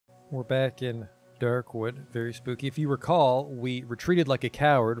We're back in Darkwood. Very spooky. If you recall, we retreated like a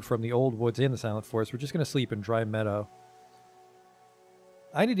coward from the old woods and the Silent Forest. We're just going to sleep in dry meadow.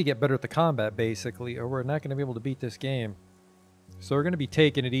 I need to get better at the combat, basically, or we're not going to be able to beat this game. So we're going to be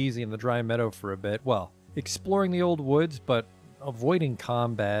taking it easy in the dry meadow for a bit. Well, exploring the old woods, but avoiding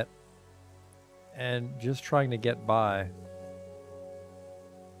combat and just trying to get by.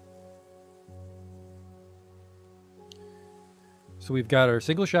 So we've got our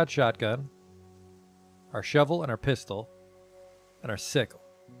single-shot shotgun, our shovel and our pistol, and our sickle.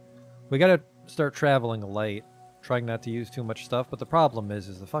 We gotta start traveling light, trying not to use too much stuff, but the problem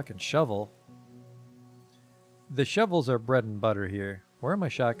is the fucking shovel. The shovels are bread and butter here. Where are my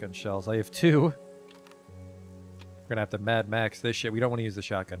shotgun shells? I have 2. We're gonna have to Mad Max this shit. We don't want to use the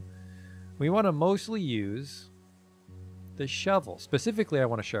shotgun. We want to mostly use the shovel. Specifically, I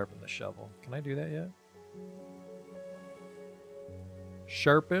want to sharpen the shovel. Can I do that yet?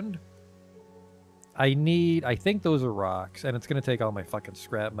 Sharpened. I think those are rocks, and it's going to take all my fucking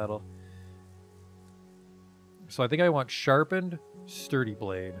scrap metal. So I think I want sharpened sturdy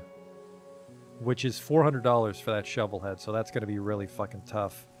blade, which is $400 for that shovel head, so that's going to be really fucking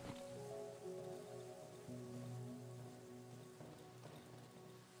tough.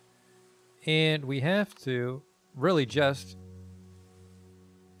 And we have to really just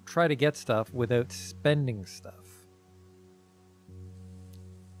try to get stuff without spending stuff.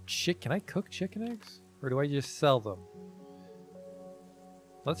 Can I cook chicken eggs? Or do I just sell them?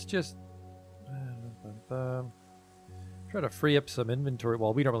 Let's just try to free up some inventory.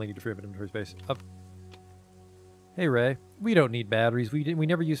 Well, we don't really need to free up inventory space. Hey, Ray. We don't need batteries. We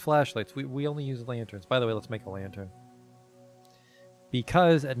never use flashlights. We only use lanterns. By the way, let's make a lantern.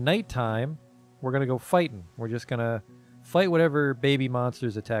 Because at nighttime, we're going to go fighting. We're just going to fight whatever baby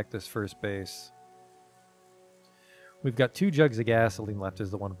monsters attack this first base. We've got 2 jugs of gasoline left is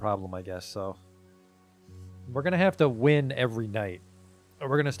the one problem, I guess, so we're going to have to win every night, or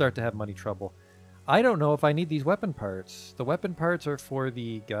we're going to start to have money trouble. I don't know if I need these weapon parts. The weapon parts are for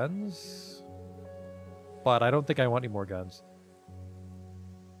the guns, but I don't think I want any more guns.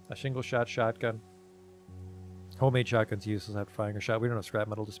 A single-shot shotgun. Homemade shotgun's useless after firing a shot. We don't have scrap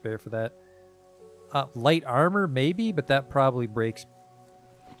metal to spare for that. Light armor, maybe, but that probably breaks.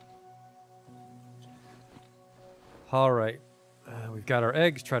 All right. We've got our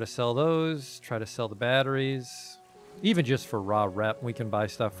eggs. Try to sell those. Try to sell the batteries. Even just for raw rep, we can buy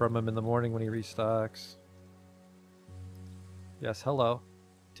stuff from him in the morning when he restocks. Yes, hello.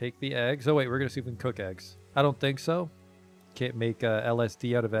 Take the eggs. Oh, wait, we're going to see if we can cook eggs. I don't think so. Can't make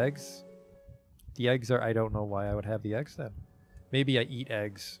LSD out of eggs. The eggs are... I don't know why I would have the eggs then. Maybe I eat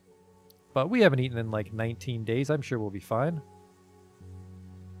eggs. But we haven't eaten in like 19 days. I'm sure we'll be fine.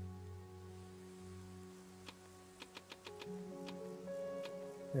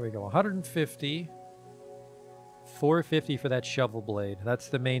 There we go. 150. 450 for that shovel blade. That's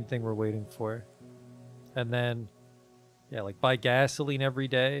the main thing we're waiting for. And then, yeah, like buy gasoline every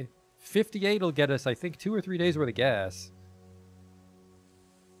day. 58 will get us, I think, 2 or 3 days worth of gas.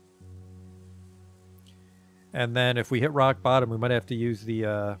 And then if we hit rock bottom, we might have to use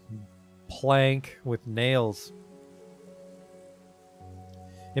the plank with nails.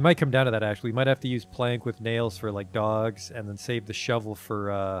 It might come down to that, actually. We might have to use plank with nails for, like, dogs, and then save the shovel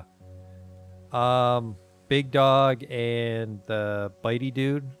for, Big Dog and the bitey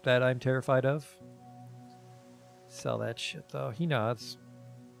dude that I'm terrified of. Sell that shit, though. He nods.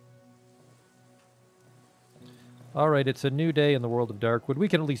 Alright, it's a new day in the world of Darkwood. We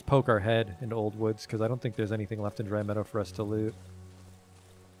can at least poke our head into Old Woods, because I don't think there's anything left in Dry Meadow for us to loot.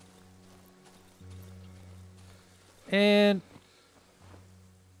 And...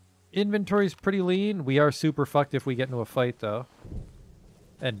 inventory's pretty lean. We are super fucked if we get into a fight, though.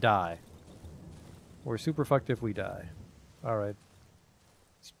 And die. We're super fucked if we die. Alright.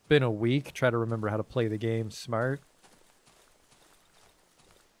 It's been a week. Try to remember how to play the game smart.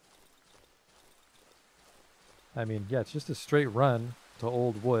 I mean, yeah, it's just a straight run to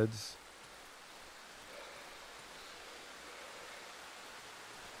Old Woods.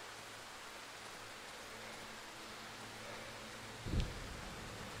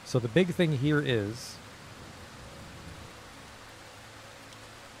 So the big thing here is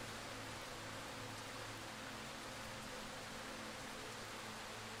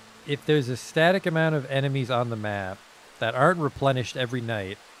if there's a static amount of enemies on the map that aren't replenished every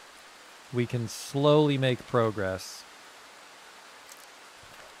night, we can slowly make progress.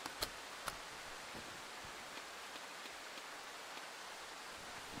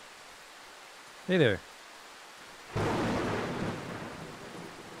 Hey there.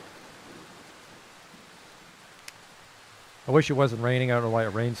 I wish it wasn't raining. I don't know why it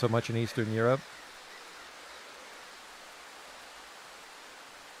rains so much in Eastern Europe.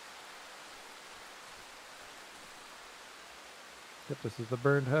 Yep, this is the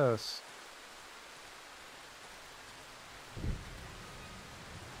burned house.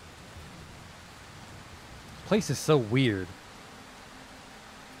 This place is so weird.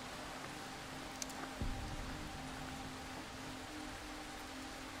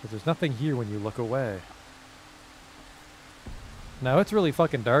 Because there's nothing here when you look away. Now, it's really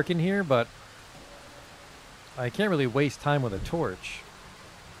fucking dark in here, but I can't really waste time with a torch.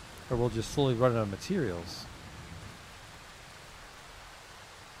 Or we'll just slowly run out of materials.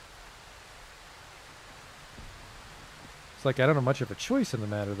 It's like I don't have much of a choice in the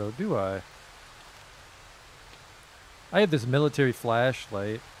matter, though, do I? I have this military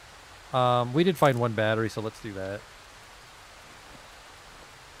flashlight. We did find one battery, so let's do that.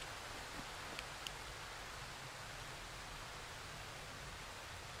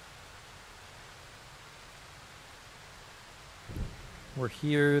 We're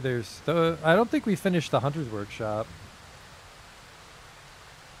here. There's the... I don't think we finished the Hunter's Workshop.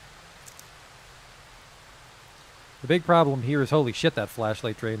 The big problem here is, holy shit, that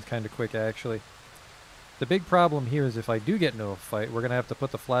flashlight drains kind of quick, actually. The big problem here is if I do get into a fight, we're going to have to put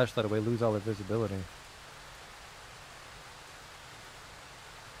the flashlight away, lose all our visibility.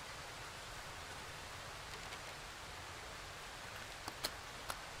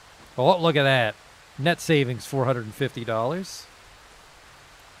 Oh, look at that. Net savings, $450.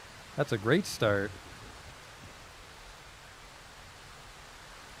 That's a great start.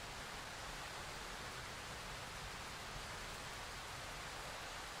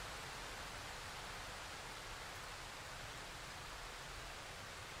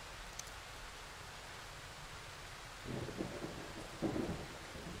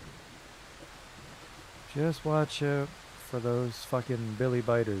 Just watch out for those fucking Billy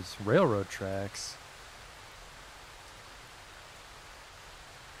Biters. Railroad tracks.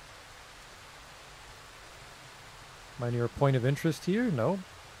 Am I near a point of interest here? No.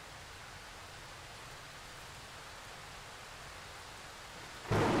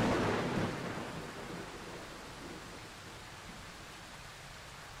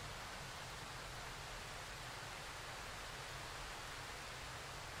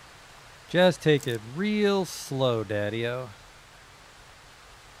 Just take it real slow, Daddy-o.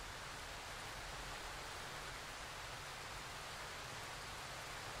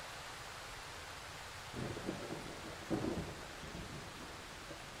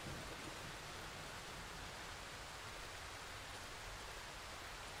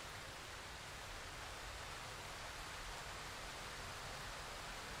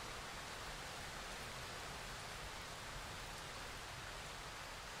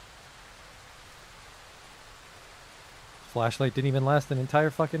 Flashlight didn't even last an entire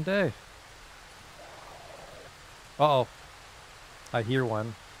fucking day. Uh-oh. I hear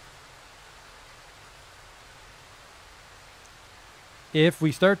one. If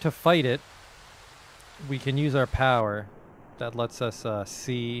we start to fight it, we can use our power. That lets us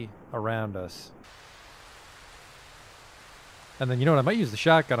see around us. And then, you know what? I might use the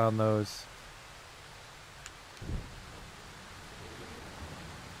shotgun on those.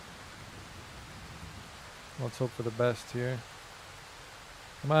 Let's hope for the best here.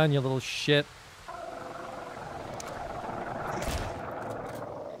 Come on, you little shit.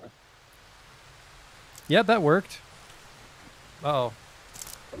 Yep, that worked. Uh-oh.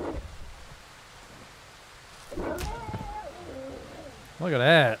 Look at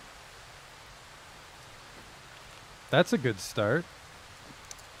that. That's a good start.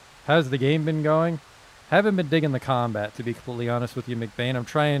 How's the game been going? Haven't been digging the combat, to be completely honest with you, McBain. I'm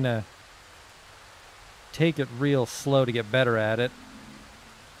trying to take it real slow to get better at it.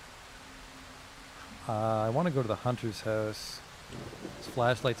 I want to go to the hunter's house. This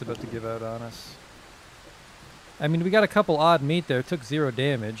flashlight's about to give out on us. I mean, we got a couple odd meat there. It took 0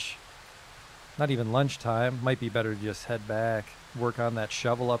 damage. Not even lunchtime. Might be better to just head back. Work on that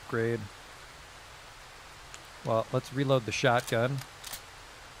shovel upgrade. Well, let's reload the shotgun.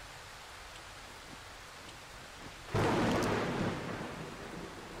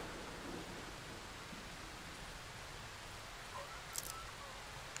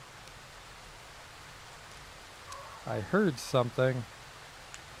 I heard something.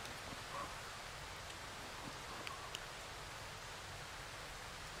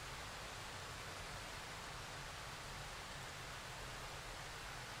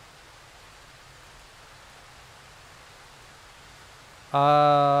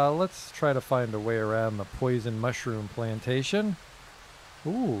 Let's try to find a way around the poison mushroom plantation.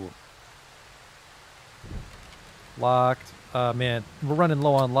 Ooh. Locked. Man, we're running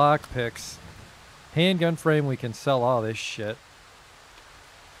low on lockpicks. Handgun frame, we can sell all this shit.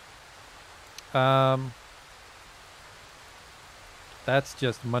 That's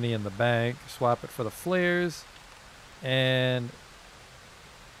just money in the bank. Swap it for the flares. And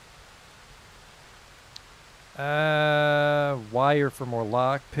wire for more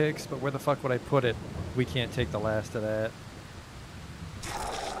lockpicks, but where the fuck would I put it? We can't take the last of that.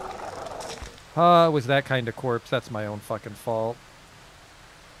 It was that kind of corpse. That's my own fucking fault.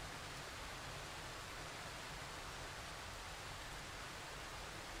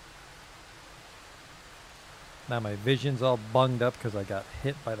 Now my vision's all bunged up because I got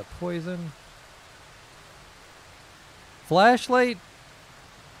hit by the poison. Flashlight?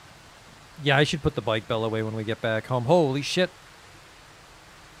 Yeah, I should put the bike bell away when we get back home. Holy shit.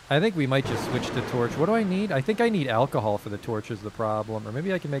 I think we might just switch to torch. What do I need? I think I need alcohol for the torch is the problem. Or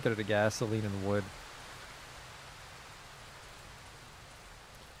maybe I can make it out of gasoline and wood.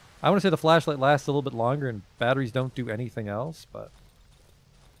 I want to say the flashlight lasts a little bit longer and batteries don't do anything else, but...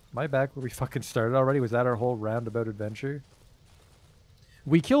 Am I back where we fucking started already? Was that our whole roundabout adventure?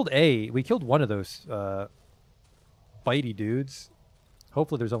 We killed one of those bitey dudes.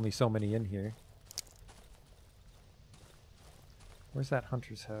 Hopefully there's only so many in here. Where's that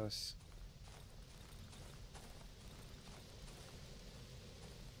hunter's house?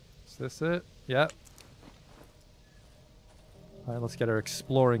 Is this it? Yep. Alright, let's get our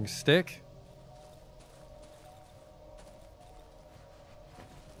exploring stick.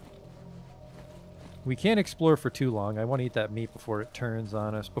 We can't explore for too long. I want to eat that meat before it turns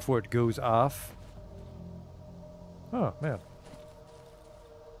on us, before it goes off. Oh, man.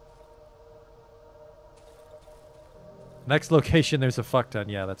 Next location, there's a fuck ton.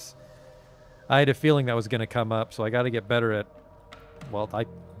 Yeah, that's... I had a feeling that was going to come up, so I got to get better at... Well,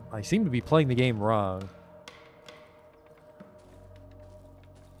 I seem to be playing the game wrong.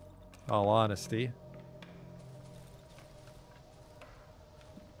 All honesty.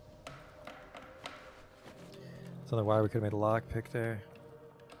 I don't know why we could have made a lockpick there.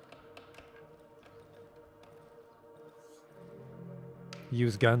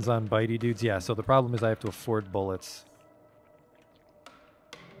 Use guns on bitey dudes. Yeah, so the problem is I have to afford bullets.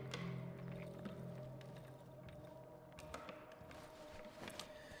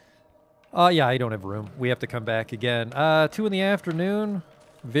 Yeah, I don't have room. We have to come back again. 2 in the afternoon.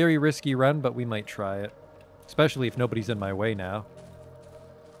 Very risky run, but we might try it. Especially if nobody's in my way now.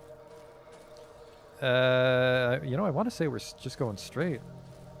 You know, I want to say we're just going straight.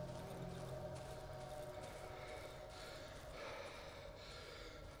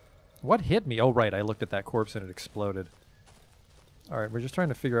 What hit me? Oh, right. I looked at that corpse and it exploded. Alright, we're just trying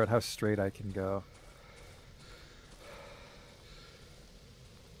to figure out how straight I can go.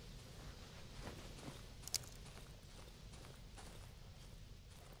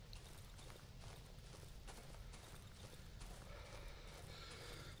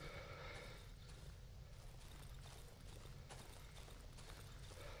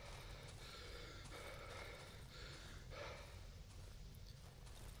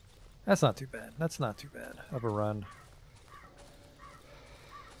 That's not too bad. That's not too bad of a run.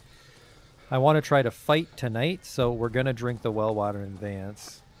 I want to try to fight tonight, so we're going to drink the well water in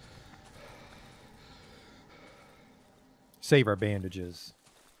advance. Save our bandages.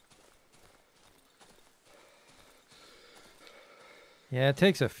 Yeah, it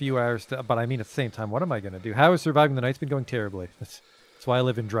takes a few hours to... But I mean, at the same time, what am I going to do? How is surviving the night's been going terribly. That's why I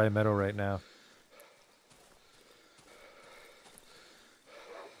live in Dry Meadow right now.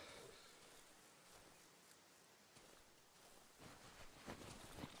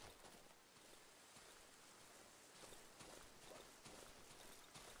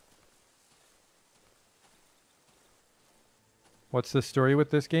 What's the story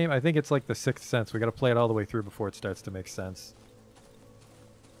with this game? I think it's like the Sixth Sense. We got to play it all the way through before it starts to make sense.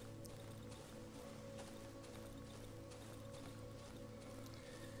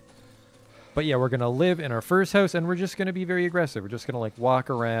 But yeah, we're going to live in our first house, and we're just going to be very aggressive. We're just going to like walk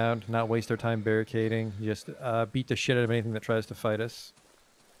around, not waste our time barricading, just beat the shit out of anything that tries to fight us.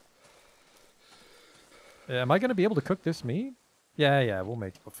 Am I going to be able to cook this meat? Yeah, we'll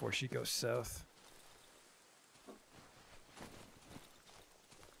make it before she goes south.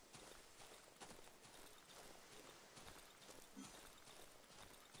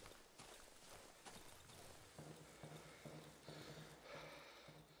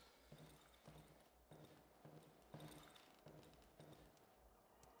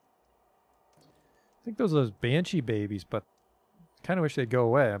 I think those are those banshee babies, but kind of wish they'd go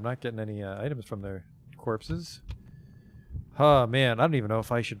away. I'm not getting any items from their corpses. Oh, man, I don't even know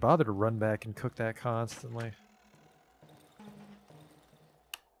if I should bother to run back and cook that constantly.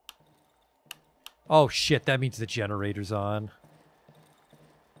 Oh shit, that means the generator's on.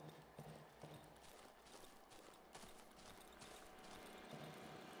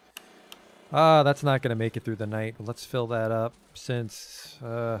 Ah, that's not going to make it through the night. Let's fill that up since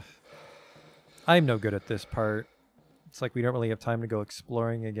I'm no good at this part. It's like we don't really have time to go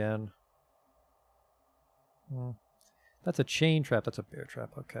exploring again. That's a chain trap. That's a bear trap.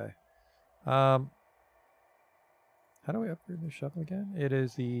 Okay. How do we upgrade the shovel again? It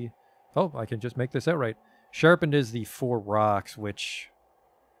is the... Oh, I can just make this outright. Sharpened is the 4 rocks, which...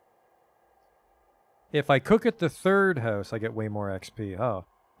 If I cook at the 3rd house, I get way more XP. Oh.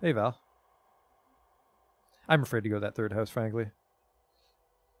 Hey, Val. I'm afraid to go to that 3rd house, frankly.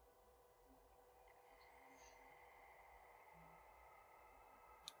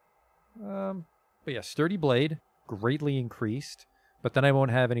 But yeah, sturdy blade, greatly increased, but then I won't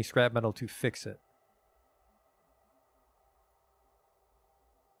have any scrap metal to fix it.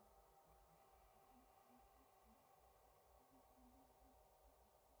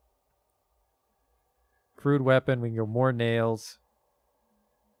 Crude weapon, we can go more nails.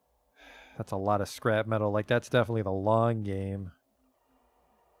 That's a lot of scrap metal. Like, that's definitely the long game.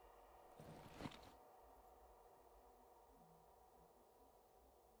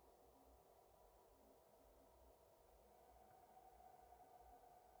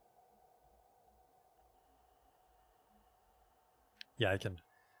 Yeah,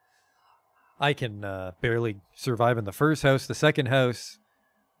 I can barely survive in the 1st house. The 2nd house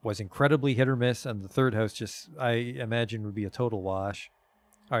was incredibly hit or miss, and the 3rd house just, I imagine, would be a total wash.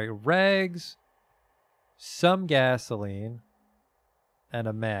 All right, rags, some gasoline, and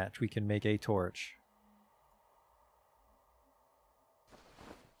a match. We can make a torch.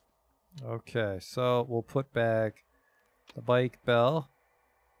 Okay, so we'll put back the bike bell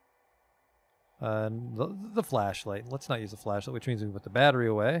and the flashlight. Let's not use the flashlight, which means we can put the battery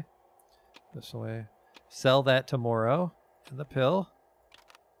away. This way. Sell that tomorrow. And the pill.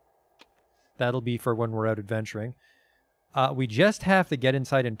 That'll be for when we're out adventuring. We just have to get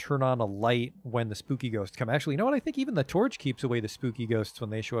inside and turn on a light when the spooky ghosts come. Actually, you know what? I think even the torch keeps away the spooky ghosts when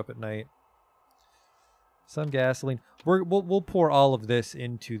they show up at night. Some gasoline. We'll pour all of this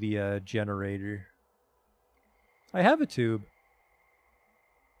into the generator. I have a tube.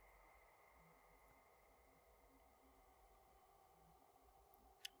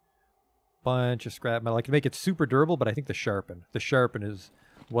 Bunch of scrap metal. I can make it super durable, but I think the sharpen is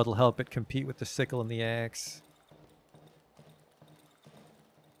what'll help it compete with the sickle and the axe.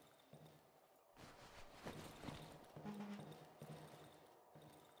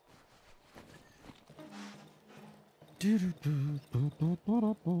 Yeah,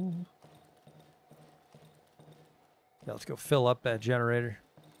 let's go fill up that generator.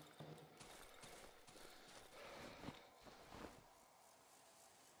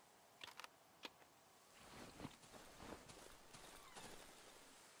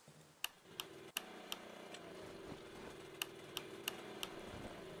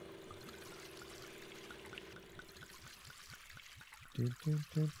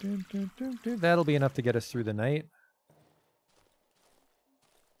 That'll be enough to get us through the night.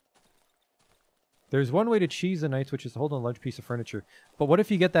 There's one way to cheese the nights, which is to hold on a large piece of furniture. But what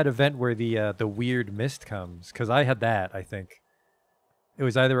if you get that event where the weird mist comes? Because I had that, I think. It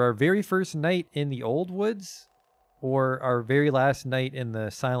was either our very first night in the old woods or our very last night in the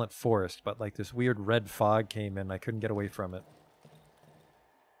silent forest. But like this weird red fog came in. I couldn't get away from it.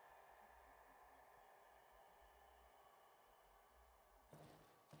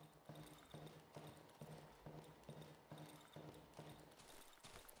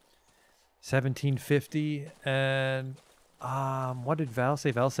 $17.50 and what did Val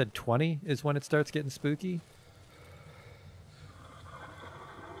say? Val said 20 is when it starts getting spooky.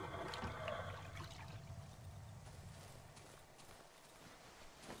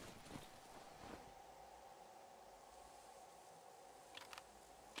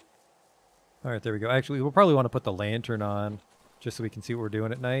 All right, there we go. Actually, we'll probably want to put the lantern on just so we can see what we're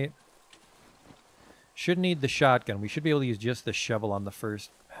doing at night. Shouldn't need the shotgun. We should be able to use just the shovel on the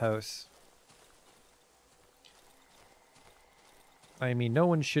first house. I mean, no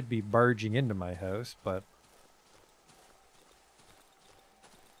one should be barging into my house, but...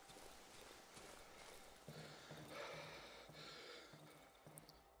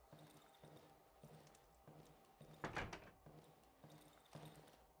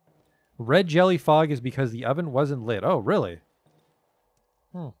 Red jelly fog is because the oven wasn't lit. Oh, really?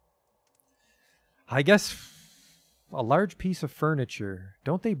 I guess a large piece of furniture.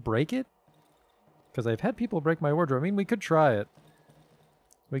 Don't they break it? Because I've had people break my wardrobe. I mean, we could try it.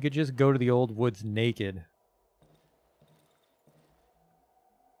 We could just go to the old woods naked.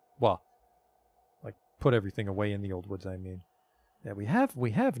 Well, Put everything away in the old woods, I mean. Yeah, we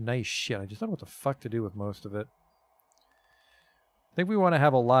have nice shit. I just don't know what the fuck to do with most of it. I think we want to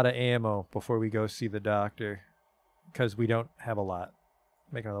have a lot of ammo before we go see the doctor, because we don't have a lot.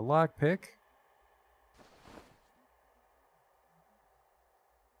 Make another lockpick.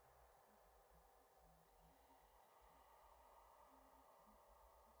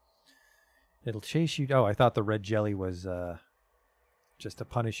 It'll chase you. Oh, I thought the red jelly was just to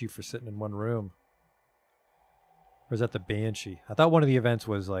punish you for sitting in one room. Or is that the Banshee? I thought one of the events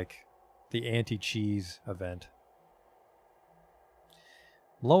was like the anti-cheese event.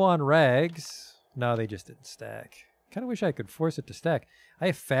 Low on rags. No, they just didn't stack. Kind of wish I could force it to stack. I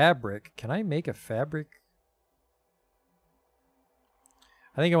have fabric. Can I make a fabric?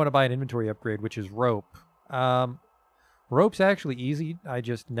 I think I want to buy an inventory upgrade, which is rope. Rope's actually easy. I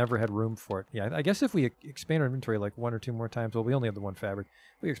just never had room for it. Yeah, I guess if we expand our inventory like 1 or 2 more times, well, we only have the one fabric.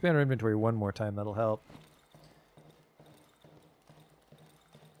 If we expand our inventory 1 more time, that'll help.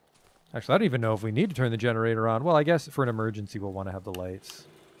 Actually, I don't even know if we need to turn the generator on. Well, I guess for an emergency, we'll want to have the lights.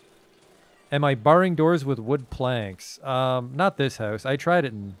 Am I barring doors with wood planks? Not this house. I tried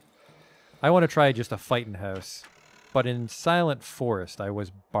it in... I want to try just a fighting house. But in Silent Forest, I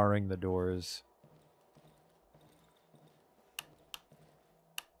was barring the doors.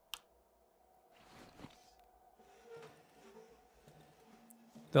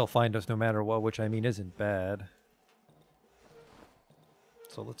 They'll find us no matter what, which I mean isn't bad.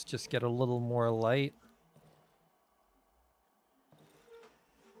 So let's just get a little more light.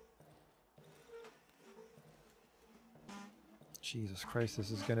 Jesus Christ,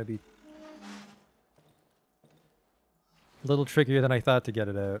 this is going to be a little trickier than I thought to get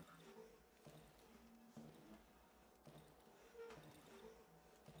it out.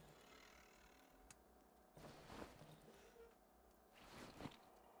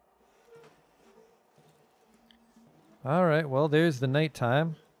 All right, well, there's the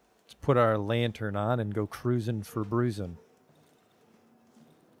nighttime. Let's put our lantern on and go cruising for bruising.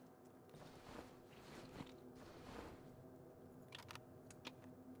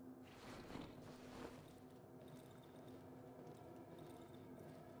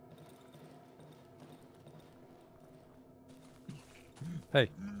 Hey,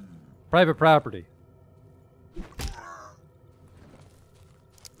 private property.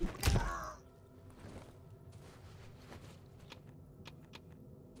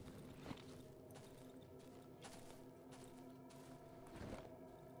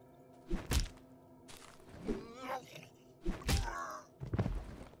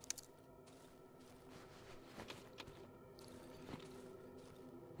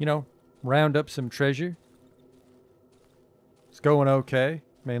 You know, round up some treasure. It's going okay,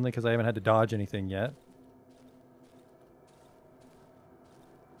 mainly because I haven't had to dodge anything yet.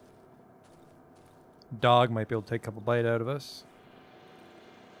 Dog might be able to take a couple bite out of us.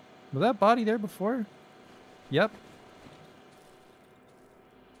 Was that body there before? Yep.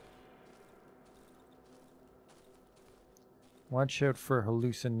 Watch out for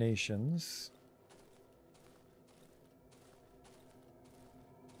hallucinations.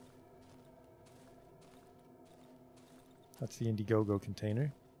 That's the Indiegogo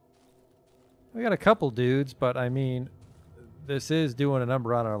container. We got a couple dudes, but I mean, this is doing a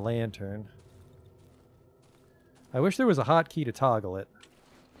number on our lantern. I wish there was a hotkey to toggle it.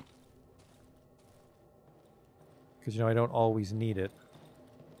 Because, you know, I don't always need it.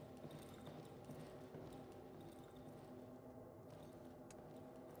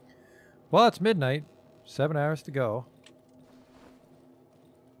 Well, it's midnight. 7 hours to go.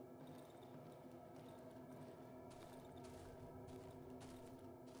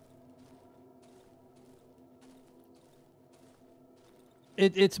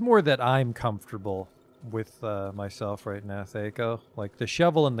 It's more that I'm comfortable with myself right now, Thaco. Like, the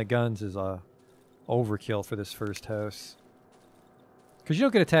shovel and the guns is overkill for this first house. Because you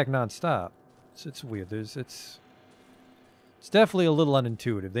don't get attacked non-stop. It's weird. It's definitely a little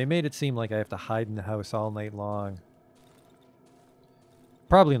unintuitive. They made it seem like I have to hide in the house all night long.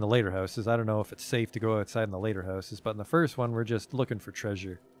 Probably in the later houses. I don't know if it's safe to go outside in the later houses, but in the first one, we're just looking for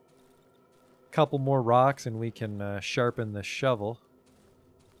treasure. Couple more rocks and we can sharpen the shovel.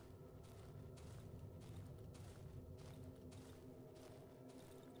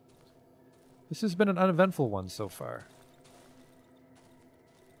 This has been an uneventful one so far.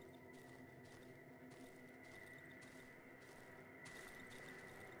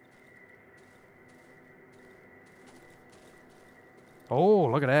 Oh,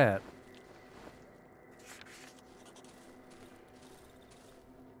 look at that.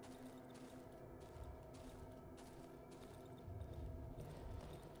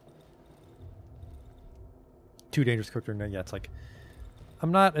 too dangerous to cook during night. Yeah, it's like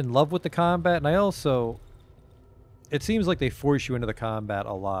I'm not in love with the combat, and I also it seems like they force you into the combat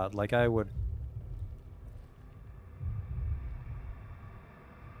a lot. Like I would.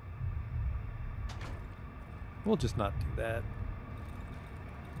 We'll just not do that.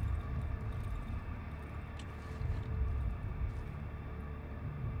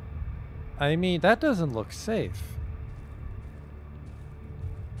 I mean, that doesn't look safe.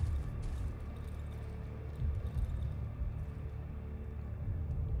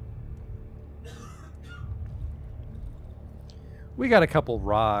 We got a couple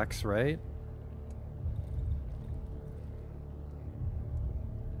rocks, right?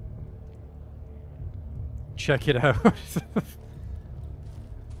 Check it out.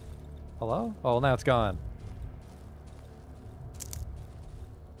 Hello? Oh, now it's gone.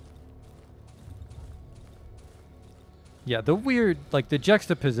 Yeah, the weird, like, the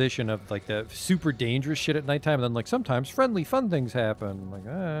juxtaposition of, like, the super dangerous shit at nighttime, and then, like, sometimes friendly, fun things happen. Like,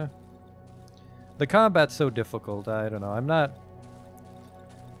 The combat's so difficult, I don't know. I'm not...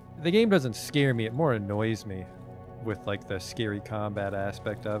 The game doesn't scare me, it more annoys me with, like, the scary combat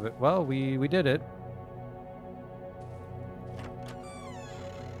aspect of it. Well, we did it.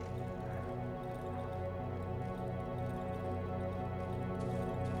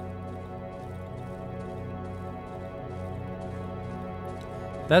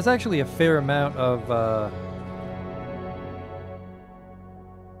 That's actually a fair amount of,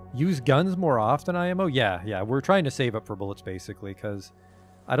 use guns more often, IMO? Yeah, we're trying to save up for bullets, basically, because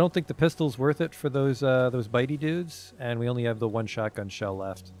I don't think the pistol's worth it for those bitey dudes, and we only have the one shotgun shell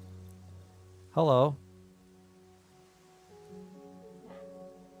left. Hello.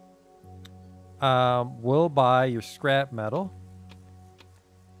 We'll buy your scrap metal.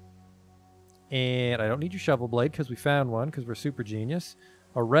 And I don't need your shovel blade, because we found one, because we're super genius.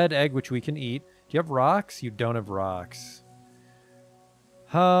 A red egg, which we can eat. Do you have rocks? You don't have rocks.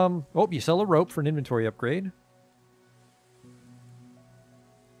 Oh, you sell a rope for an inventory upgrade.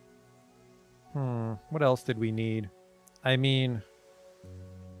 What else did we need? I mean...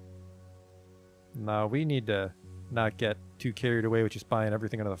 No, we need to not get too carried away with just buying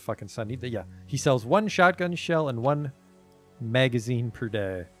everything under the fucking sun. Yeah, he sells one shotgun shell and one magazine per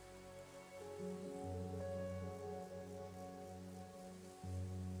day.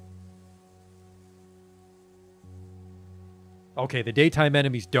 Okay, the daytime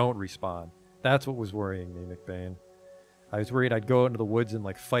enemies don't respawn. That's what was worrying me, McBain. I was worried I'd go into the woods and,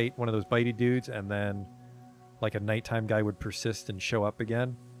 like, fight one of those bitey dudes, and then, like, a nighttime guy would persist and show up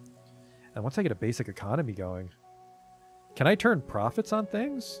again. And once I get a basic economy going... Can I turn profits on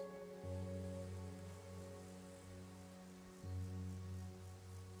things?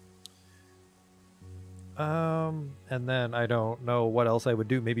 And then I don't know what else I would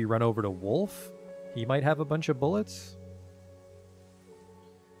do. Maybe run over to Wolf? He might have a bunch of bullets.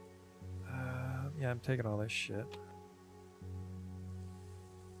 Yeah, I'm taking all this shit.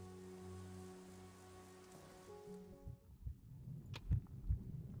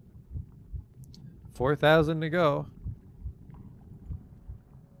 $4,000 to go.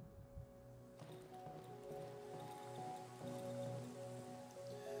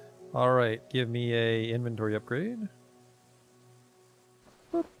 All right, give me a inventory upgrade.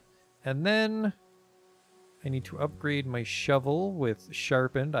 Boop. And then I need to upgrade my shovel with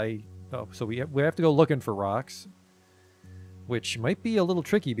sharpened. Oh, so we have to go looking for rocks, which might be a little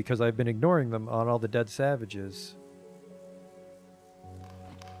tricky because I've been ignoring them on all the dead savages.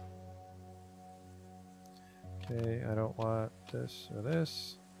 Okay, I don't want this or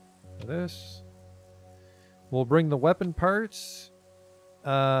this or this. We'll bring the weapon parts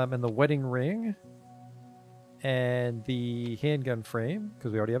and the wedding ring and the handgun frame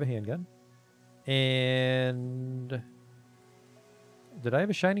because we already have a handgun. And did I have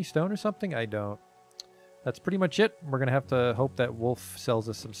a shiny stone or something? I don't. That's pretty much it. We're going to have to hope that Wolf sells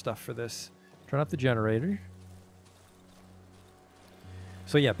us some stuff for this. Turn off the generator.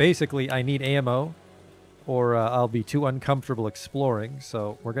 So yeah, basically I need ammo or I'll be too uncomfortable exploring.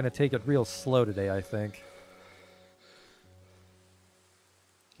 So we're going to take it real slow today, I think.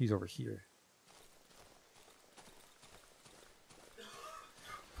 He's over here.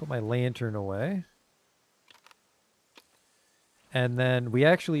 Put my lantern away. And then we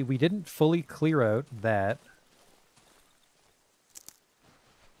didn't fully clear out that.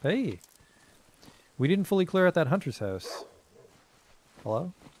 Hey. We didn't fully clear out that hunter's house.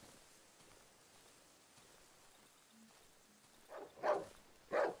 Hello?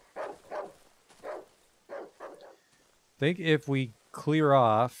 Think if we clear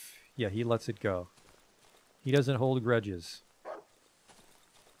off... Yeah, he lets it go. He doesn't hold grudges.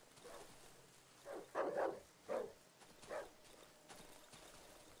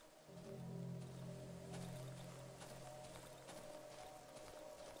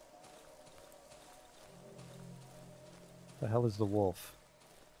 The hell is the wolf?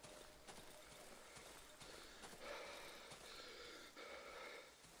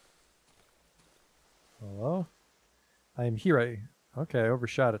 Hello? I am here. Okay, I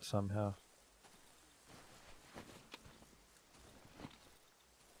overshot it somehow.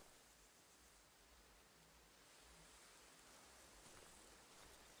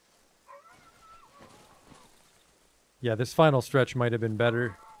 Yeah, this final stretch might have been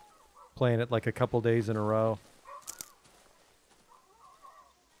better playing it like a couple days in a row.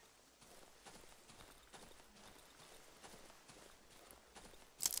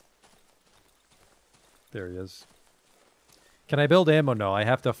 There he is. Can I build ammo? No, I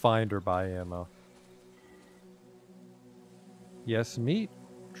have to find or buy ammo. Yes, meat.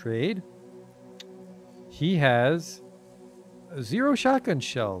 Trade. He has 0 shotgun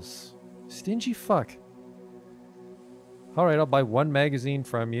shells. Stingy fuck. Alright, I'll buy 1 magazine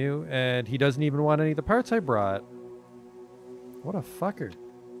from you, and he doesn't even want any of the parts I brought. What a fucker.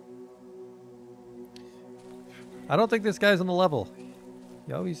 I don't think this guy's on the level.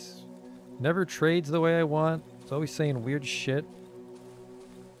 He always never trades the way I want. He's always saying weird shit.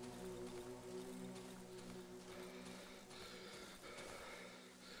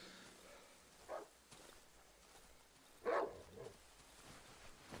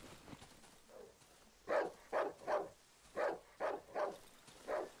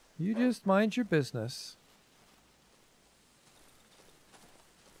 You just mind your business.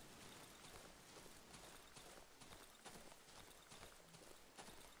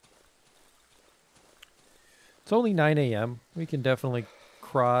 It's only 9 a.m. We can definitely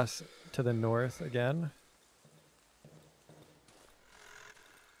cross to the north again.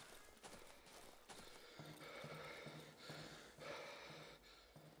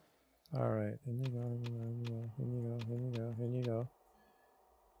 All right, in you go, in you go, in you go, in you go, in you go.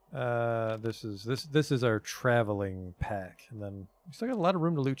 This is our traveling pack, and then we still got a lot of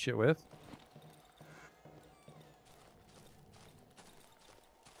room to loot shit with.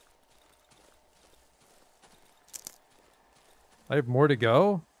 I have more to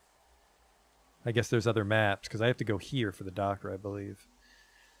go. I guess there's other maps because I have to go here for the doctor, I believe.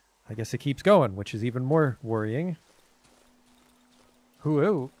 I guess it keeps going, which is even more worrying.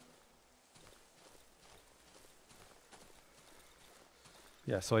 Hoo-oo.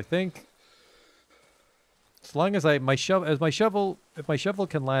 Yeah, so I think as long as if my shovel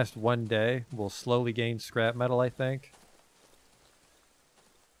can last 1 day, we'll slowly gain scrap metal, I think.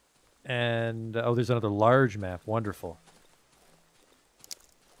 And oh, there's another large map. Wonderful.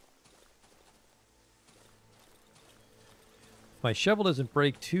 If my shovel doesn't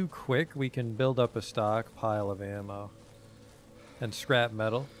break too quick, we can build up a stockpile of ammo and scrap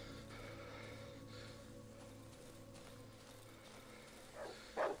metal.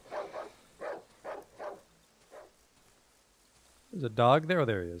 There's a dog there. Oh,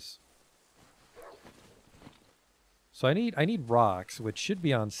 there he is. So I need rocks, which should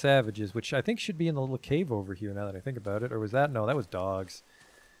be on savages, which I think should be in the little cave over here now that I think about it. Or was that? No, that was dogs.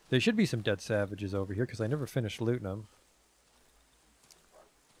 There should be some dead savages over here because I never finished looting them.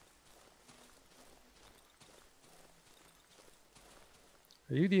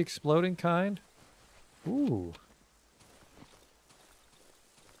 Are you the exploding kind? Ooh.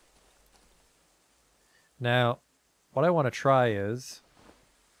 Now, what I want to try is...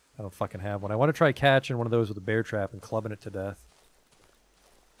 I don't fucking have one. I want to try catching one of those with a bear trap and clubbing it to death.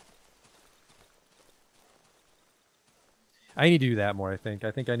 I need to do that more, I think.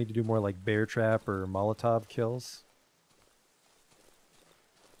 I think I need to do more like bear trap or Molotov kills.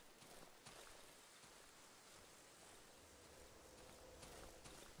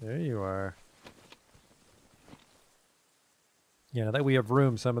 There you are. Yeah, now that we have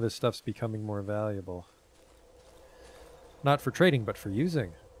room, some of this stuff's becoming more valuable. Not for trading, but for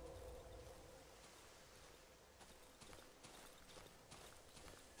using.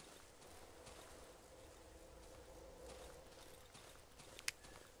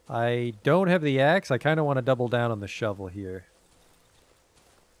 I don't have the axe. I kind of want to double down on the shovel here.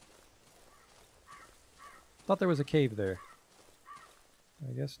 Thought there was a cave there.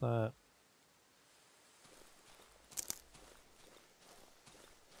 I guess not.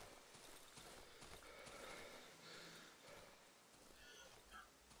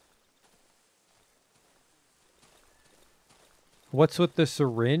 What's with the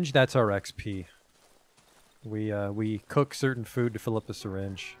syringe? That's our XP. We cook certain food to fill up the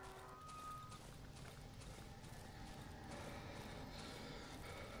syringe.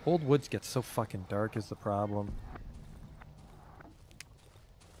 Old woods get so fucking dark is the problem.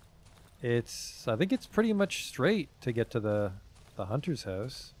 I think it's pretty much straight to get to the hunter's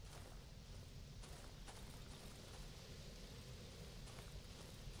house.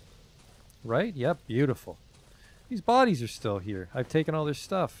 Right? Yep, beautiful. These bodies are still here. I've taken all their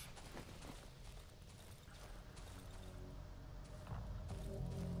stuff.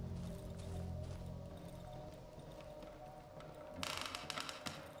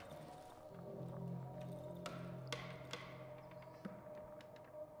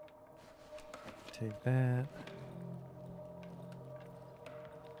 Take that.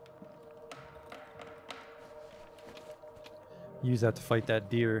 Use that to fight that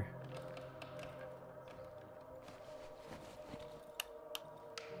deer.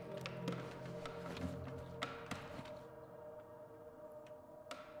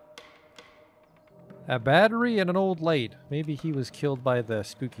 A battery and an old light. Maybe he was killed by the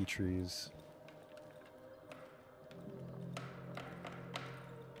spooky trees.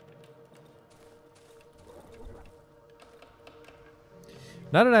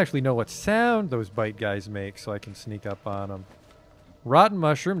 Now I don't actually know what sound those bite guys make, so I can sneak up on them. Rotten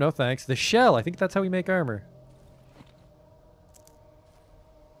mushroom, no thanks. The shell, I think that's how we make armor.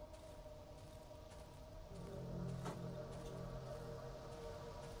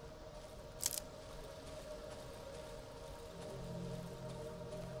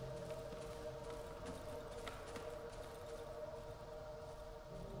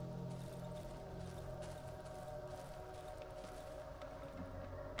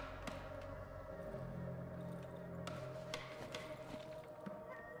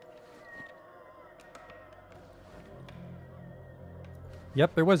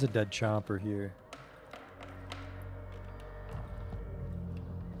 Yep, there was a dead chomper here.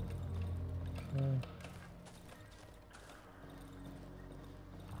 Okay.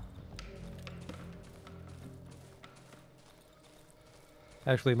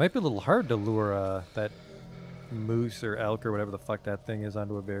 Actually, it might be a little hard to lure that moose or elk or whatever the fuck that thing is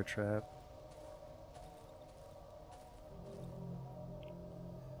onto a bear trap.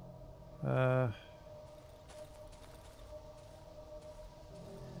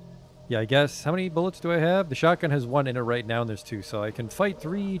 Yeah, I guess. How many bullets do I have? The shotgun has 1 in it right now, and there's 2. So I can fight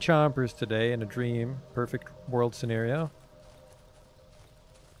 3 chompers today in a dream. Perfect world scenario.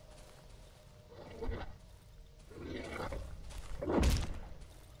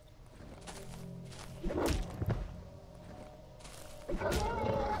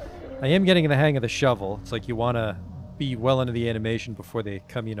 I am getting the hang of the shovel. It's like you want to be well into the animation before they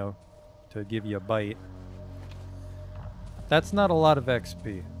come, you know, to give you a bite. That's not a lot of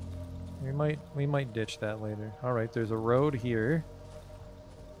XP. We might ditch that later. All right, there's a road here.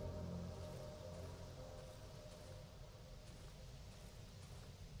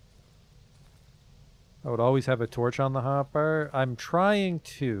 I would always have a torch on the hotbar. I'm trying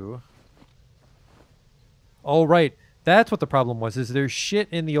to. Oh, right. That's what the problem was, is there's shit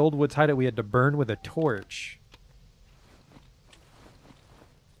in the old woods hideout we had to burn with a torch.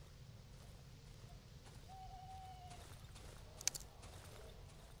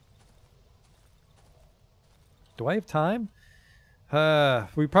 Do I have time?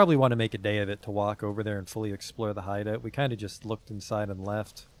 We probably want to make a day of it to walk over there and fully explore the hideout. We kind of just looked inside and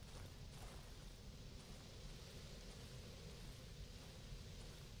left.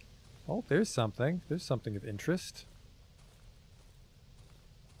 Oh, there's something. There's something of interest.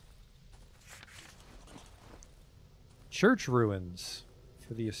 Church ruins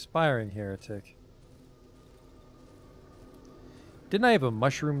for the aspiring heretic. Didn't I have a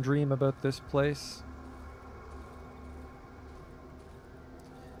mushroom dream about this place?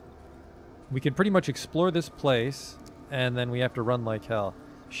 We can pretty much explore this place, and then we have to run like hell.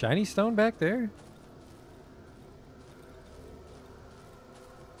 Shiny stone back there?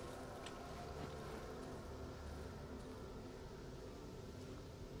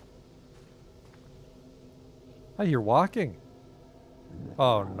 I hear walking.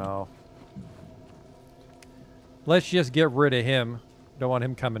 Oh no. Let's just get rid of him. Don't want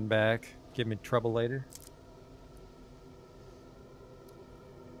him coming back. Give me trouble later.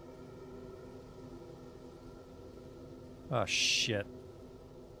 Oh, shit.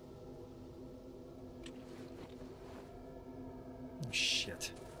 Oh,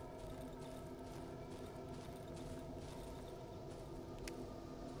 shit.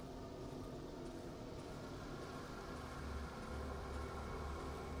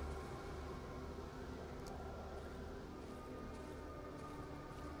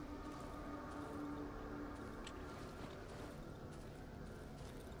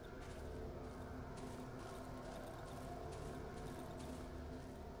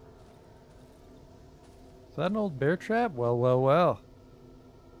 Is that an old bear trap? Well, well, well.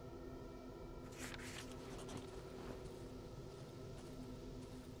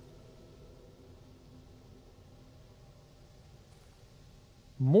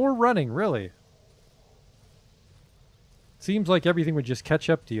 More running, really. Seems like everything would just catch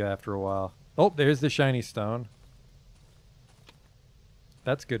up to you after a while. Oh, there's the shiny stone.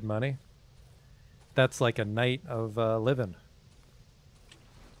 That's good money. That's like a night of living.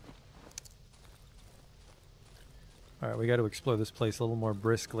 Alright, we got to explore this place a little more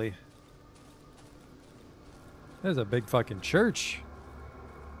briskly. There's a big fucking church.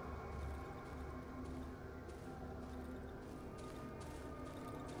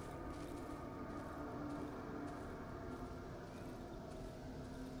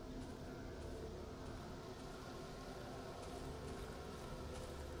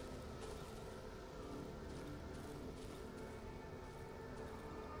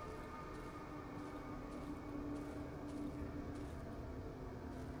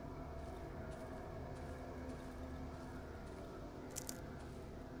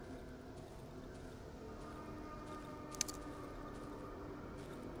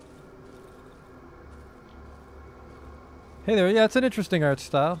 Hey there, yeah, it's an interesting art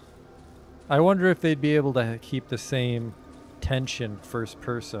style. I wonder if they'd be able to keep the same tension first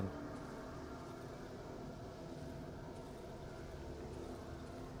person.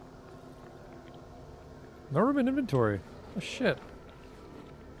 No room in inventory. Oh shit.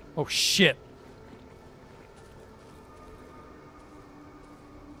 Oh shit.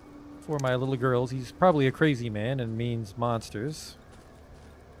 For my little girls, he's probably a crazy man and means monsters.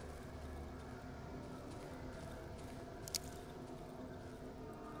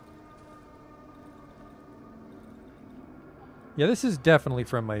 Yeah, this is definitely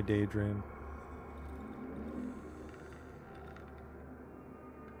from my daydream.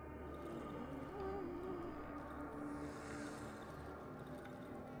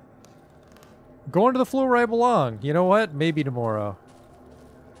 Going to the floor where I belong. You know what? Maybe tomorrow.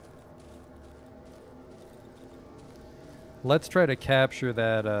 Let's try to capture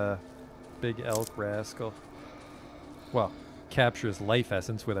that big elk rascal. Well, capture his life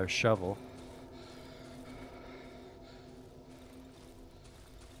essence with our shovel.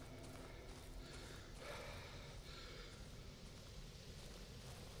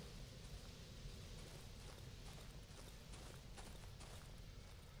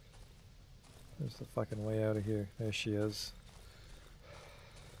 There's the fucking way out of here. There she is.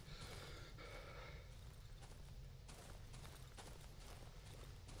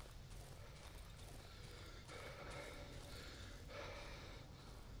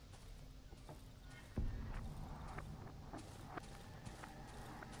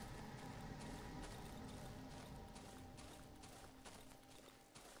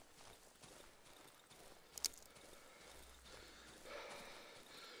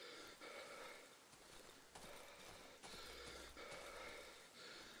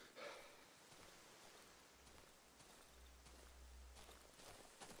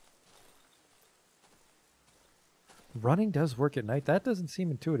 Running does work at night. That doesn't seem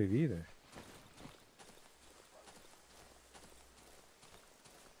intuitive either.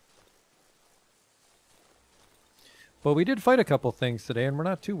 But we did fight a couple things today, and we're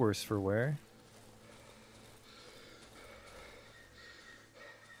not too worse for wear.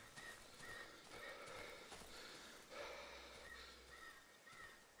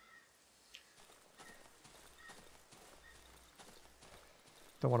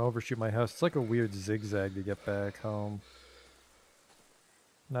 Don't want to overshoot my house. It's like a weird zigzag to get back home.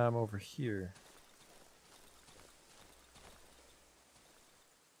 Now I'm over here.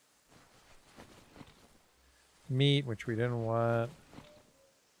 Meat, which we didn't want.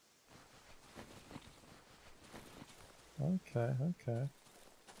 Okay, okay.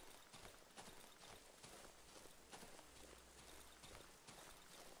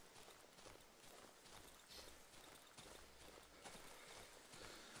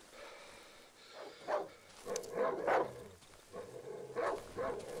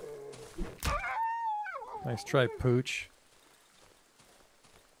 Nice try, Pooch.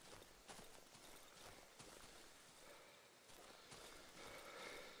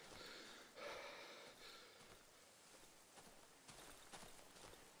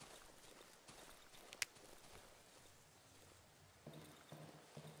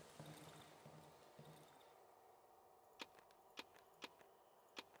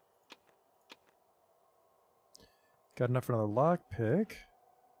 Got enough for another lockpick.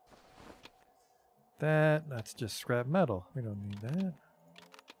 That's just scrap metal. We don't need that.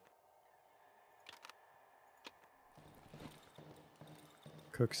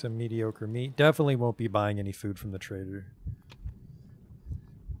 Cook some mediocre meat. Definitely won't be buying any food from the trader.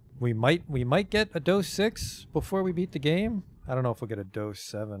 We might get a dose 6 before we beat the game. I don't know if we'll get a dose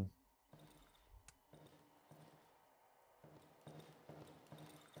 7.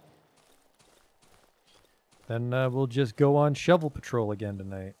 Then we'll just go on shovel patrol again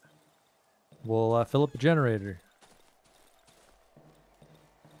tonight. We'll fill up the generator.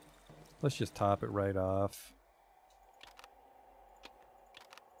 Let's just top it right off.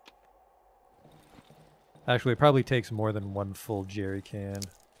 Actually, it probably takes more than one full jerry can.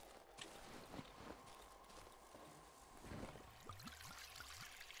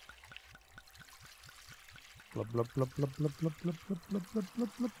 Blub, blub, blub, blub, blub, blub, blub, blub, blub, blub, blub,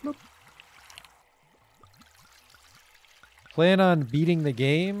 blub, blub. Plan on beating the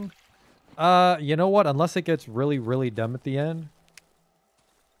game? You know what? Unless it gets really, really dumb at the end.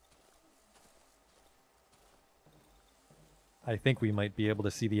 I think we might be able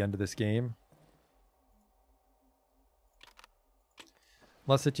to see the end of this game.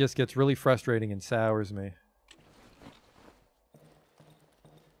 Unless it just gets really frustrating and sours me.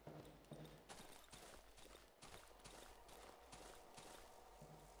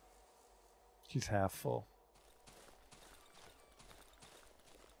 She's half full.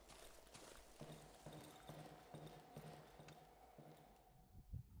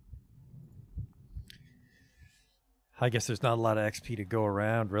 I guess there's not a lot of XP to go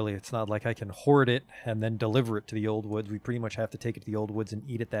around, really. It's not like I can hoard it and then deliver it to the Old Woods. We pretty much have to take it to the Old Woods and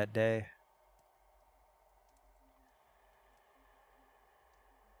eat it that day.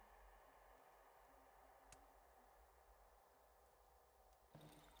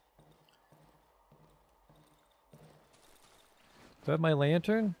 Do I have my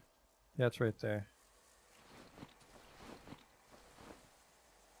lantern? Yeah, it's right there.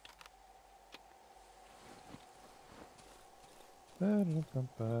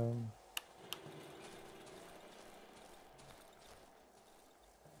 Ba-da-bum-bum.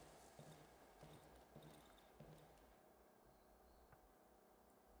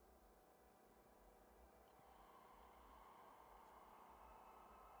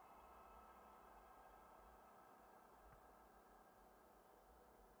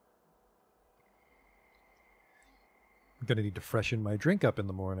 I'm gonna need to freshen my drink up in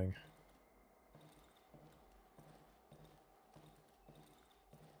the morning.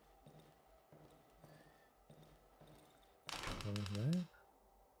 Right. I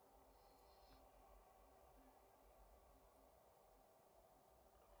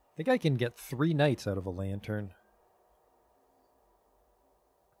think I can get 3 nights out of a lantern.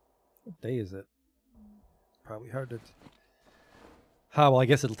 What day is it? Probably hard to... well, I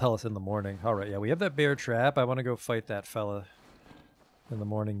guess it'll tell us in the morning. Alright, yeah, we have that bear trap. I want to go fight that fella in the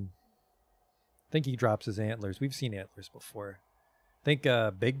morning. I think he drops his antlers. We've seen antlers before. I think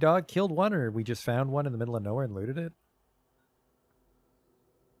Big Dog killed one, or we just found one in the middle of nowhere and looted it.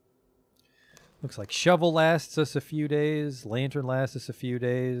 Looks like shovel lasts us a few days. Lantern lasts us a few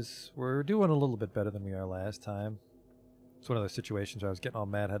days. We're doing a little bit better than we are last time. It's one of those situations where I was getting all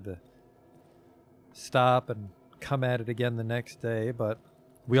mad. Had to stop and come at it again the next day. But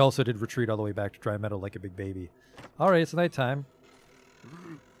we also did retreat all the way back to dry meadow like a big baby. All right, it's nighttime.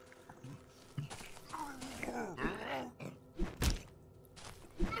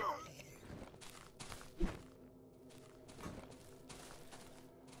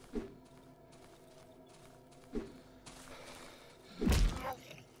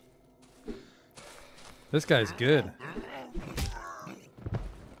 This guy's good.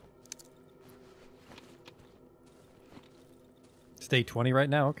 It's day 20 right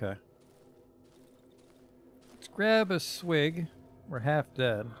now? Okay. Let's grab a swig. We're half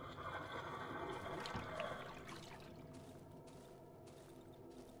dead.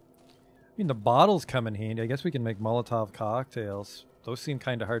 I mean, the bottles come in handy. I guess we can make Molotov cocktails. Those seem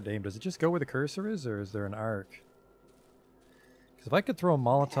kind of hard to aim. Does it just go where the cursor is, or is there an arc? Because if I could throw a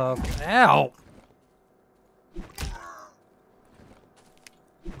Molotov... Ow!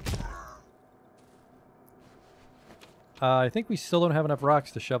 I think we still don't have enough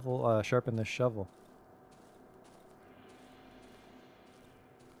rocks to shovel, sharpen this shovel.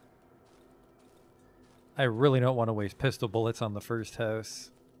 I really don't want to waste pistol bullets on the first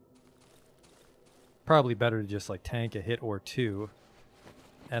house. Probably better to just like tank a hit or two.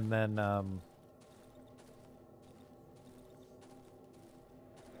 And then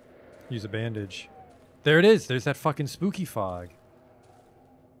use a bandage. There it is. There's that fucking spooky fog.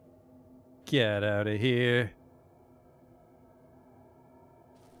 Get out of here.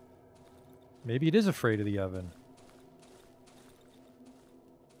 Maybe it is afraid of the oven.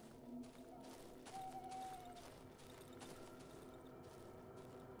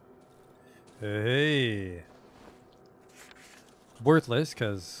 Hey. Worthless,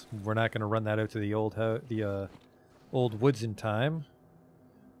 because we're not going to run that out to the old woods in time.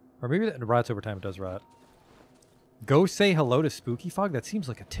 Or maybe that rots over time. It does rot. Go say hello to Spooky Fog? That seems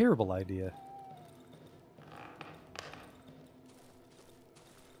like a terrible idea.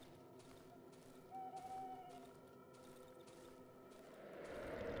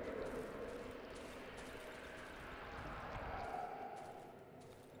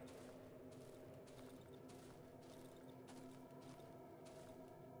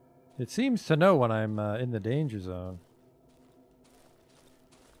 It seems to know when I'm in the danger zone.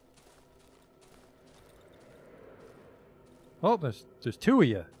 Oh, there's two of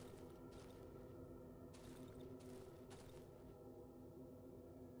you.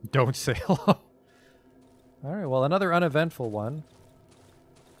 Don't say hello. All right, well, another uneventful one.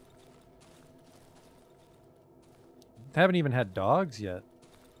 Haven't even had dogs yet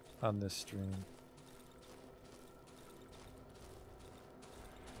on this stream.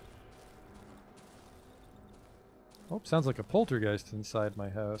 Oh, sounds like a poltergeist inside my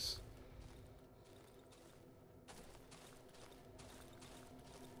house.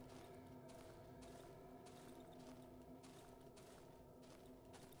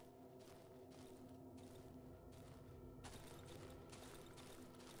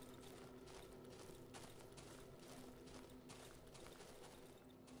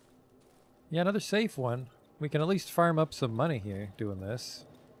 Yeah, another safe one. We can at least farm up some money here doing this.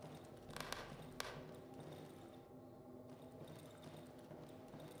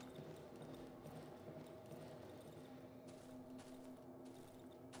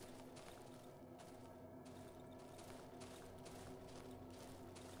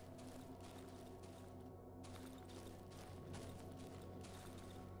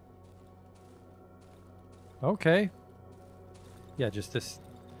 Okay. Yeah, just this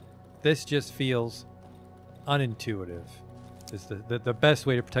just feels unintuitive. Is the best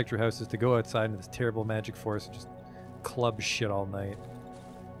way to protect your house is to go outside into this terrible magic forest and just club shit all night.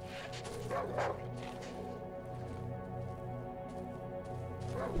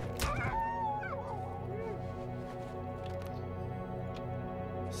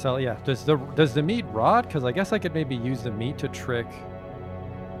 So yeah, does the meat rot? Because I guess I could maybe use the meat to trick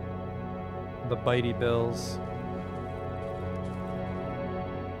the bitey bills.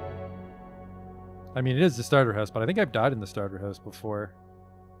 I mean, it is the starter house, but I think I've died in the starter house before.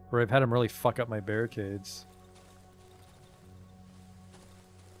 Where I've had them really fuck up my barricades.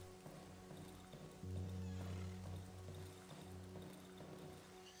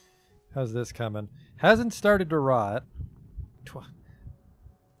 How's this coming? Hasn't started to rot.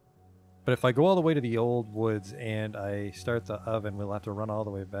 But if I go all the way to the old woods and I start the oven, we'll have to run all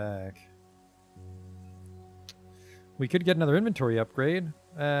the way back. We could get another inventory upgrade.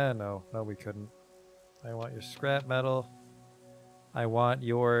 No, we couldn't. I want your scrap metal. I want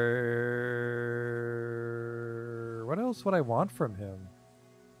your... What else would I want from him?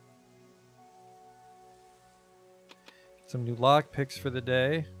 Some new lock picks for the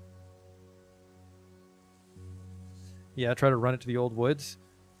day. Yeah, try to run it to the old woods.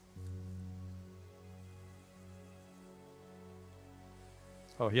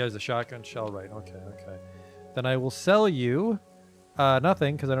 Oh, he has a shotgun shell, right. Okay. Then I will sell you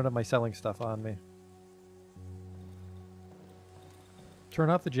nothing, because I don't have my selling stuff on me. Turn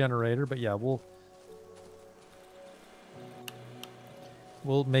off the generator, but yeah, we'll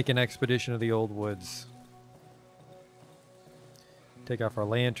make an expedition of the old woods. Take off our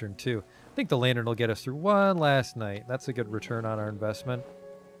lantern, too. I think the lantern will get us through one last night. That's a good return on our investment.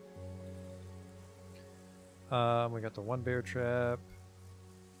 We got the one bear trap.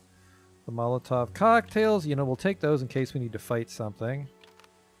 The Molotov cocktails. You know, we'll take those in case we need to fight something.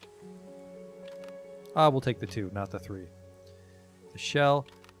 We'll take the 2, not the 3. The shell.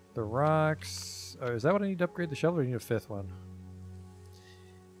 The rocks. Is that what I need to upgrade the shovel, or do I need a 5th one?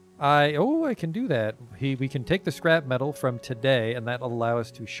 I can do that. We can take the scrap metal from today, and that'll allow us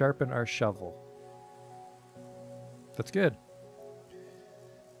to sharpen our shovel. That's good.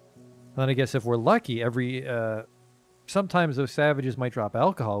 And then I guess if we're lucky, sometimes those savages might drop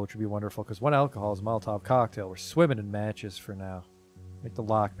alcohol, which would be wonderful, because 1 alcohol is a Molotov cocktail. We're swimming in matches for now. Like the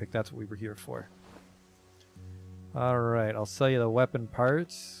lockpick, that's what we were here for. Alright, I'll sell you the weapon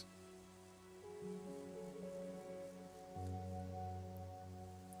parts.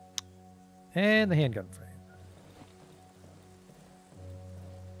 And the handgun frame.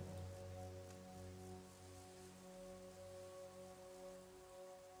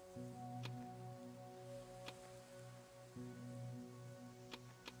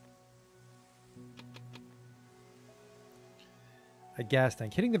 A gas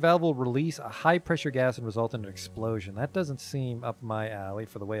tank. Hitting the valve will release a high pressure gas and result in an explosion. That doesn't seem up my alley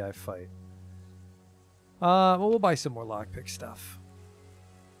for the way I fight. Well, we'll buy some more lockpick stuff.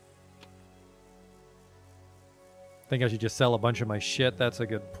 Think I should just sell a bunch of my shit? That's a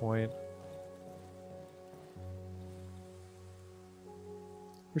good point.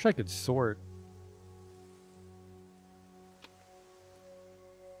 Wish I could sort.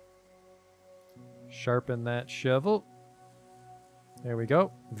 Sharpen that shovel. There we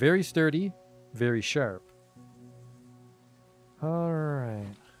go. Very sturdy, very sharp. Alright.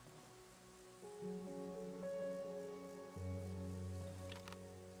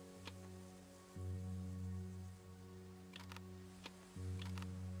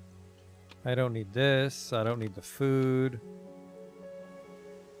 I don't need this. I don't need the food.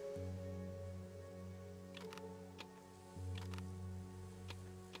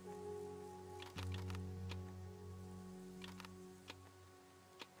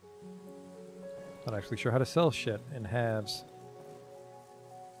 Not actually sure how to sell shit in halves.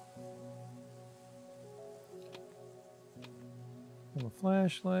 And a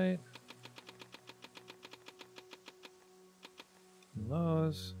flashlight. And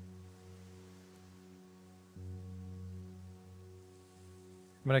those.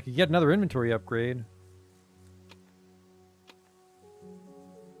 I mean, I could get another inventory upgrade.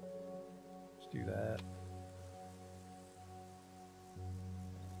 Let's do that.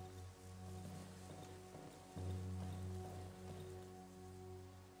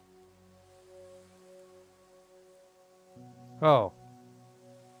 Oh.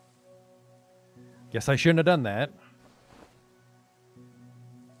 Guess I shouldn't have done that.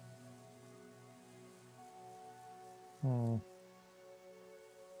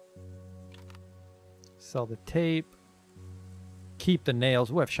 Sell the tape. Keep the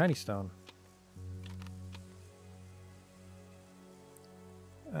nails. Ooh, I have shiny stone.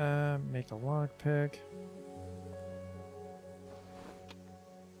 Make a lockpick.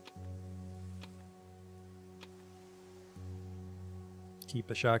 Keep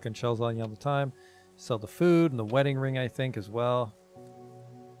the shotgun shells on you all the time. Sell the food and the wedding ring, I think, as well.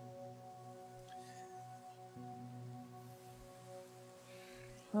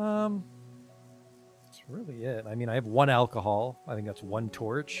 That's really it. I mean, I have 1 alcohol. I think that's 1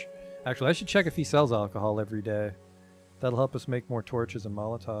 torch. Actually, I should check if he sells alcohol every day. That'll help us make more torches and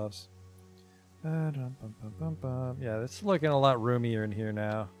Molotovs. Yeah, it's looking a lot roomier in here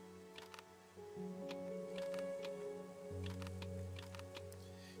now.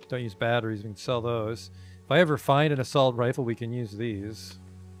 Don't use batteries, we can sell those. If I ever find an assault rifle, we can use these.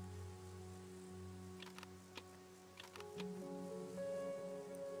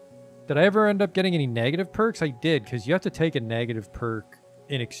 Did I ever end up getting any negative perks? I did, because you have to take a negative perk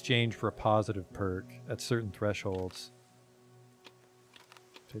in exchange for a positive perk at certain thresholds.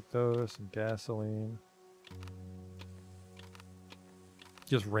 Take those, some gasoline.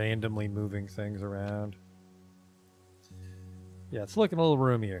 Just randomly moving things around. Yeah, it's looking a little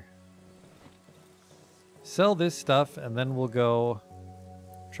roomier. Sell this stuff, and then we'll go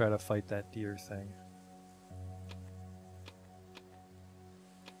try to fight that deer thing.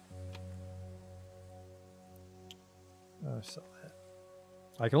 Sell that.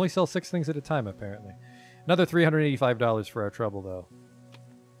 I can only sell 6 things at a time, apparently. Another $385 for our trouble, though.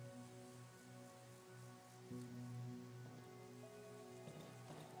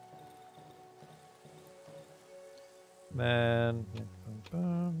 Man.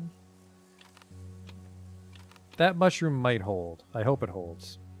 That mushroom might hold. I hope it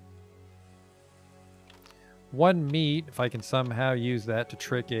holds. 1 meat, if I can somehow use that to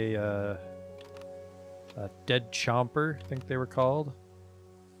trick a dead chomper, I think they were called.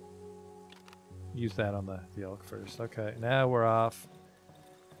 Use that on the elk first. Okay, now we're off.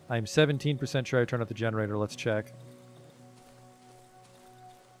 I'm 17% sure I turned off the generator. Let's check.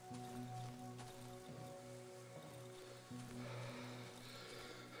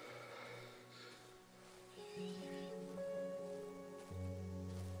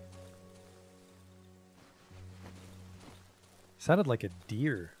 Sounded like a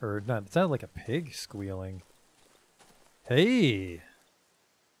deer, or not, it sounded like a pig squealing. Hey!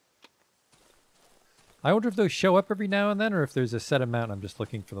 I wonder if those show up every now and then, or if there's a set amount and I'm just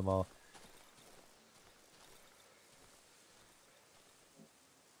looking for them all.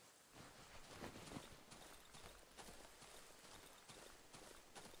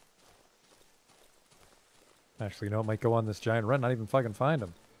 Actually, you know, it might go on this giant run, not even fucking find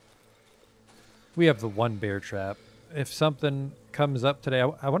them. We have the 1 bear trap. If something comes up today,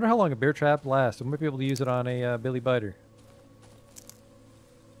 I wonder how long a bear trap lasts. We might be able to use it on a Billy Biter.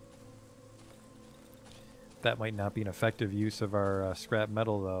 That might not be an effective use of our scrap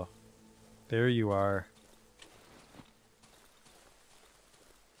metal, though. There you are.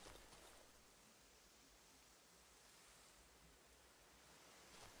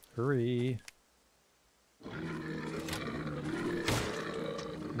 Hurry.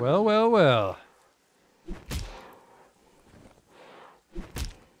 Well, well, well.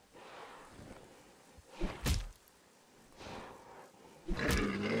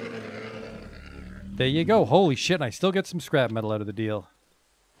 There you go. Holy shit, and I still get some scrap metal out of the deal.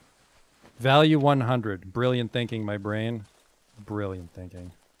 Value 100. Brilliant thinking, my brain. Brilliant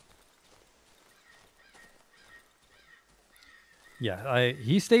thinking. Yeah,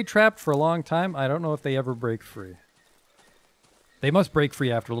 he stayed trapped for a long time. I don't know if they ever break free. They must break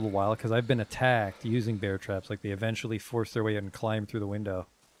free after a little while, because I've been attacked using bear traps. Like, they eventually force their way in and climb through the window.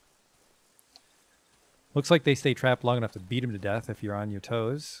 Looks like they stay trapped long enough to beat them to death if you're on your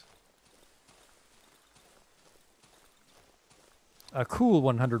toes. A cool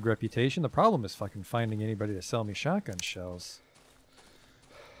 100 reputation. The problem is fucking finding anybody to sell me shotgun shells.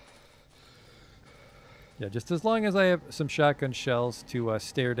 Yeah, just as long as I have some shotgun shells to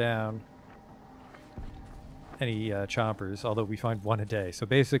stare down any chompers, although we find one a day. So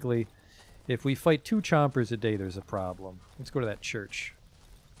basically, if we fight 2 chompers a day, there's a problem. Let's go to that church.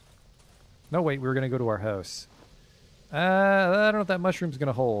 No, wait, we were going to go to our house. I don't know if that mushroom's going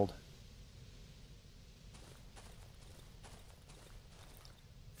to hold.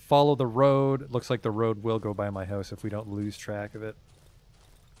 Follow the road. Looks like the road will go by my house if we don't lose track of it.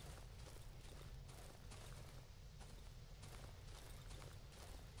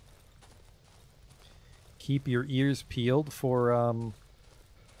 Keep your ears peeled for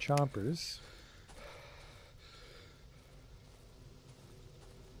chompers.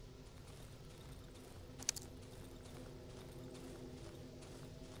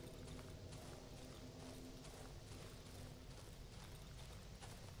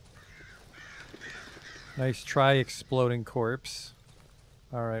 Nice try, exploding corpse.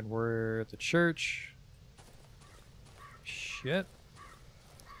 Alright, we're at the church. Shit.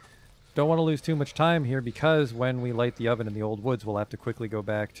 Don't want to lose too much time here, because when we light the oven in the old woods, we'll have to quickly go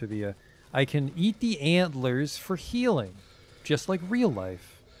back to the... I can eat the antlers for healing, just like real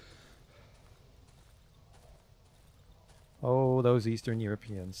life. Oh, those Eastern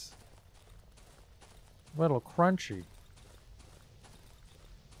Europeans. A little crunchy.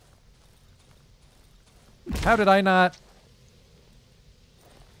 How did I not...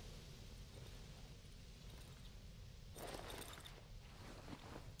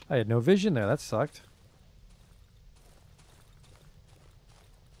 I had no vision there. That sucked.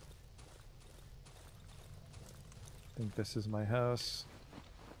 I think this is my house.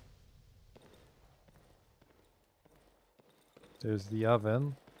 There's the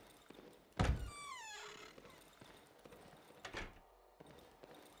oven.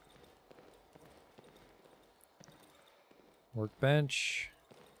 Workbench.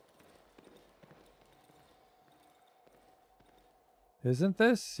 Isn't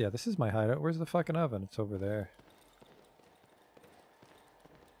this? Yeah, this is my hideout. Where's the fucking oven? It's over there.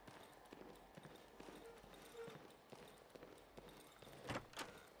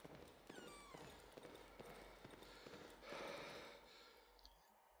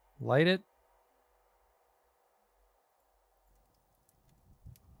 Light it.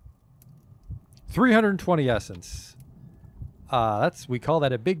 $320 essence. We call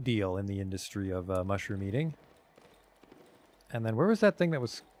that a big deal in the industry of mushroom eating. And then where was that thing that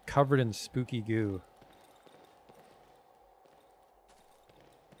was covered in spooky goo?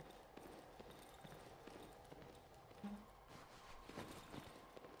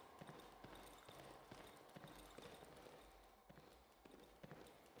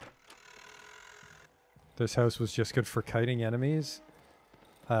 This house was just good for kiting enemies?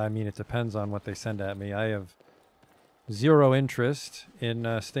 I mean, it depends on what they send at me. I have zero interest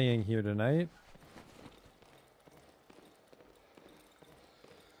in staying here tonight.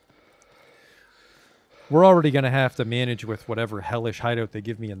 We're already going to have to manage with whatever hellish hideout they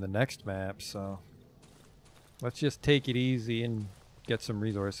give me in the next map, so let's just take it easy and get some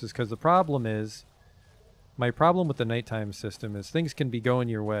resources, because the problem is, my problem with the nighttime system is things can be going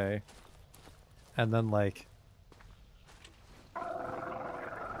your way, and then like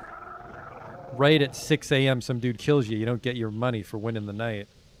right at 6 a.m. some dude kills you. You don't get your money for winning the night.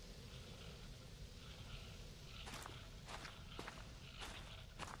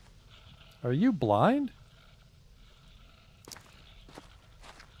 Are you blind?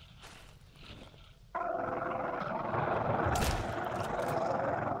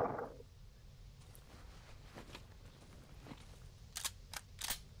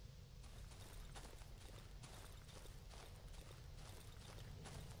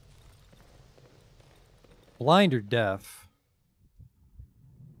 Blind or deaf?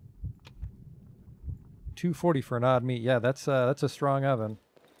 240 for an odd meat. Yeah, that's a strong oven.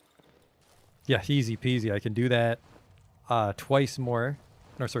 Yeah, easy peasy. I can do that twice more.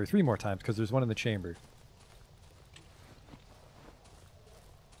 No, sorry, 3 more times, because there's one in the chamber.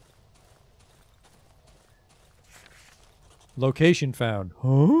 Location found.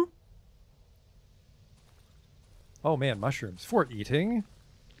 Huh? Oh man, mushrooms. For eating?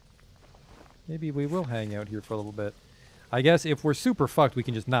 Maybe we will hang out here for a little bit. I guess if we're super fucked, we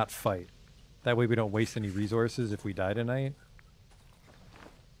can just not fight. That way we don't waste any resources if we die tonight.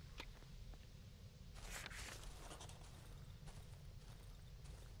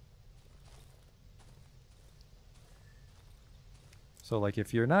 So, like,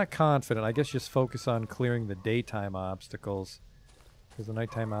 if you're not confident, I guess just focus on clearing the daytime obstacles. Because the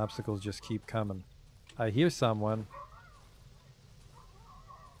nighttime obstacles just keep coming. I hear someone.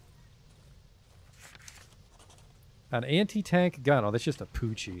 An anti-tank gun. Oh, that's just a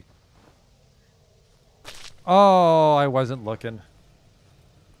Poochie. Oh, I wasn't looking.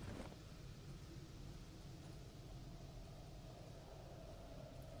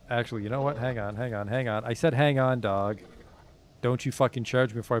 Actually, you know what? Hang on, hang on, hang on. I said hang on, dog. Don't you fucking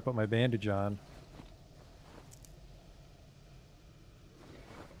charge me before I put my bandage on.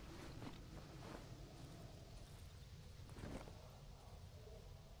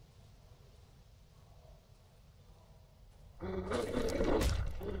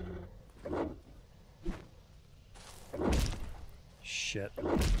 Shit.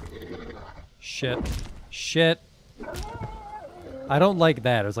 Shit. Shit. I don't like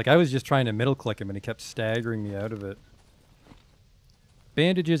that. It was like I was just trying to middle click him and he kept staggering me out of it.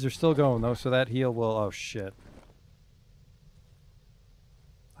 Bandages are still going though, so that heal will... Oh shit.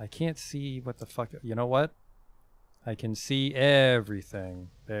 I can't see what the fuck... You know what? I can see everything.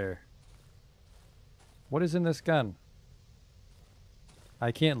 There. What is in this gun?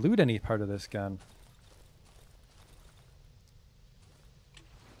 I can't loot any part of this gun.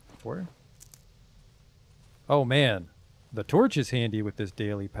 Where? Oh man. The torch is handy with this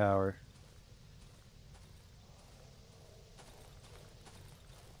daily power.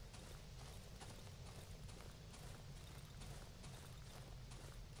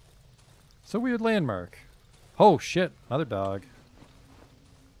 It's a weird landmark. Oh shit, another dog.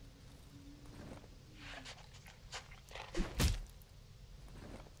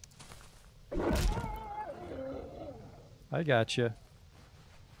 I gotcha.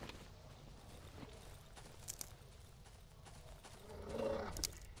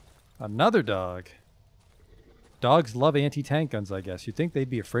 Another dog. Dogs love anti-tank guns, I guess. You'd think they'd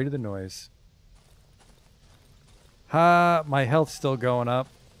be afraid of the noise. Ha, my health's still going up.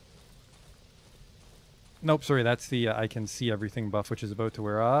 Nope, sorry, that's the I can see everything buff, which is about to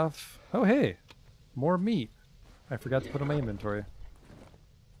wear off. Oh, hey. More meat. I forgot to put in my inventory.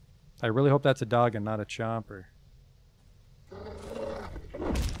 I really hope that's a dog and not a chomper.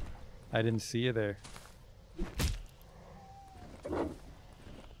 I didn't see you there.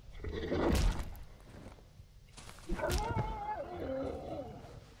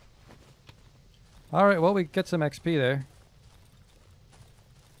 Alright, well, we get some XP there.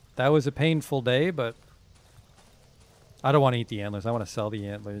 That was a painful day, but I don't want to eat the antlers. I want to sell the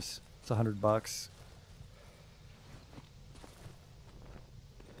antlers. It's $100.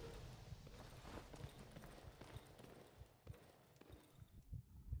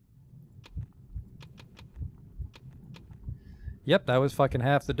 Yep, that was fucking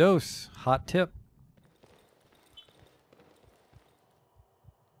half the dose. Hot tip.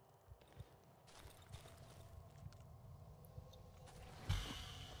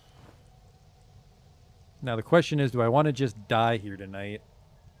 Now the question is, do I want to just die here tonight?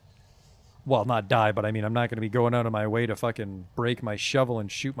 Well, not die, but I mean, I'm not going to be going out of my way to fucking break my shovel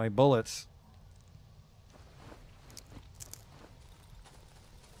and shoot my bullets.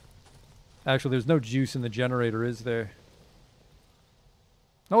 Actually, there's no juice in the generator, is there?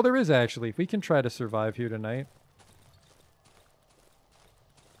 Oh, there is actually. We can try to survive here tonight.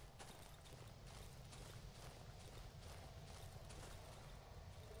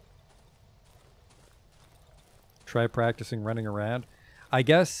 Try practicing running around. I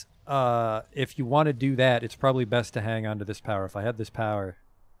guess if you want to do that, it's probably best to hang on to this power. If I had this power,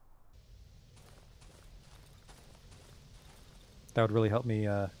 that would really help me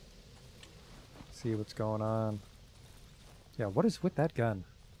see what's going on. Yeah, what is with that gun?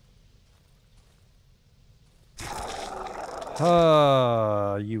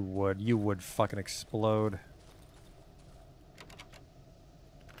 You would fucking explode.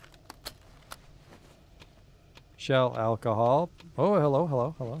 Shell alcohol. Oh, hello,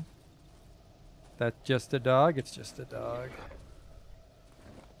 hello, hello. That's just a dog? It's just a dog.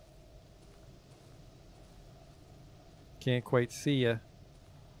 Can't quite see ya.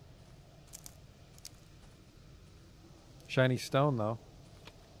 Shiny stone, though.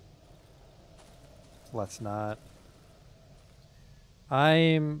 Let's not.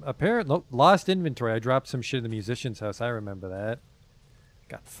 I'm apparently lost inventory. I dropped some shit in the musician's house. I remember that.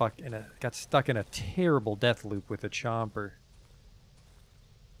 Got stuck in a terrible death loop with a chomper.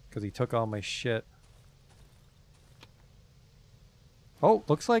 Because he took all my shit. Oh,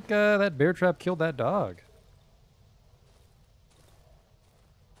 looks like that bear trap killed that dog.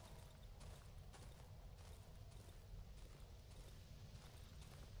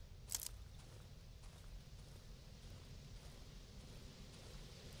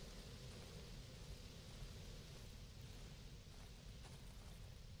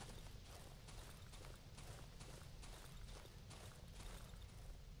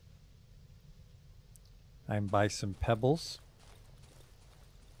 I'm by some pebbles.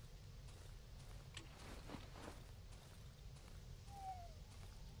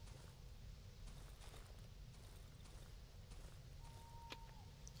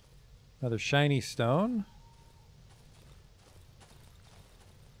 Another shiny stone.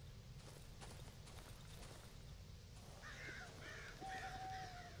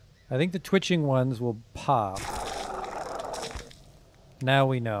 I think the twitching ones will pop. Now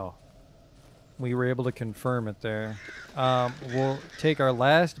we know. We were able to confirm it there. We'll take our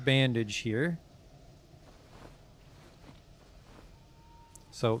last bandage here.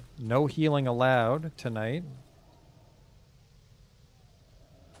 So, no healing allowed tonight.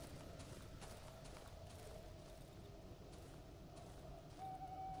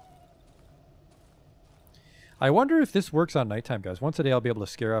 I wonder if this works on nighttime, guys. Once a day I'll be able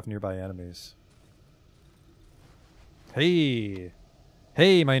to scare off nearby enemies. Hey!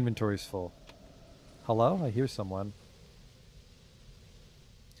 Hey, my inventory's full. Hello? I hear someone.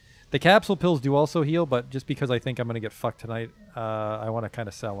 The capsule pills do also heal, but just because I think I'm going to get fucked tonight, I want to kind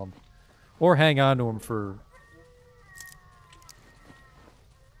of sell them. Or hang on to them for...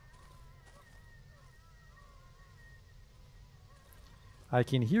 I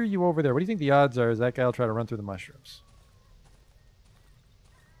can hear you over there. What do you think the odds are is that guy will try to run through the mushrooms?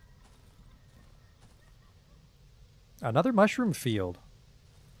 Another mushroom field.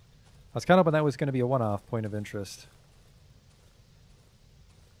 I was kind of hoping that was going to be a one-off point of interest.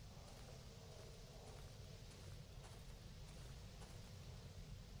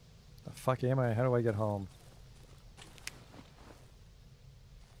 The fuck am I? How do I get home?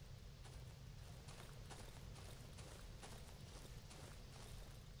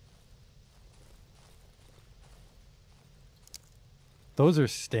 Those are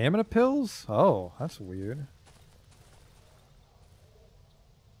stamina pills? Oh, that's weird.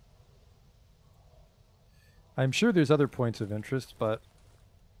 I'm sure there's other points of interest, but...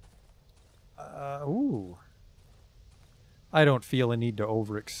 ooh. I don't feel a need to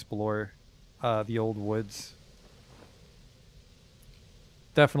overexplore the old woods.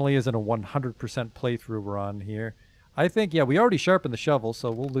 Definitely isn't a 100% playthrough we're on here. I think, yeah, we already sharpened the shovel, so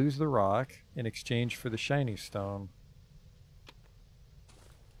we'll lose the rock in exchange for the shiny stone.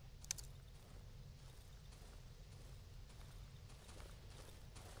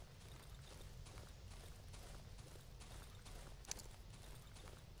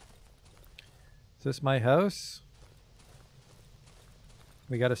 Is this my house?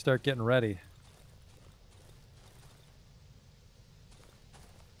 We got to start getting ready.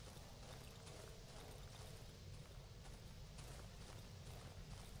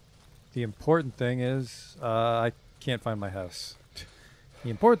 The important thing is I can't find my house.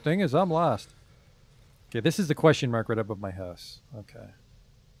 The important thing is I'm lost. Okay, this is the question mark right above my house. Okay.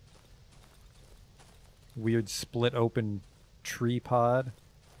 Weird split open tree pod.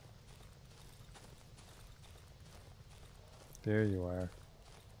 There you are.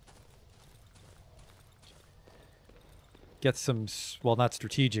 Get some, well, not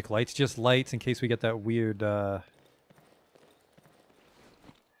strategic lights, just lights in case we get that weird,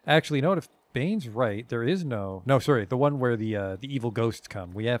 Actually, you know what? If Bane's right, there is no... No, sorry, the one where the evil ghosts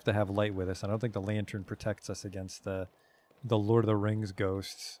come. We have to have light with us. I don't think the lantern protects us against the Lord of the Rings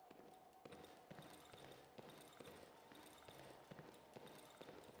ghosts.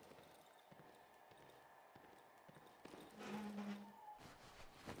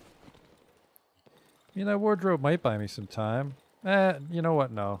 I mean, that wardrobe might buy me some time. You know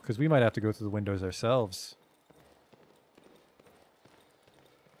what? No, because we might have to go through the windows ourselves.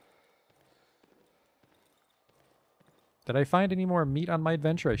 Did I find any more meat on my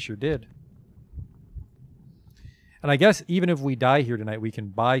adventure? I sure did. And I guess even if we die here tonight, we can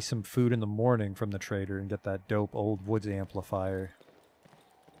buy some food in the morning from the trader and get that dope old woods amplifier.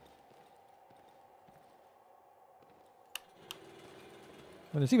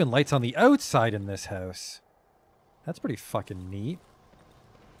 Well, there's even lights on the outside in this house. That's pretty fucking neat.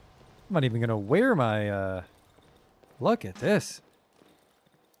 I'm not even going to wear my... Look at this.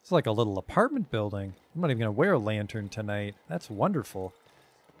 It's like a little apartment building. I'm not even going to wear a lantern tonight. That's wonderful.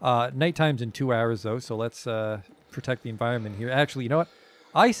 Nighttime's in 2 hours, though, so let's protect the environment here. Actually, you know what?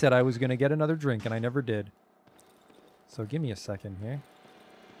 I said I was going to get another drink, and I never did. So give me a second here.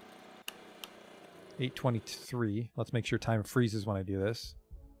 8:23. Let's make sure time freezes when I do this.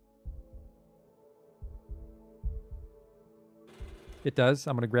 It does.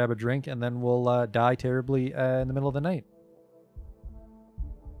 I'm going to grab a drink, and then we'll die terribly in the middle of the night.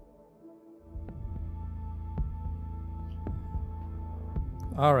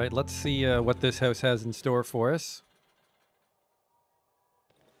 All right, let's see what this house has in store for us.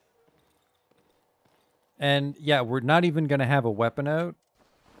 And yeah, we're not even going to have a weapon out.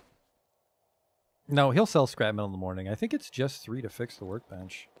 No, he'll sell scrap metal in the morning. I think it's just 3 to fix the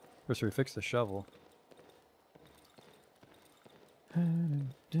workbench. Or sorry, fix the shovel.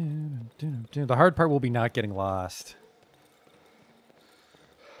 The hard part will be not getting lost.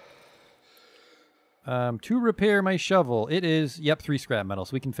 To repair my shovel, it is, yep, 3 scrap metal,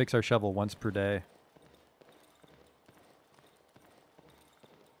 so we can fix our shovel once per day.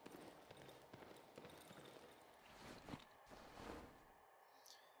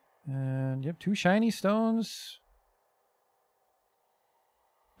 And, yep, 2 shiny stones.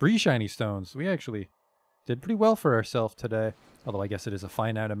 3 shiny stones. We actually did pretty well for ourselves today. Although I guess it is a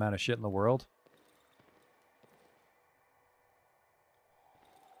finite amount of shit in the world.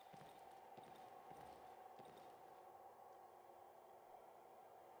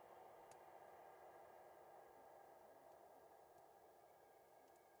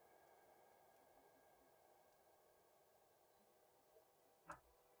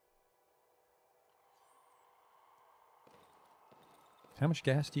 How much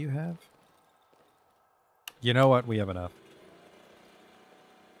gas do you have? You know what? We have enough.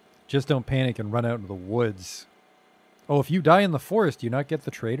 Just don't panic and run out into the woods. Oh, if you die in the forest, do you not get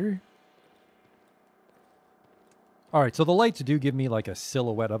the trader? Alright, so the lights do give me like a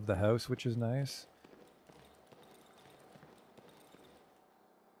silhouette of the house, which is nice.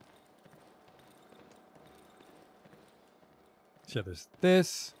 So there's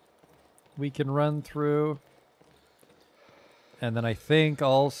this we can run through. And then I think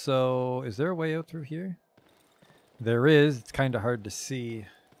also... Is there a way out through here? There is. It's kind of hard to see.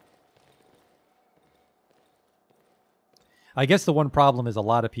 I guess the one problem is a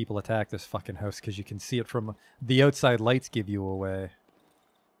lot of people attack this fucking house because you can see it from the outside lights give you away.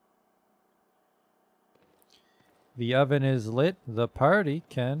 The oven is lit. The party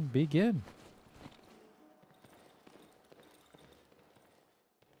can begin.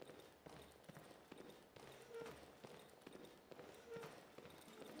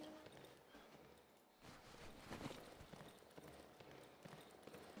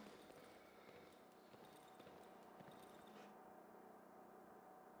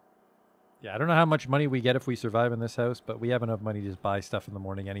 Yeah, I don't know how much money we get if we survive in this house, but we have enough money to just buy stuff in the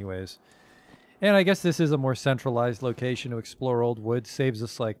morning anyways. And I guess this is a more centralized location to explore old woods. Saves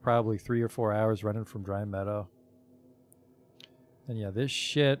us like probably 3 or 4 hours running from Dry Meadow. And yeah, this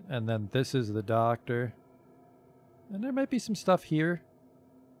shit, and then this is the doctor. And there might be some stuff here.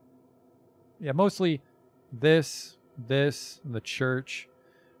 Yeah, mostly this, and the church.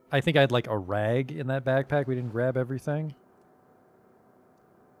 I think I had like a rag in that backpack. We didn't grab everything.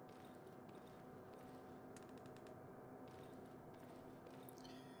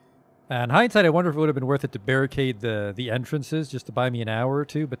 In hindsight, I wonder if it would have been worth it to barricade the entrances just to buy me an hour or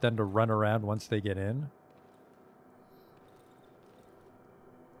two, but then to run around once they get in.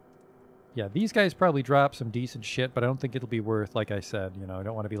 Yeah, these guys probably drop some decent shit, but I don't think it'll be worth, like I said, you know, I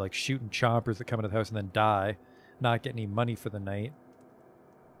don't want to be like shooting chompers that come into the house and then die, not get any money for the night.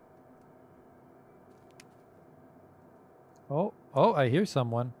 Oh, I hear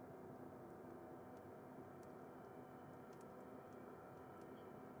someone.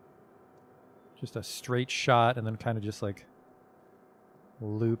 Just a straight shot and then kind of just like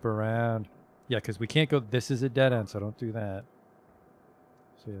loop around. Yeah, because we can't go, this is a dead end, so don't do that.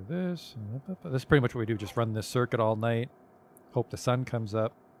 So yeah, this is pretty much what we do, just run this circuit all night. Hope the sun comes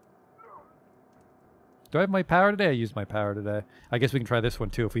up. Do I have my power today? I used my power today. I guess we can try this one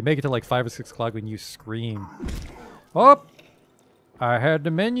too. If we make it to like 5 or 6 o'clock, we can use Scream. Oh! I had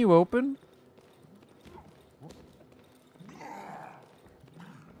the menu open.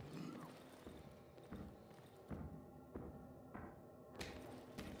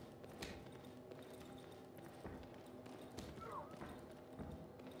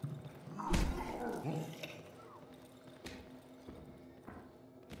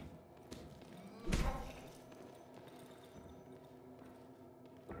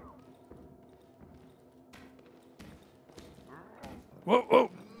 Whoa, whoa.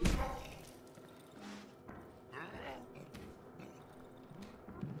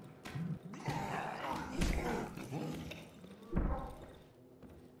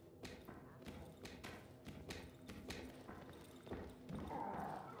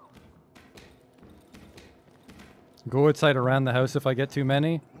 Go outside around the house if I get too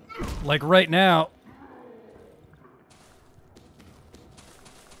many. Like right now.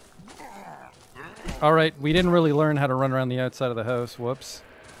 All right, we didn't really learn how to run around the outside of the house. Whoops.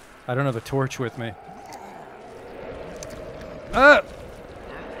 I don't have a torch with me. Ah!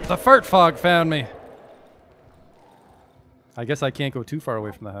 The fart fog found me. I guess I can't go too far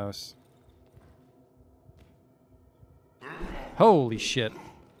away from the house. Holy shit.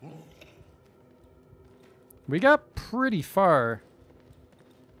 We got pretty far.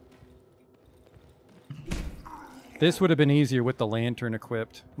 This would have been easier with the lantern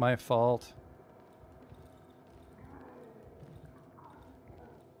equipped. My fault.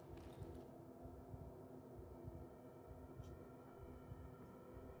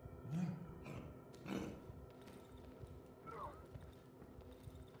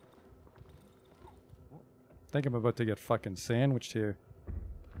 I think I'm about to get fucking sandwiched here.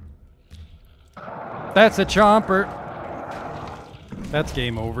 That's a chomper. That's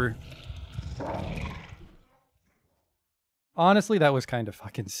game over. Honestly, that was kind of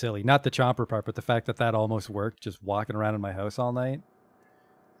fucking silly. Not the chomper part, but the fact that that almost worked, just walking around in my house all night.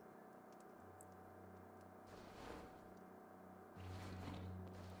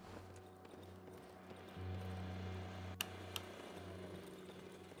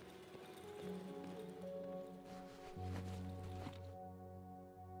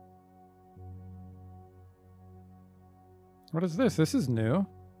 What is this? This is new.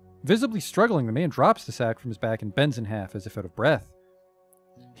 Visibly struggling, the man drops the sack from his back and bends in half as if out of breath.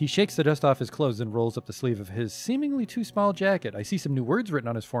 He shakes the dust off his clothes and rolls up the sleeve of his seemingly too small jacket. I see some new words written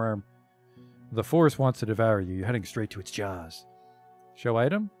on his forearm. The forest wants to devour you. You're heading straight to its jaws. Show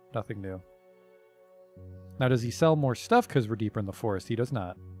item? Nothing new. Now, does he sell more stuff because we're deeper in the forest? He does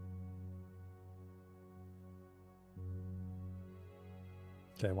not.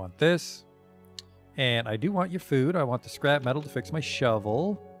 Okay, I want this. And I do want your food. I want the scrap metal to fix my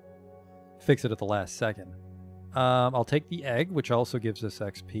shovel. Fix it at the last second. I'll take the egg, which also gives us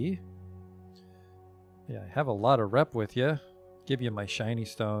XP. Yeah, I have a lot of rep with you. Give you my shiny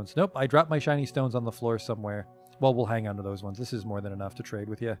stones. Nope, I dropped my shiny stones on the floor somewhere. Well, we'll hang on to those ones. This is more than enough to trade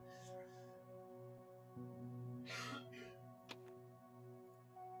with you.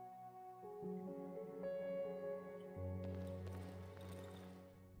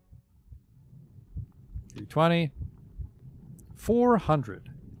 $320. 400.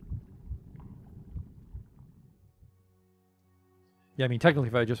 Yeah, I mean, technically,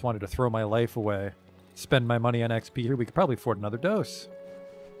 if I just wanted to throw my life away, spend my money on XP here, we could probably afford another dose.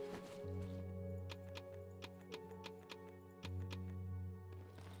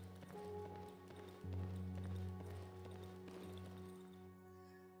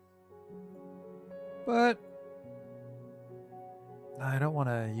 But I don't want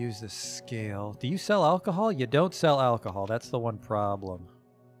to use this scale. Do you sell alcohol? You don't sell alcohol. That's the one problem.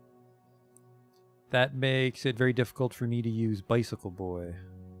 That makes it very difficult for me to use Bicycle Boy.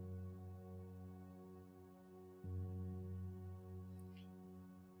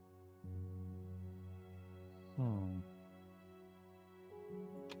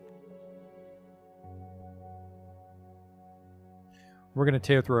 We're going to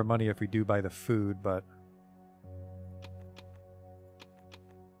tear through our money if we do buy the food, but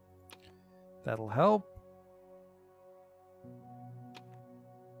that'll help.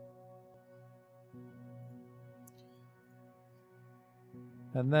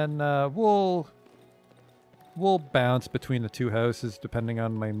 And then we'll bounce between the two houses depending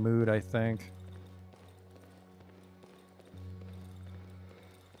on my mood, I think.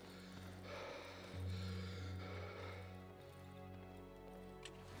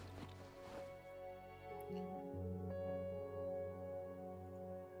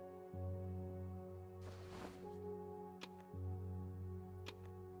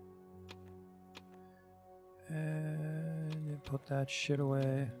 Put that shit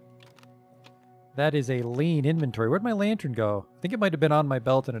away. That is a lean inventory. Where'd my lantern go? I think it might have been on my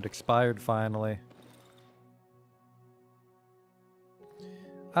belt and it expired finally.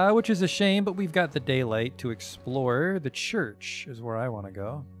 Which is a shame, but we've got the daylight to explore. The church is where I want to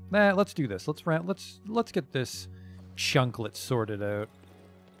go. Nah, let's do this. Let's get this chunklet sorted out.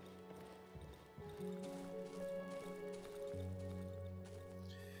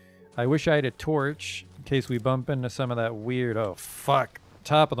 I wish I had a torch in case we bump into some of that weird... Oh, fuck.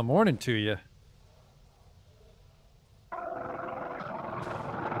 Top of the morning to you.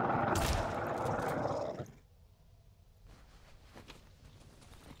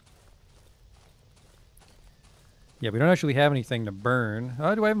 Yeah, we don't actually have anything to burn.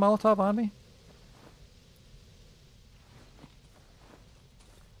 Oh, do I have Molotov on me?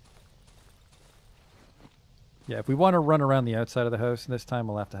 Yeah, if we want to run around the outside of the house this time,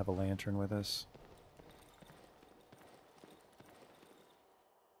 we'll have to have a lantern with us.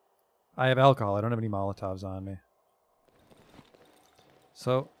 I have alcohol. I don't have any Molotovs on me.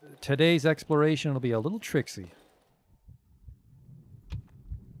 So, today's exploration will be a little tricksy.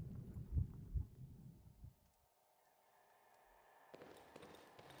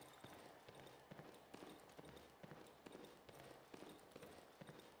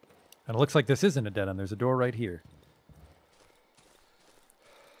 And it looks like this isn't a dead end. There's a door right here.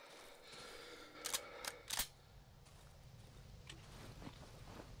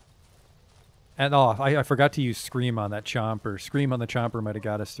 And oh, I forgot to use Scream on that Chomper. Scream on the Chomper might have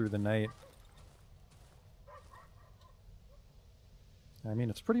got us through the night. I mean,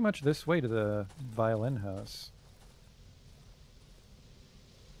 it's pretty much this way to the violin house.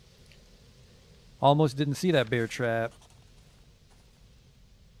 Almost didn't see that bear trap.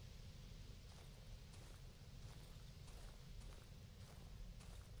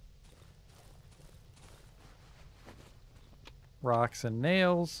 Rocks and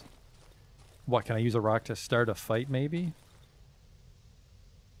nails. What, can I use a rock to start a fight, maybe?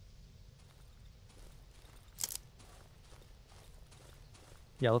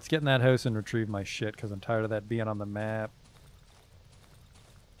 Yeah, let's get in that house and retrieve my shit, because I'm tired of that being on the map.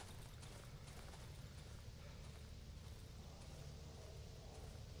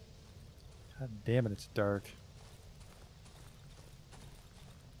 God damn it, it's dark.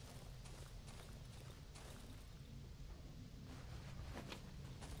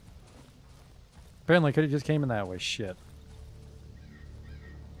 Apparently, I could have just came in that way. Shit.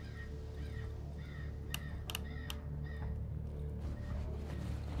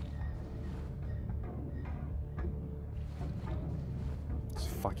 This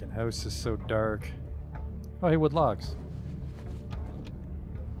fucking house is so dark. Oh, hey, wood logs.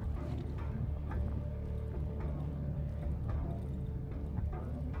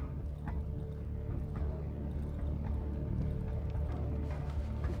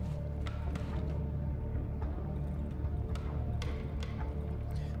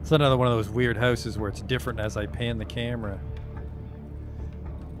 It's another one of those weird houses where it's different as I pan the camera.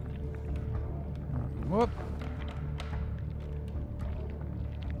 Whoop.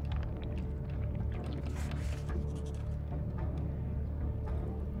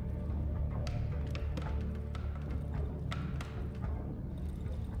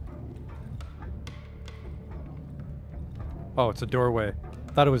 Oh, it's a doorway.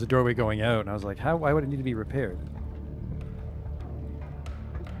 I thought it was a doorway going out, and I was like, how? Why would it need to be repaired?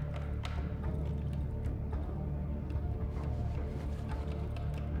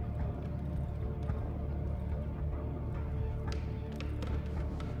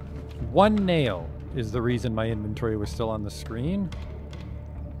 One nail is the reason my inventory was still on the screen.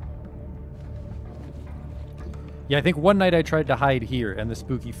 Yeah, I think one night I tried to hide here and the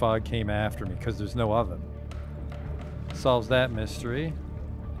spooky fog came after me because there's no oven. Solves that mystery.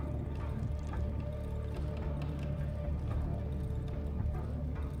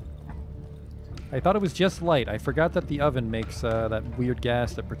 I thought it was just light. I forgot that the oven makes that weird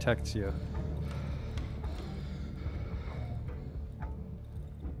gas that protects you.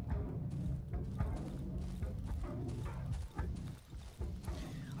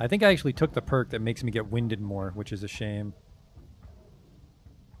 I think I actually took the perk that makes me get winded more, which is a shame.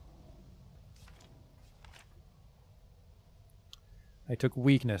 I took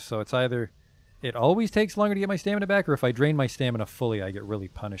weakness, so it's either it always takes longer to get my stamina back, or if I drain my stamina fully, I get really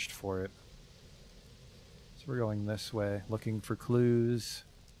punished for it. So we're going this way, looking for clues.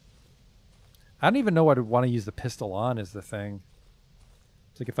 I don't even know what I'd want to use the pistol on is the thing.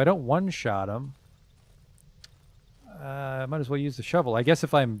 It's like if I don't one-shot him, I might as well use the shovel. I guess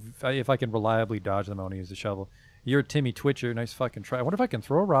if I can reliably dodge them, I want to use the shovel. You're Timmy Twitcher. Nice fucking try. I wonder if I can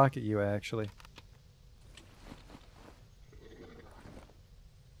throw a rock at you, actually.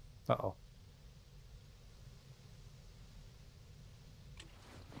 Uh-oh.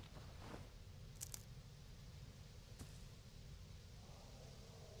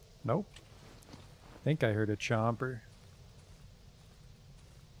 Nope. I think I heard a chomper.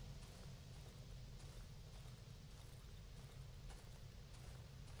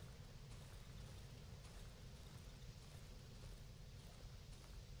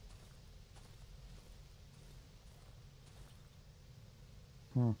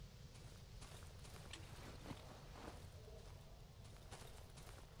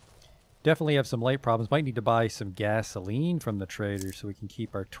 Definitely have some light problems. Might need to buy some gasoline from the trader so we can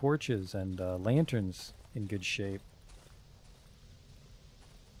keep our torches and lanterns in good shape.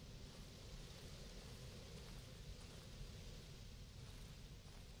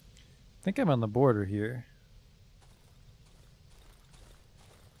 I think I'm on the border here.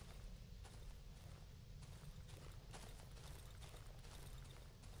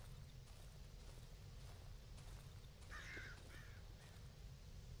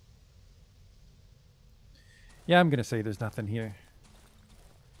 Yeah, I'm gonna say there's nothing here.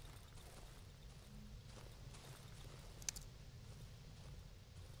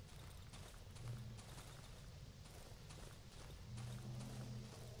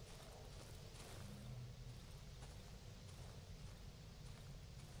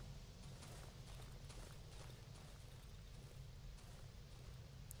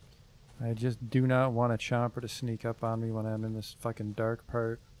 I just do not want a chomper to sneak up on me when I'm in this fucking dark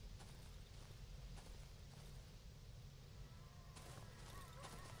part.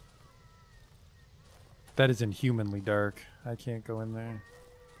 That is inhumanly dark. I can't go in there.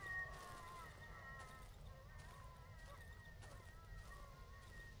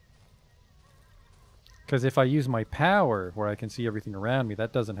 Because if I use my power where I can see everything around me,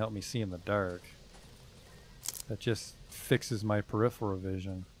 that doesn't help me see in the dark. That just fixes my peripheral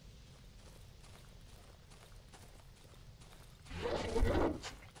vision.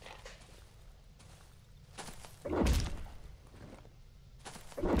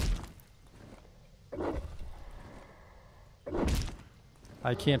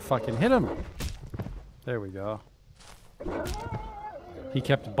 I can't fucking hit him. There we go. He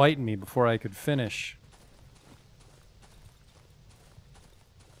kept biting me before I could finish.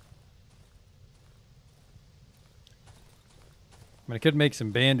 I mean, I could make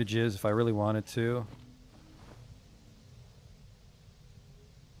some bandages if I really wanted to.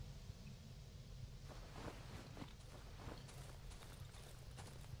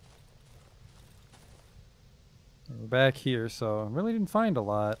 We're back here, so I really didn't find a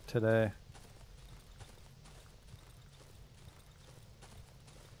lot today.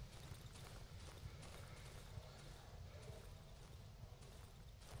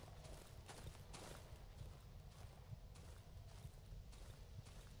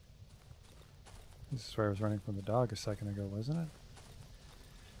 This is where I was running from the dog a second ago, wasn't it?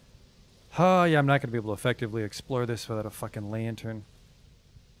 Oh, yeah, I'm not going to be able to effectively explore this without a fucking lantern.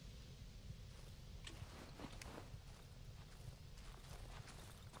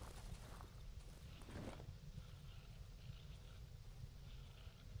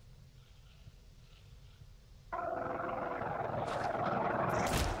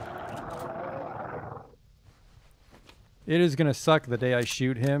 It is going to suck the day I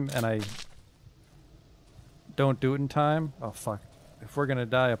shoot him and I don't do it in time. Oh, fuck. If we're going to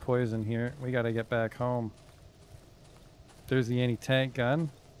die of poison here, we got to get back home. There's the anti-tank gun.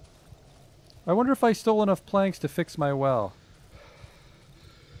 I wonder if I stole enough planks to fix my well.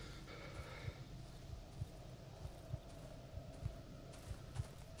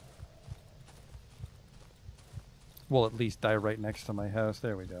 We'll at least die right next to my house.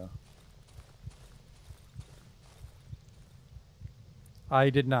 There we go. I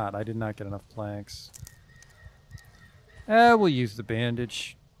did not. I did not get enough planks. We'll use the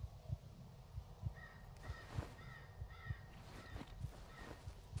bandage.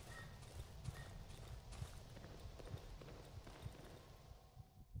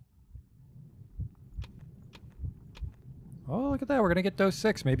 Oh, look at that. We're going to get dose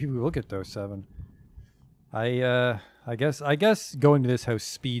 6. Maybe we will get dose 7. I guess going to this house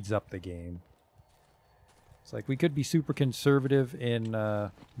speeds up the game. It's like we could be super conservative in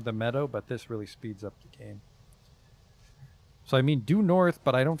the meadow, but this really speeds up the game. So I mean, due north,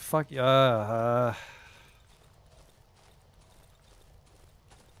 but I don't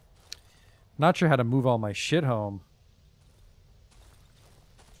not sure how to move all my shit home.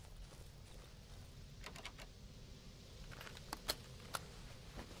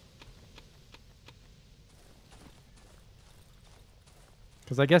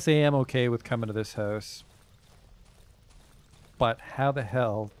 Because I guess I am okay with coming to this house. But how the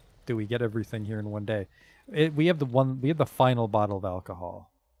hell do we get everything here in one day? We have the final bottle of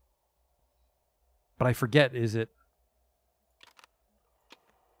alcohol. But I forget, is it...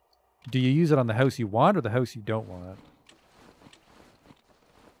 Do you use it on the house you want or the house you don't want?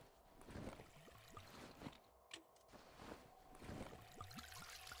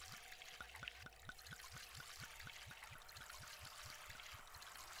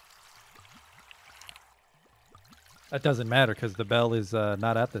 That doesn't matter because the bell is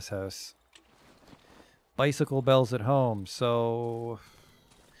not at this house. Bicycle bell's at home, so...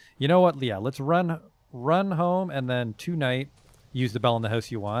 You know what? Yeah, let's run home and then tonight use the bell in the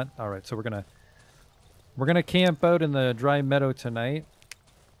house you want. All right, so we're gonna camp out in the dry meadow tonight,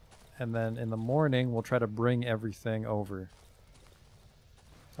 and then in the morning we'll try to bring everything over.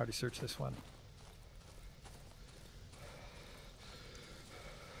 Already searched this one.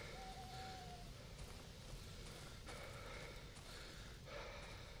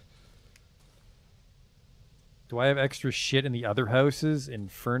 Do I have extra shit in the other houses in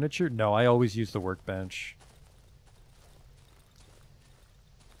furniture? No, I always use the workbench.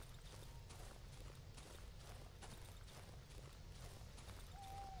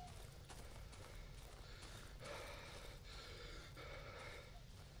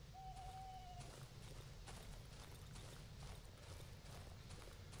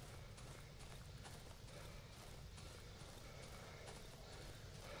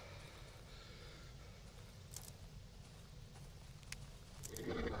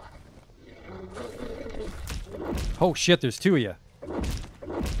 Oh shit, there's two of you.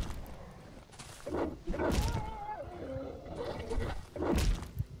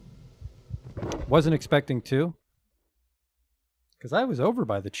 Wasn't expecting two. Because I was over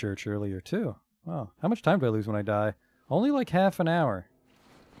by the church earlier too. Wow, how much time do I lose when I die? Only like half an hour.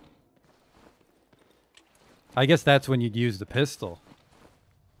 I guess that's when you'd use the pistol.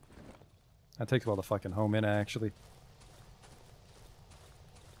 That takes a while to fucking home in, actually.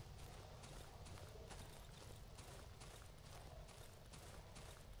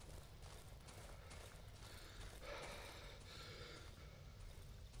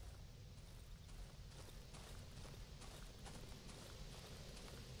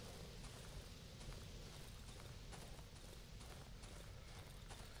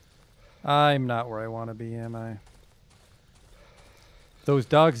 I'm not where I want to be, am I? Those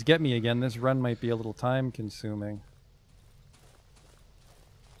dogs get me again. This run might be a little time consuming.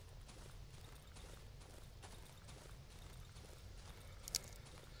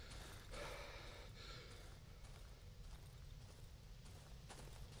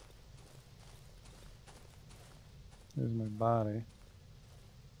 There's my body.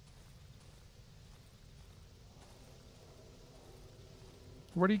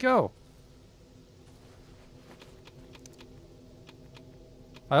 Where'd he go?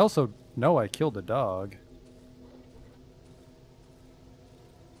 I also know I killed a dog.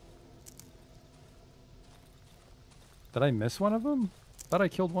 Did I miss one of them? Thought I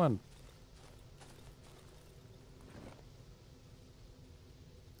killed one.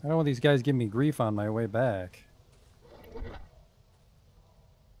 I don't want these guys giving me grief on my way back.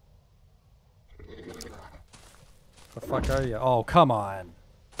 The fuck are you? Oh, come on.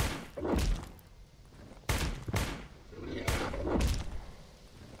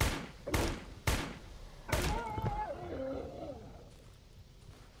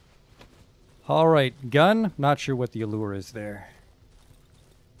 All right, gun. Not sure what the allure is there.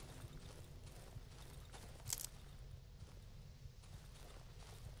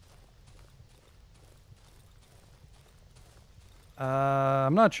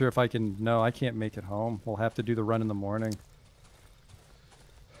 I'm not sure if I can... No, I can't make it home. We'll have to do the run in the morning.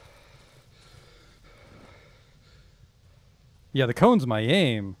 Yeah, the cone's my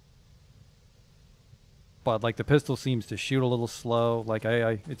aim. But, like, the pistol seems to shoot a little slow. Like,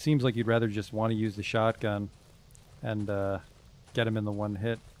 it seems like you'd rather just want to use the shotgun and get him in the one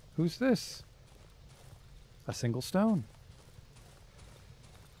hit. Who's this? A single stone.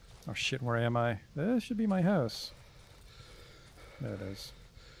 Oh, shit, where am I? This should be my house. There it is.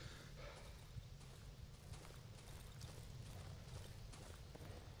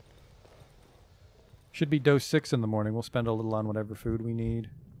 Should be dose 6 in the morning. We'll spend a little on whatever food we need.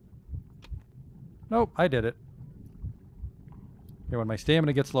 Nope, I did it. Yeah, when my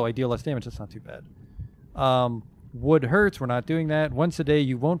stamina gets low, I deal less damage. That's not too bad. Wood hurts. We're not doing that. Once a day,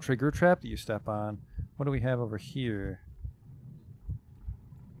 you won't trigger a trap that you step on. What do we have over here?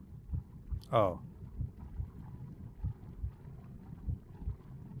 Oh.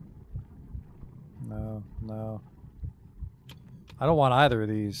 No, no. I don't want either of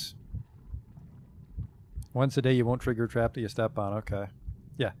these. Once a day, you won't trigger a trap that you step on. Okay.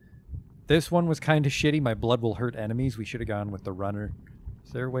 Yeah. This one was kind of shitty. My blood will hurt enemies. We should have gone with the runner.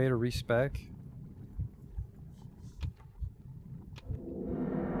 Is there a way to respec?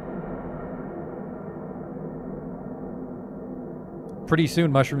 Pretty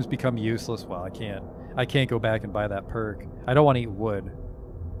soon, mushrooms become useless. Well, I can't go back and buy that perk. I don't want to eat wood.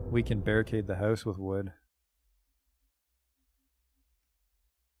 We can barricade the house with wood.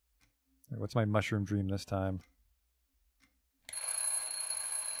 What's my mushroom dream this time?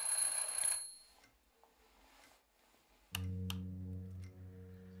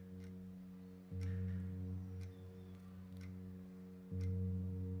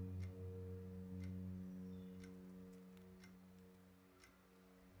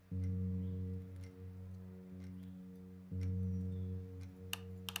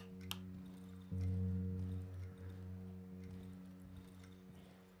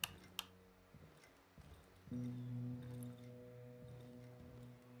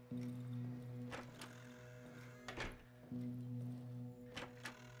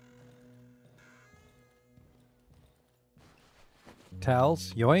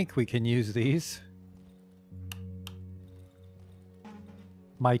 Towels, yoink, we can use these.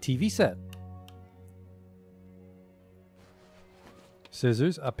 My TV set.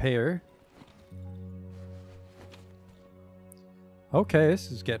 Scissors, a pair. Okay,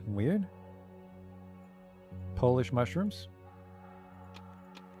 this is getting weird. Polish mushrooms.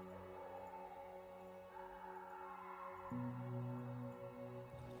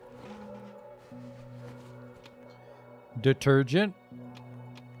 Detergent.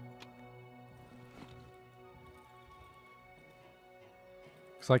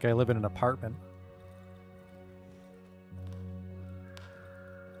 Looks like I live in an apartment.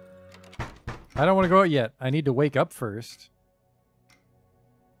 I don't want to go out yet. I need to wake up first.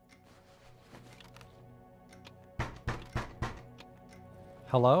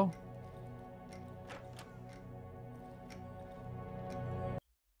 Hello?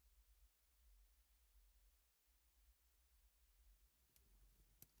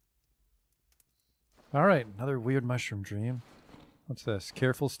 All right, another weird mushroom dream. What's this?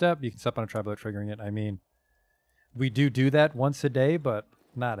 Careful step. You can step on a trap without triggering it. I mean, we do that once a day, but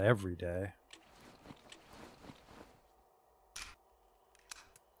not every day.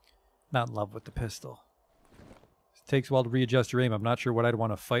 Not in love with the pistol. It takes a while to readjust your aim. I'm not sure what I'd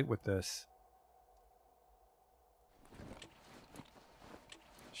want to fight with this.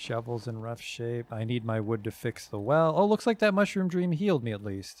 Shovel's in rough shape. I need my wood to fix the well. Oh, looks like that mushroom dream healed me at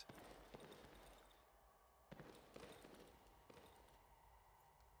least.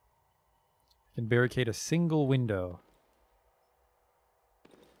 Can barricade a single window.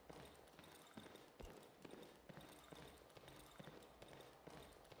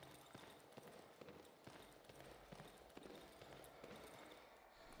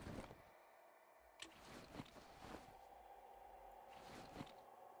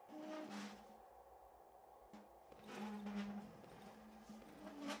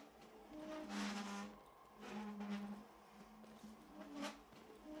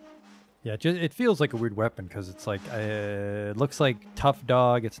 Yeah, it feels like a weird weapon because it's like, it looks like Tough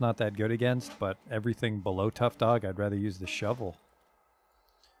Dog, it's not that good against, but everything below Tough Dog, I'd rather use the shovel.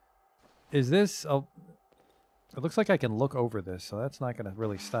 Is this, oh, it looks like I can look over this, so that's not going to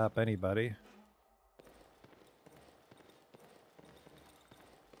really stop anybody.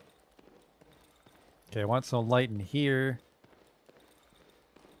 Okay, I want some light in here.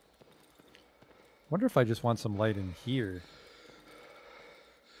 Wonder if I just want some light in here.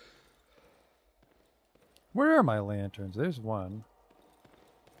 Where are my lanterns? There's one.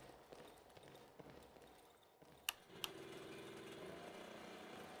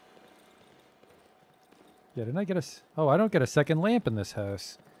 Yeah, didn't I get a... Oh, I don't get a second lamp in this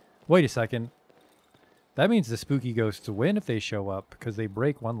house. Wait a second. That means the spooky ghosts win if they show up, because they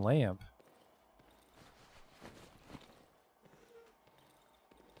break one lamp.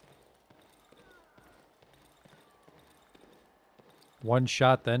 One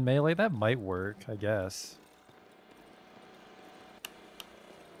shot, then melee? That might work, I guess.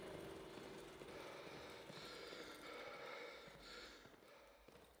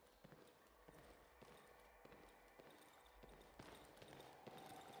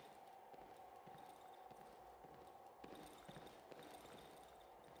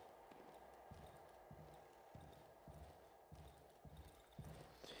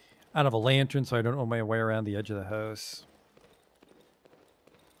 I don't have a lantern, so I don't know my way around the edge of the house.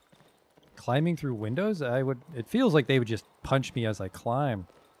 Climbing through windows? It feels like they would just punch me as I climb.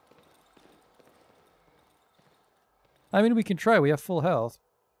 I mean, we can try. We have full health.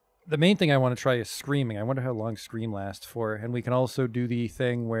 The main thing I want to try is screaming. I wonder how long scream lasts for. And we can also do the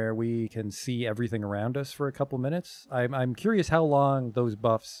thing where we can see everything around us for a couple minutes. I'm curious how long those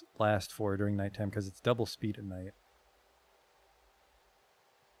buffs last for during nighttime, because it's double speed at night.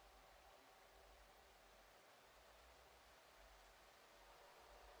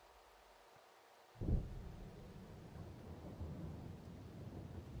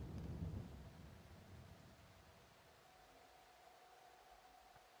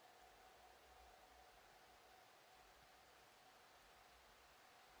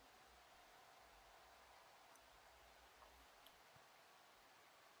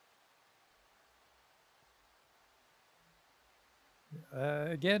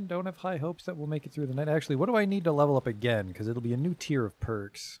 Again, don't have high hopes that we'll make it through the night. Actually, what do I need to level up again? Because it'll be a new tier of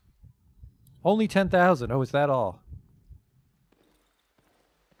perks. Only 10,000. Oh, is that all?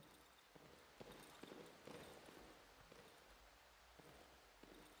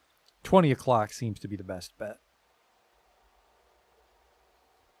 $20 seems to be the best bet.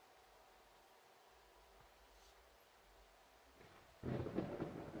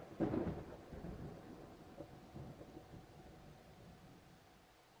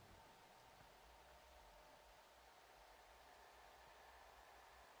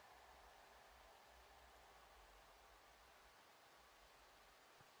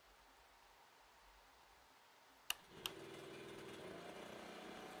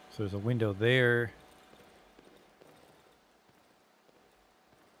 So there's a window there.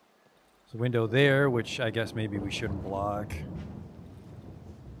 There's a window there, which I guess maybe we shouldn't block.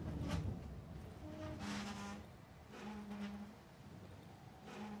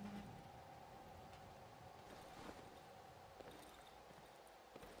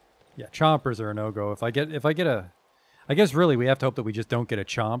 Yeah, chompers are a no-go. If I get a... I guess really we have to hope that we just don't get a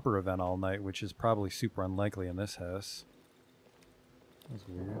chomper event all night, which is probably super unlikely in this house. That's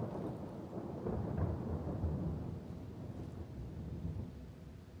weird.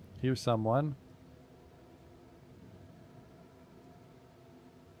 Here's someone.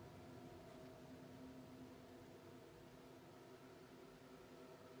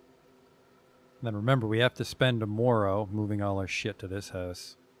 And then remember, we have to spend a moro moving all our shit to this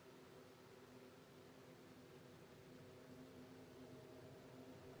house.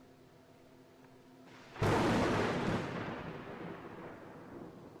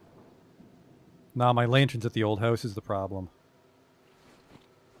 Nah, my lanterns at the old house is the problem.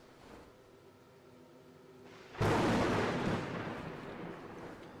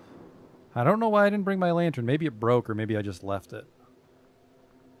 I don't know why I didn't bring my lantern. Maybe it broke, or maybe I just left it.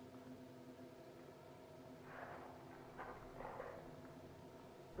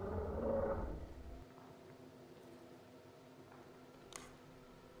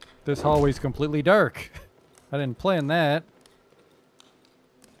 This hallway's completely dark. I didn't plan that.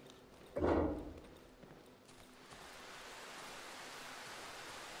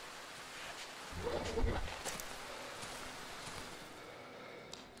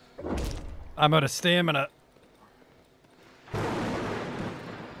 I'm out of stamina.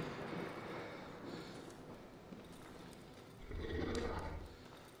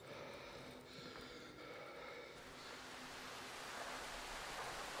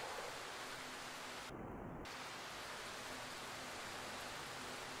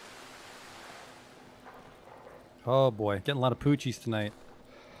 Oh boy, getting a lot of poochies tonight.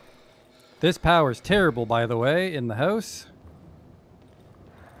 This power's terrible, by the way, in the house.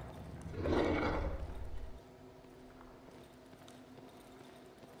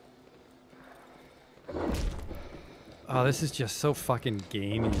 Oh, this is just so fucking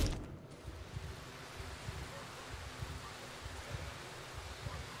gamey.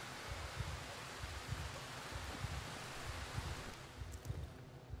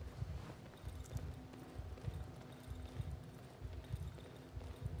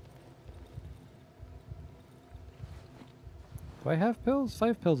 Do I have pills?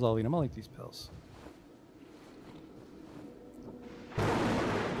 5 pills, I'll eat them. I like these pills.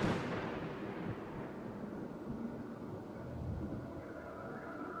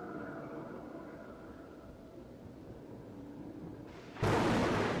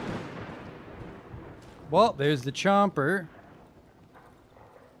 Well, there's the chomper.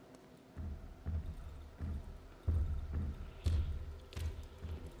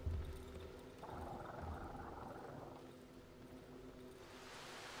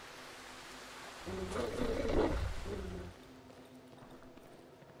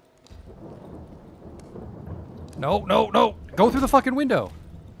 No, no, no! Go through the fucking window!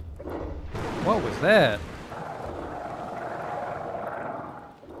 What was that?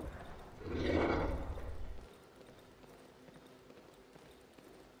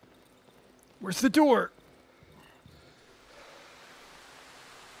 Where's the door?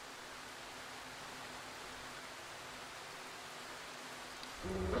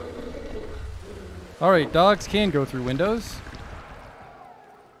 Alright, dogs can go through windows.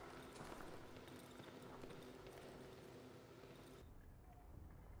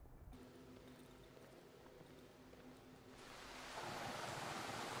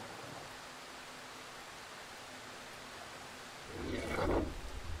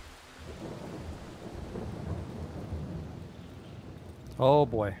 Oh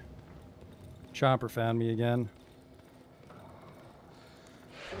boy. Chomper found me again.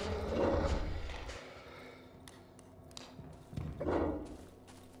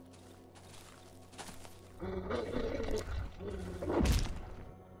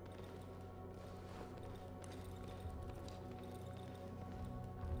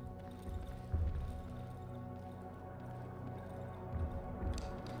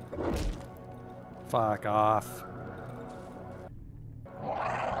 Fuck off.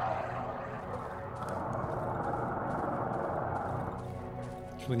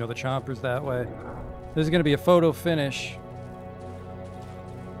 Actually, no, the chomper's that way. This is going to be a photo finish.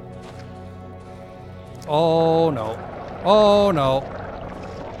 Oh, no. Oh, no.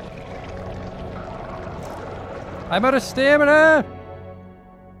 I'm out of stamina!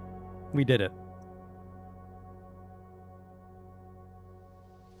 We did it.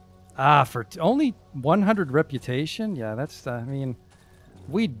 Ah, for only 100 reputation? Yeah, that's, I mean,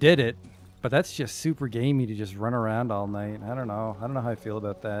 we did it. But that's just super gamey to just run around all night. I don't know. I don't know how I feel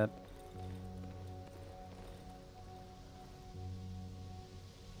about that.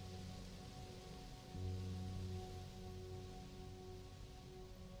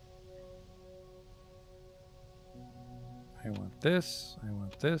 want this. I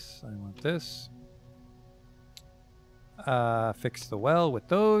want this. I want this. Fix the well with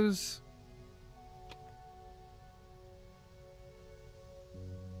those.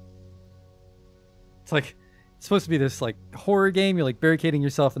 It's like, it's supposed to be this like horror game. You're like barricading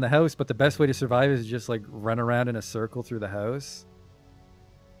yourself in the house, but the best way to survive is just like run around in a circle through the house.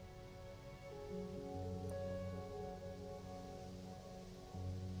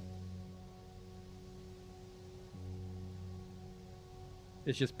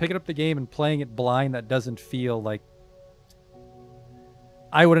 It's just picking up the game and playing it blind. That doesn't feel like...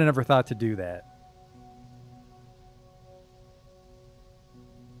 I would have never thought to do that.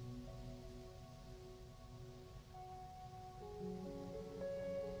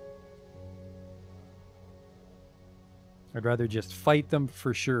 I'd rather just fight them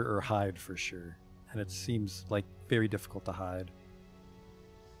for sure or hide for sure. And it seems like very difficult to hide.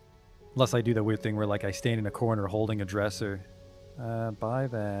 Unless I do the weird thing where like I stand in a corner holding a dresser. Buy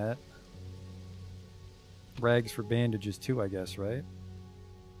that. Rags for bandages too, I guess, right?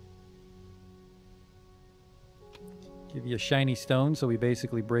 Give you a shiny stone, so we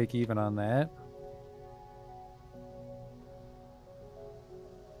basically break even on that.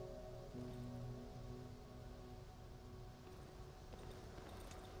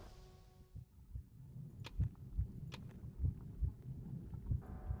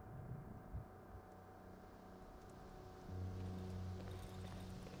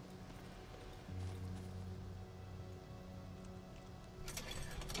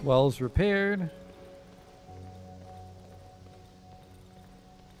 Wells repaired.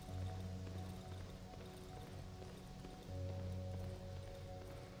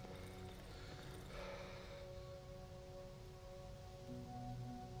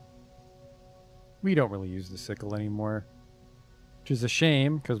 We don't really use the sickle anymore, which is a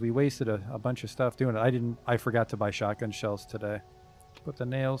shame because we wasted a bunch of stuff doing it. I forgot to buy shotgun shells today. Put the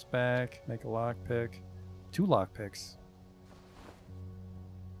nails back, make a lockpick. 2 lockpicks.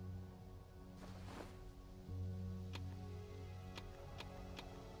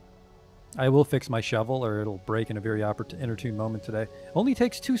 I will fix my shovel or it'll break in a very inopportune moment today. Only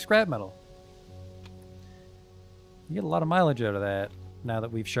takes 2 scrap metal. You get a lot of mileage out of that now that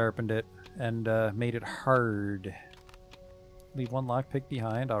we've sharpened it and made it hard. Leave 1 lockpick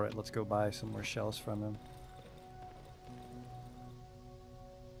behind. Alright, let's go buy some more shells from him.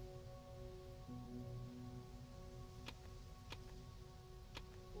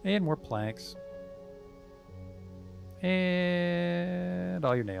 And more planks. And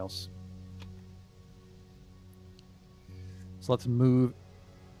all your nails. So let's move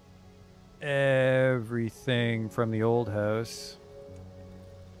everything from the old house.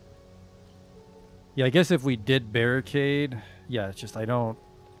 Yeah, I guess if we did barricade... Yeah, it's just I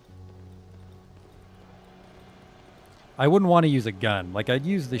wouldn't want to use a gun. Like, I'd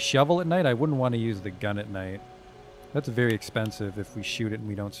use the shovel at night. I wouldn't want to use the gun at night. That's very expensive if we shoot it and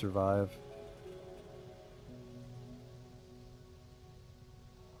we don't survive.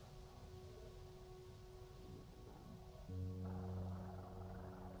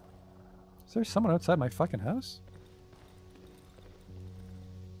 Is there someone outside my fucking house?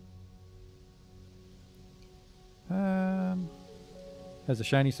 Has a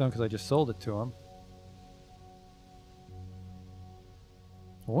shiny stone because I just sold it to him.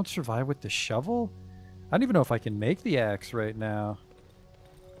 I won't survive with the shovel? I don't even know if I can make the axe right now.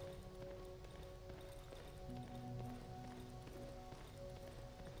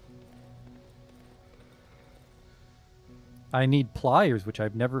 I need pliers, which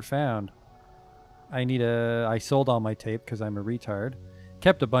I've never found. I sold all my tape because I'm a retard.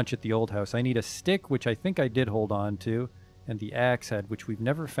 Kept a bunch at the old house. I need a stick, which I think I did hold on to, and the axe head, which we've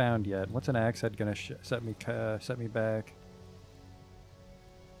never found yet. What's an axe head gonna set me back?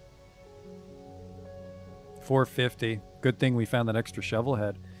 450. Good thing we found that extra shovel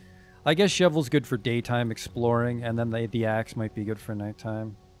head. I guess shovel's good for daytime exploring, and then the axe might be good for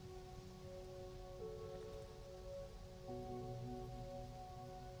nighttime.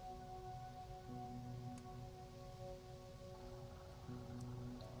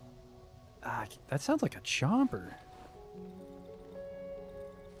 That sounds like a chomper.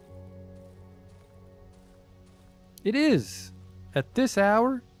 It is. At this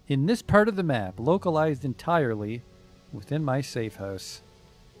hour, in this part of the map, localized entirely within my safe house.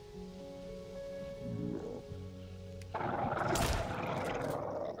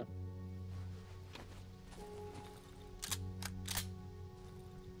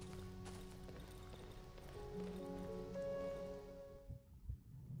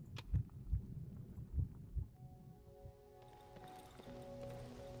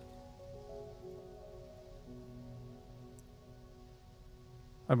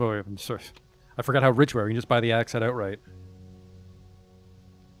 I'm sorry. I forgot how rich we are. We can just buy the axe head outright.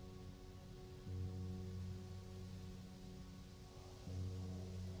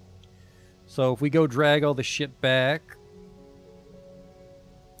 So if we go drag all the shit back...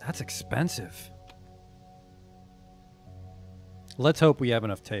 That's expensive. Let's hope we have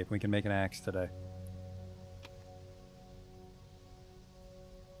enough tape. We can make an axe today.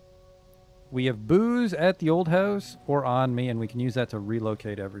 We have booze at the old house or on me, and we can use that to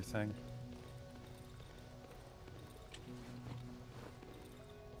relocate everything.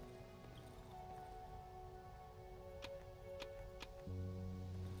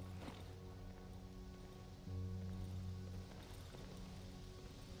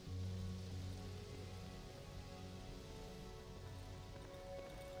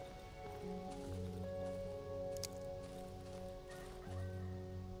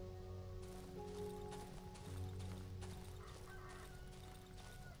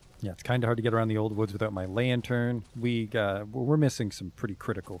 Yeah, it's kind of hard to get around the old woods without my lantern. We're missing some pretty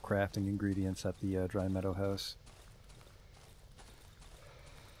critical crafting ingredients at the Dry Meadow house.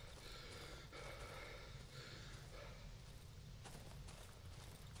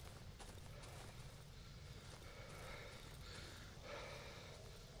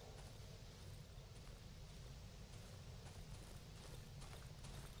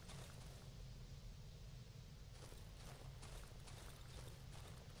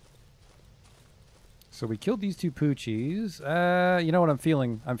 So we killed these two poochies. You know what I'm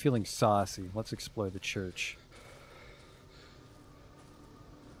feeling? I'm feeling saucy. Let's explore the church.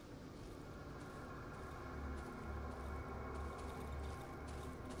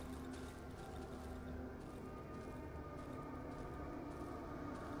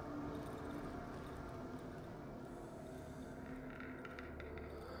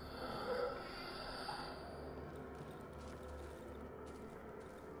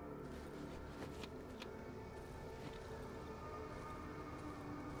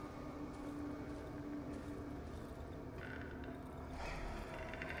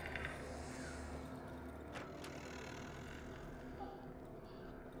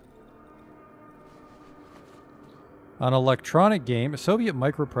 An electronic game, a Soviet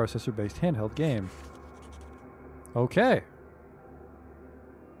microprocessor-based handheld game. Okay.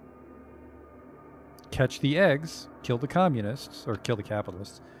 Catch the eggs, kill the communists, or kill the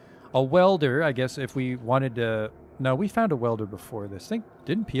capitalists. A welder, I guess if we wanted to... No, we found a welder before this.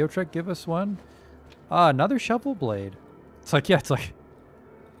 Didn't Piotrek give us one? Another shovel blade. It's like, yeah, it's like...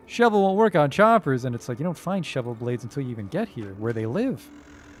 Shovel won't work on choppers, and it's like, you don't find shovel blades until you even get here, where they live.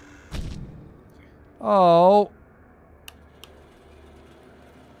 Oh...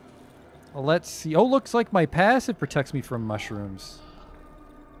 Let's see. Oh, looks like my passive protects me from mushrooms.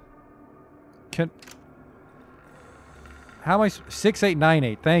 How am I...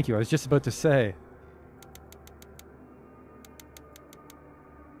 6898. Thank you. I was just about to say.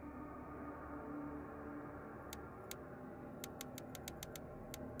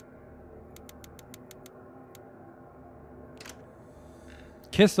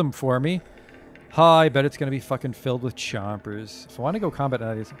 Kiss them for me. I bet it's going to be fucking filled with chompers. If I want to go combat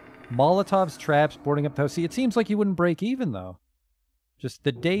ideas... Molotov's traps, boarding up the house. See, it seems like you wouldn't break even, though. Just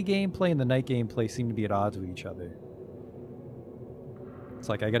the day gameplay and the night gameplay seem to be at odds with each other. It's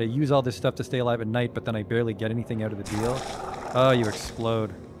like I gotta use all this stuff to stay alive at night, but then I barely get anything out of the deal. Oh, you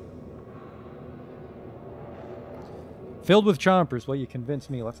explode. Filled with chompers. Well, you convinced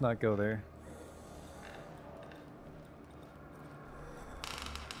me. Let's not go there.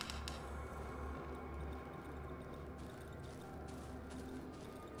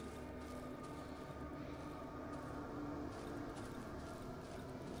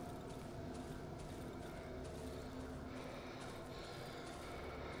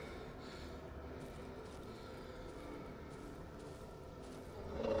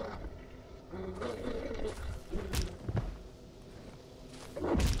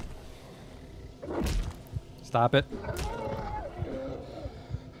 Stop it.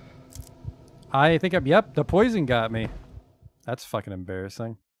 I think I'm... Yep, the poison got me. That's fucking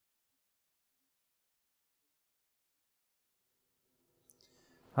embarrassing.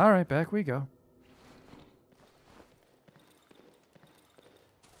 Alright, back we go.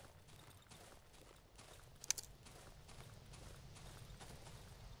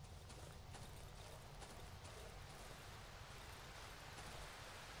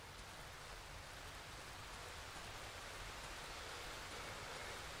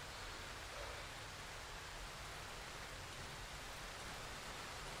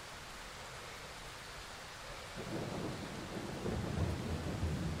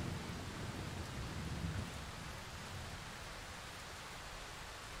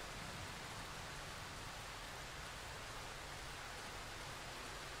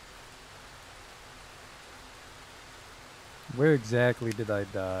 Where exactly did I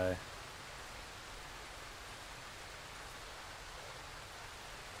die?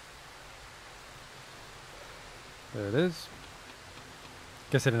 There it is.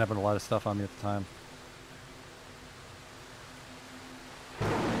 Guess I didn't have a lot of stuff on me at the time.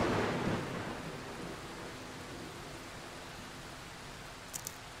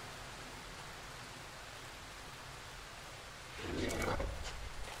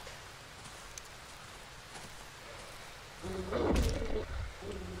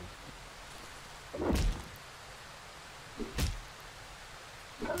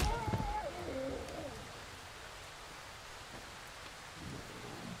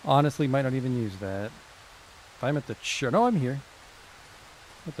 Honestly, might not even use that. If I'm at the no, I'm here.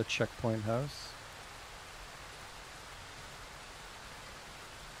 At the checkpoint house.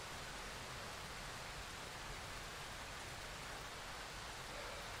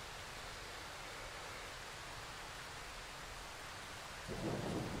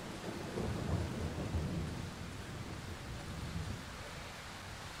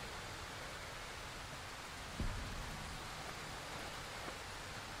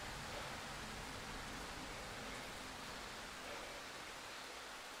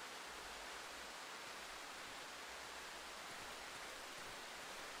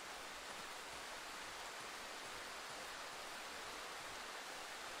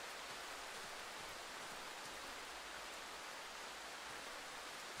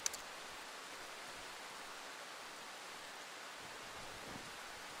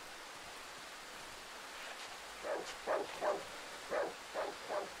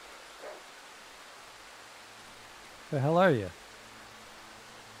 The hell are you?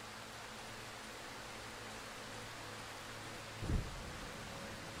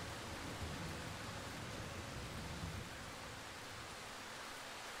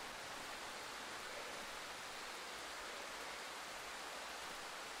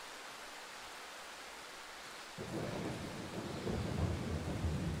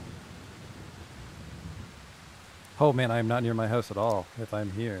 Oh man, I am not near my house at all if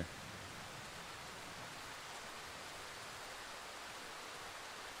I'm here.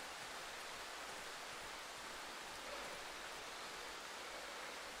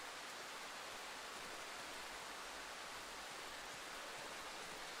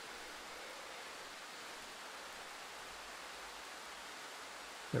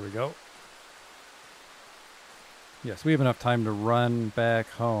 There we go. Yes, we have enough time to run back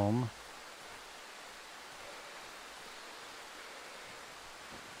home.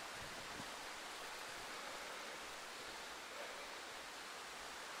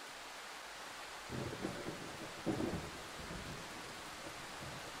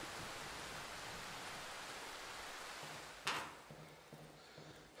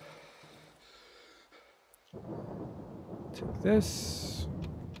 Take this.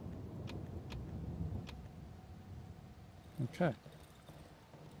 Okay.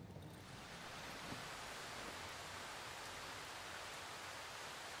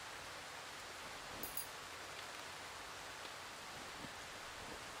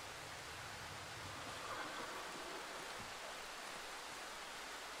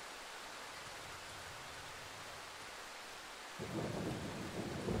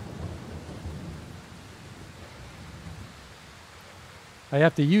 I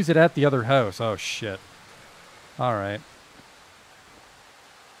have to use it at the other house. Oh shit. All right.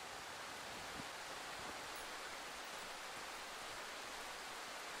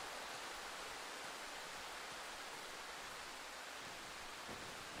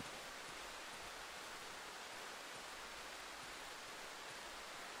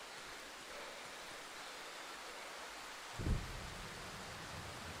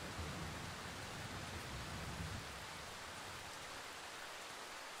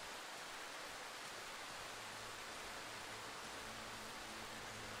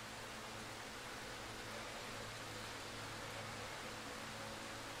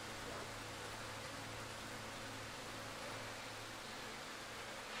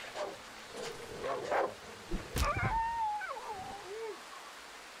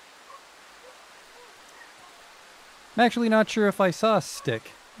 I'm actually not sure if I saw a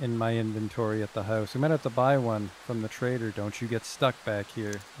stick in my inventory at the house. We might have to buy one from the trader. Don't you get stuck back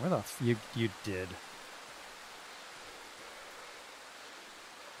here. Where the f you did.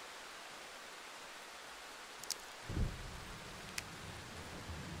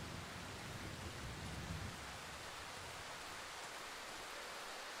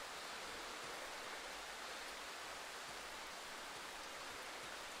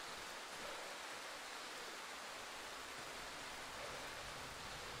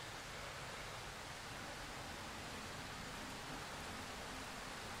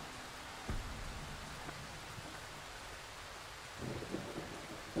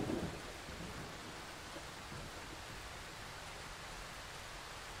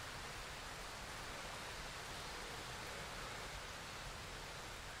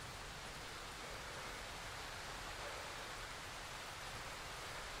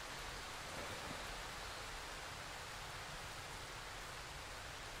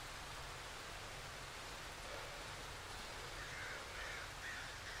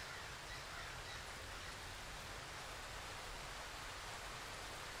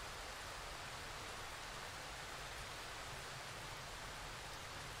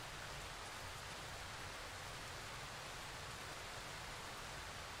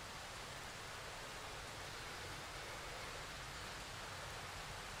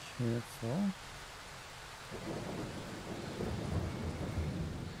 Careful.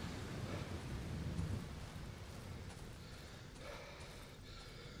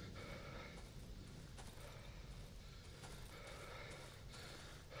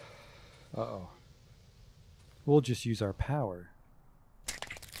 Uh-oh. We'll just use our power.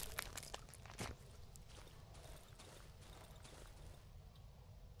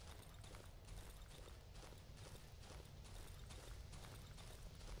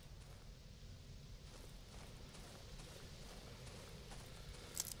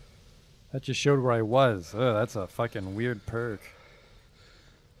 That just showed where I was. Ugh, that's a fucking weird perk.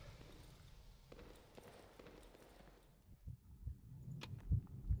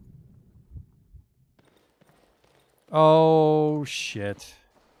 Oh, shit.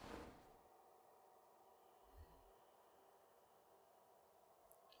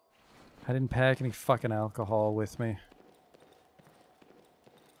 I didn't pack any fucking alcohol with me.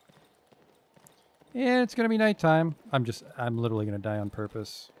 Yeah, it's gonna be nighttime. I'm literally gonna die on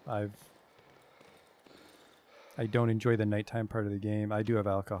purpose. I don't enjoy the nighttime part of the game. I do have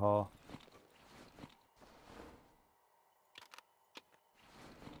alcohol.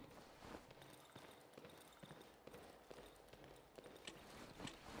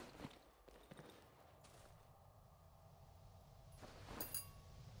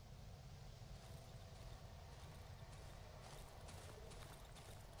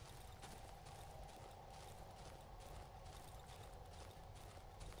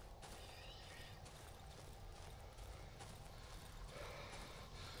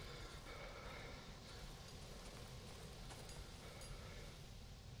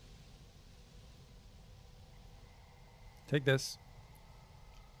 Take this.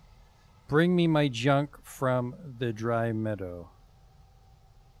 Bring me my junk from the dry meadow.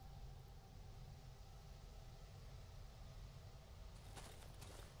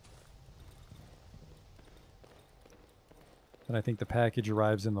 And I think the package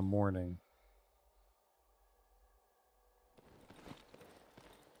arrives in the morning.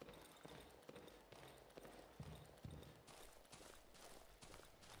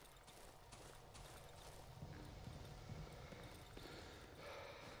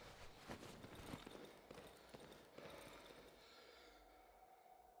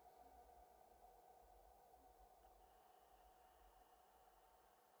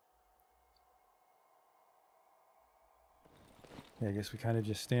 Yeah, I guess we kind of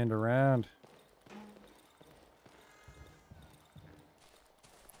just stand around.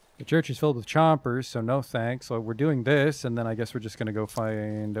 The church is filled with chompers, so no thanks. So we're doing this, and then I guess we're just going to go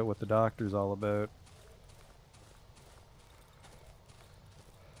find out what the doctor's all about.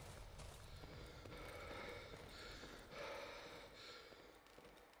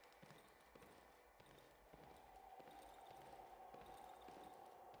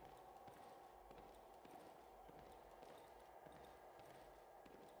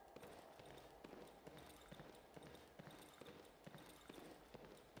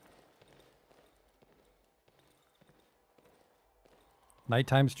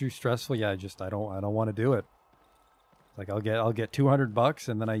 Nighttime's too stressful. Yeah, I don't want to do it. Like I'll get $200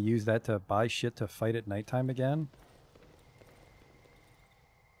 and then I use that to buy shit to fight at nighttime again.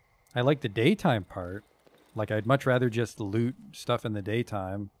 I like the daytime part. Like I'd much rather just loot stuff in the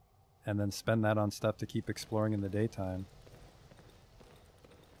daytime and then spend that on stuff to keep exploring in the daytime.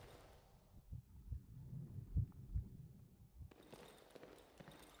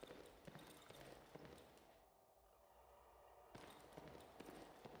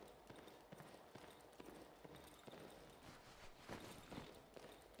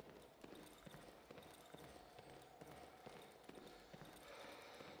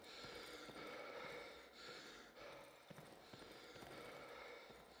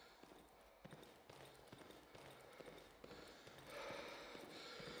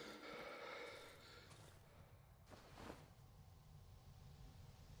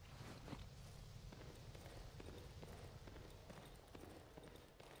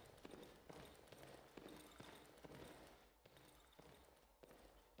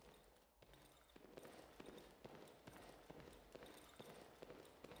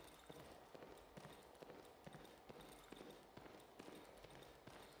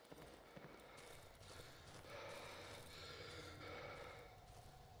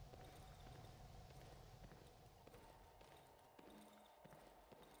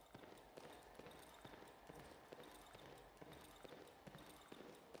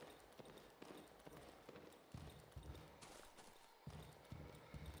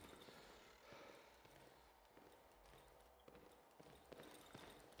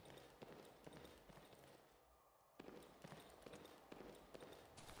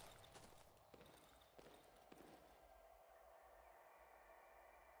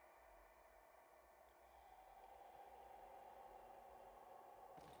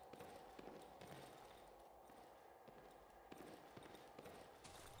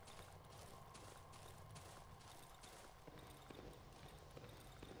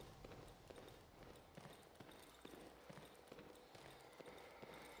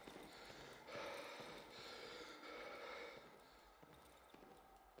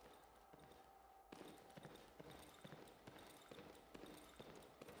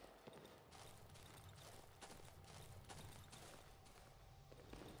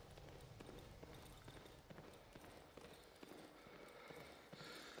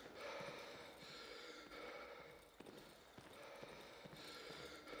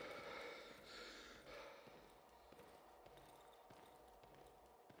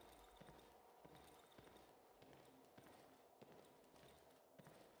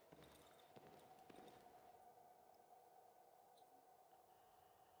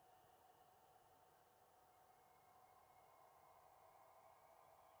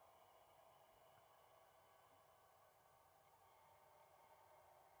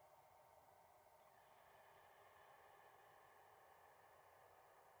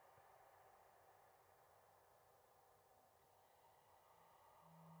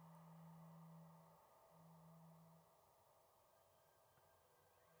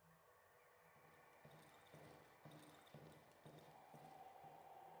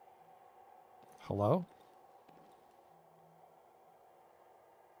 Hello?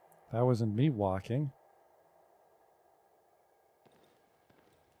 That wasn't me walking.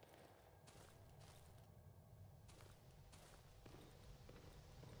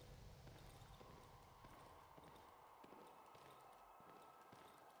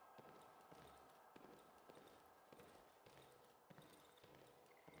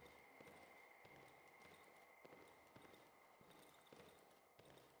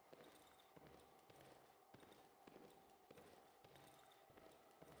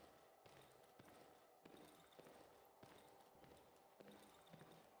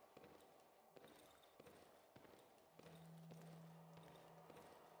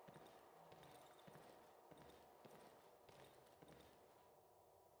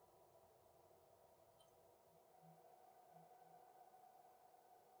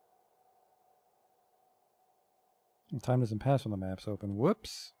 Time doesn't pass when the map's open.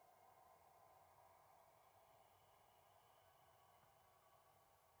 Whoops.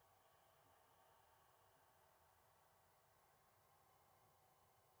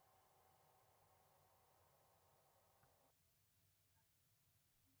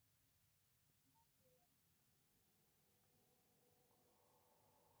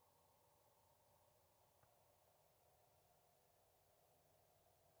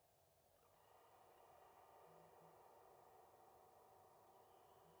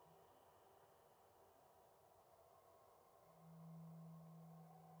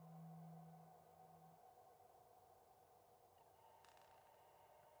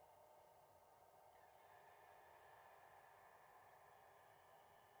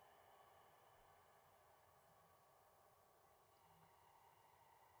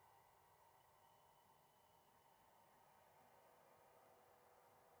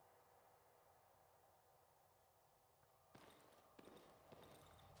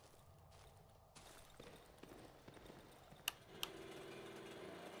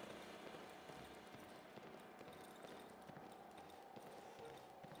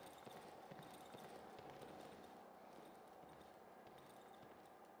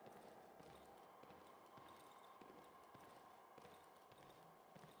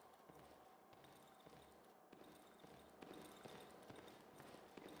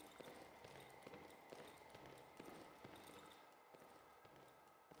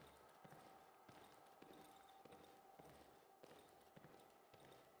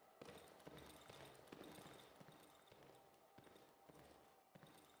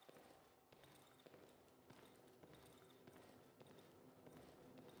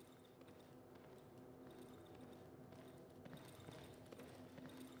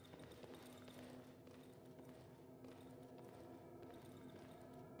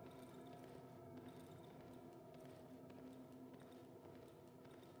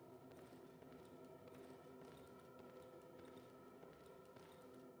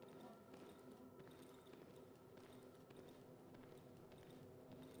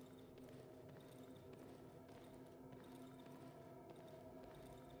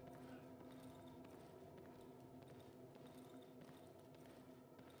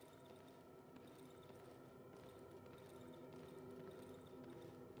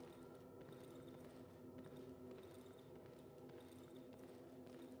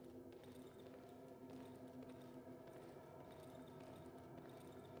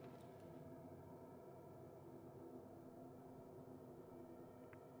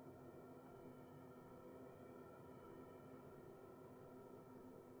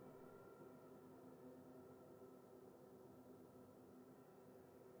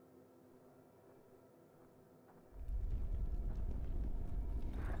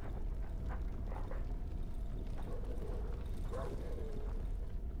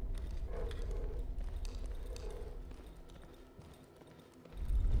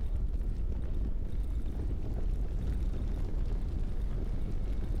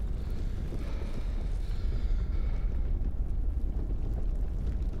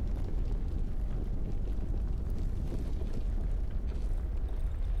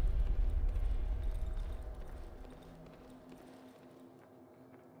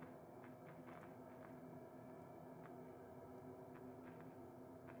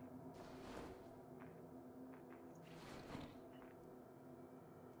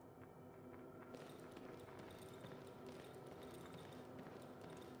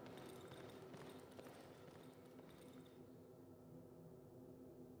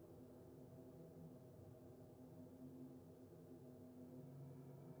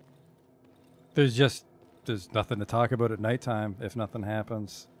 There's nothing to talk about at nighttime if nothing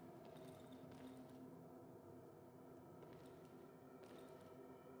happens.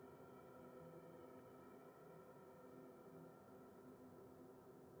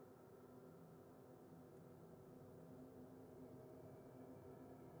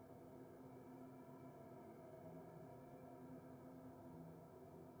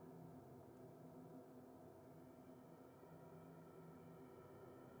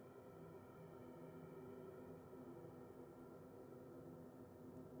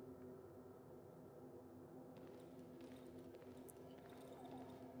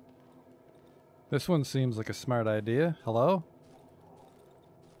 This one seems like a smart idea. Hello?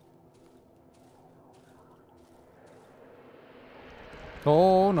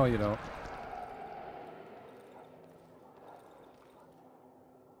 Oh, no you don't.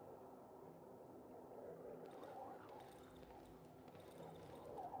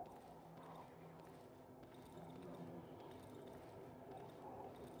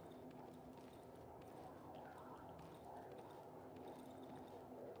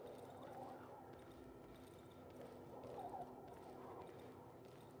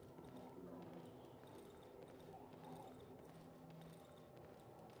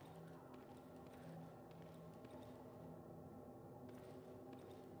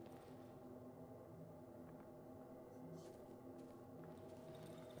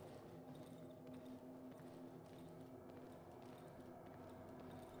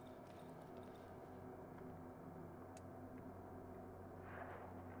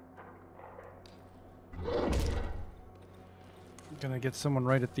 Gonna get someone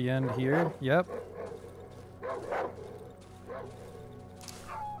right at the end here. Yep.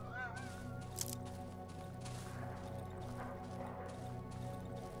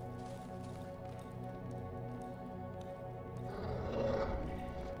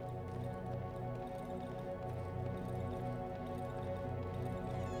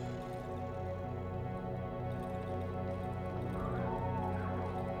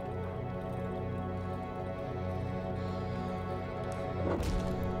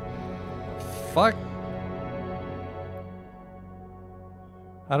 Fuck.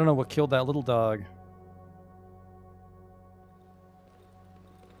 I don't know what killed that little dog.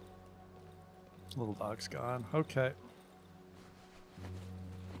 Little dog's gone. Okay.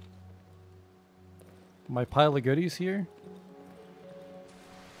 My pile of goodies here.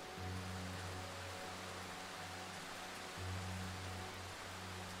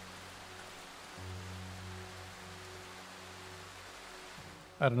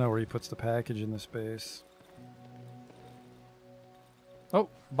 I don't know where he puts the package in the space. Oh,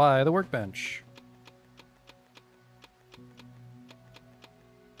 by the workbench.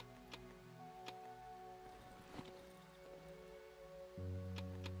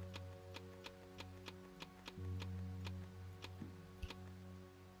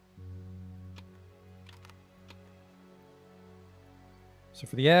 So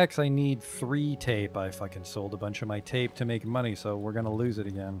for the axe, I need 3 tape. I fucking sold a bunch of my tape to make money, so we're gonna lose it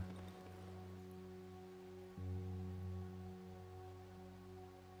again.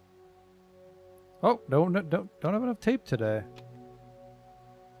 Oh, don't have enough tape today.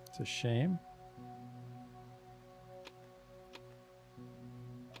 It's a shame.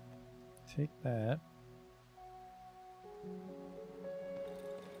 Take that.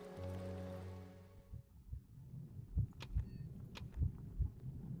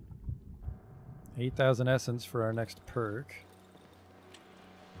 $8,000 essence for our next perk.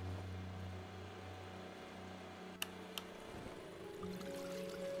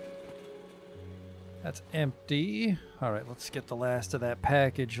 That's empty. All right, let's get the last of that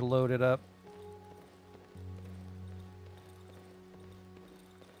package loaded up.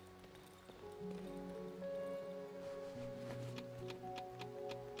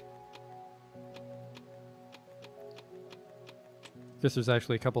 Guess there's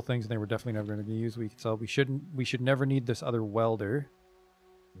actually a couple things they were definitely never going to use. We should never need this other welder.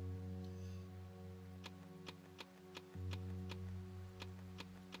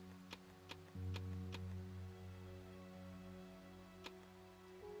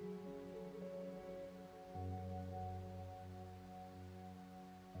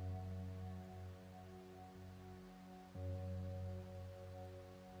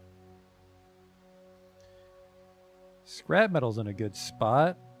 Scrap metal's in a good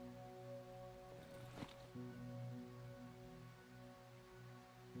spot.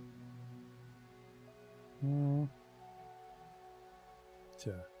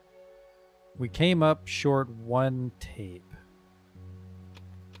 So we came up short 1 tape.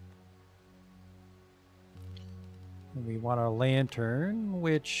 And we want our lantern,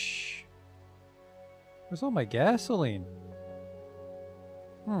 which... Where's all my gasoline?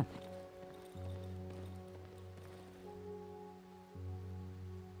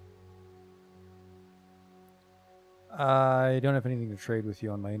 I don't have anything to trade with you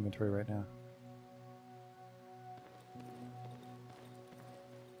on my inventory right now.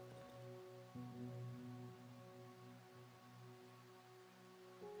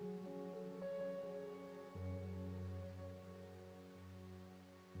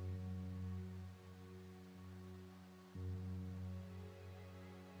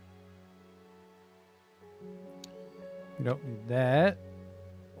 We don't need that.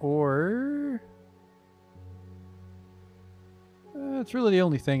 Or... That's really the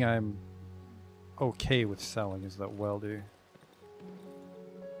only thing I'm okay with selling is that welder.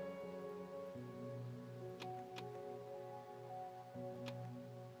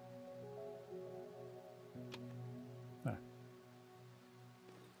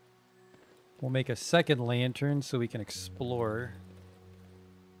 We'll make a second lantern so we can explore.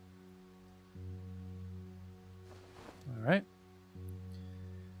 All right.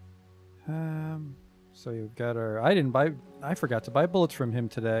 So you've got our... I forgot to buy bullets from him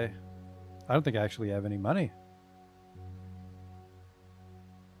today. I don't think I actually have any money.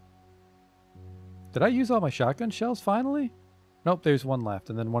 Did I use all my shotgun shells finally? Nope, there's one left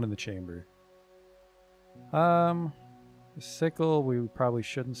and then one in the chamber. The sickle we probably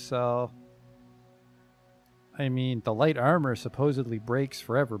shouldn't sell. I mean, the light armor supposedly breaks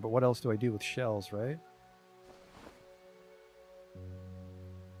forever, but what else do I do with shells, right?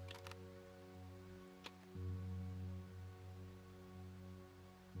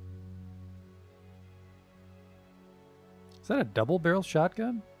 Is that a double-barrel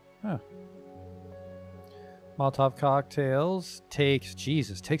shotgun? Huh. Molotov cocktails takes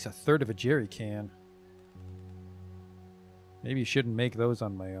a third of a jerry can. Maybe you shouldn't make those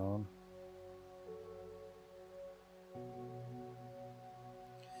on my own.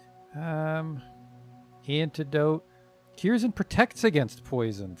 Antidote. Cures and protects against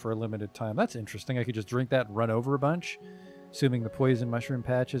poison for a limited time. That's interesting. I could just drink that and run over a bunch, assuming the poison mushroom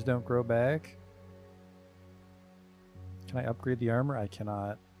patches don't grow back. Can I upgrade the armor? I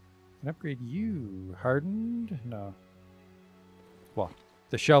cannot. Can I upgrade you? Hardened? No. Well,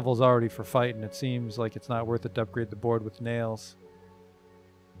 the shovel's already for fighting. It seems like it's not worth it to upgrade the board with nails.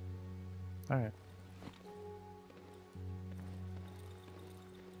 Alright.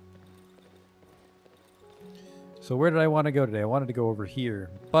 So where did I want to go today? I wanted to go over here.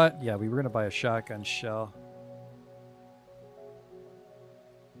 But, yeah, we were going to buy a shotgun shell.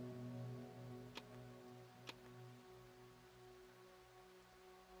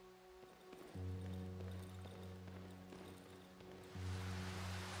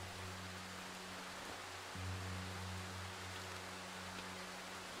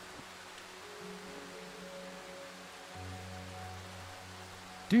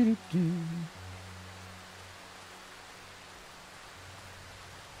 Doo-doo-doo.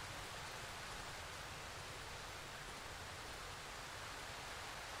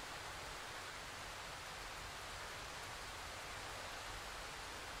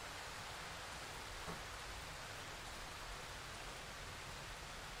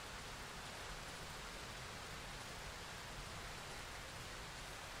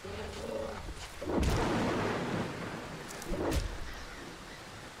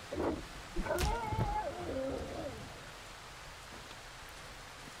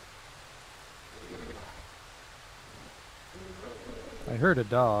 I heard a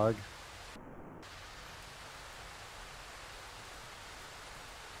dog.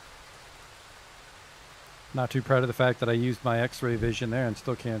 Not too proud of the fact that I used my X-ray vision there and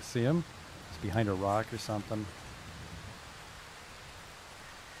still can't see him. It's behind a rock or something.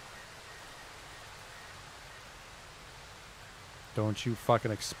 Don't you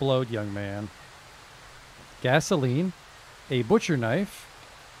fucking explode, young man. Gasoline. A butcher knife.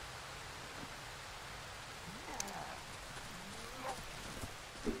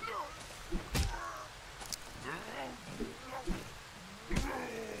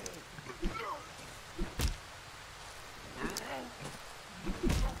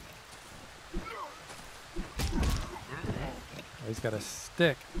 He's got a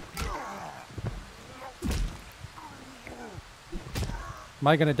stick. Am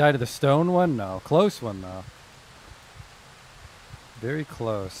I going to die to the stone one? No. Close one, though. Very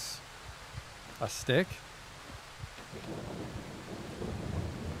close. A stick?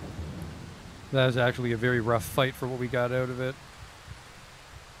 That was actually a very rough fight for what we got out of it.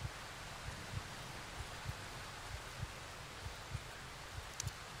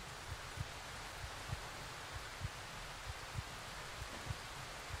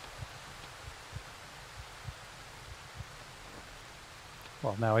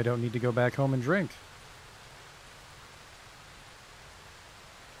 Well, now I don't need to go back home and drink.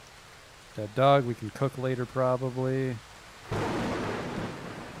 That dog we can cook later probably.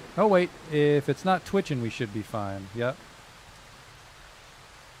 Oh wait, if it's not twitching we should be fine. Yep.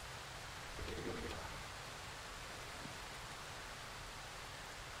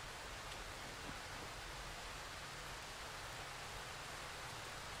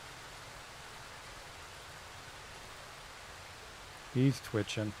 He's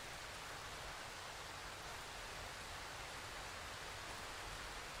twitching.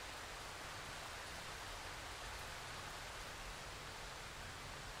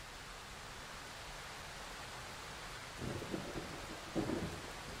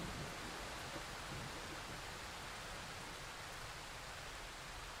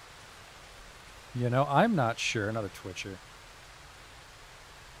 You know, I'm not sure. Another Twitcher.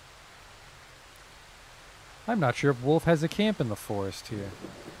 I'm not sure if Wolf has a camp in the forest here.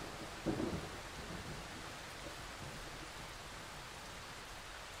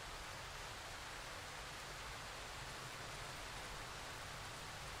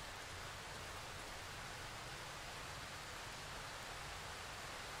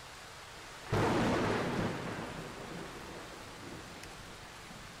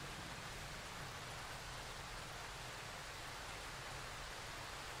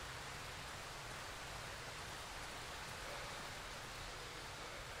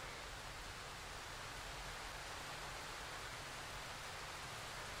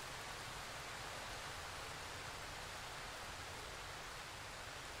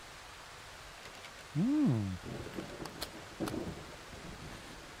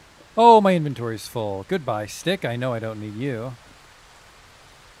 Oh, my inventory's full. Goodbye, stick. I know I don't need you.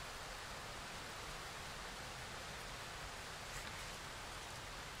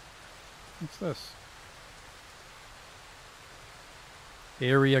 What's this?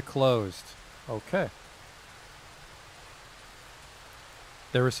 Area closed. Okay.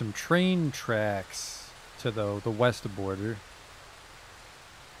 There were some train tracks to the west border.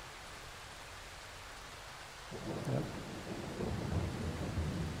 Yep.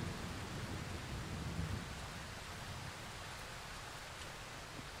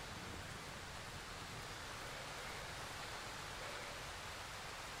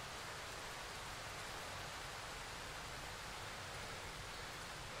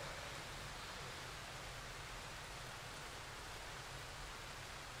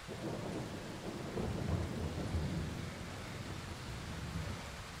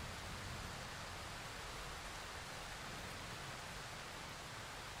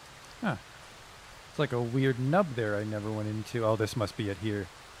 Huh. It's like a weird nub there I never went into. Oh, this must be it here.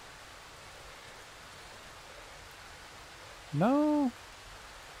 No.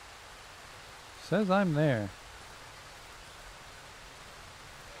 Says I'm there.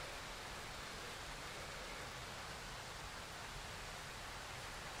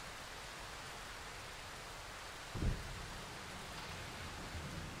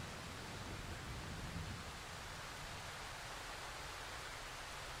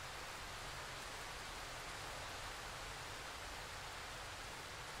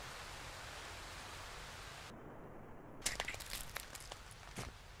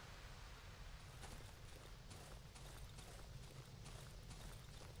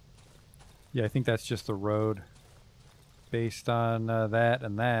 Yeah, I think that's just the road based on that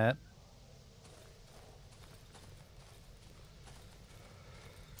and that.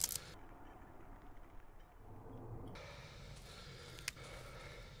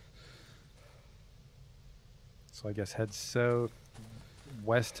 So I guess head south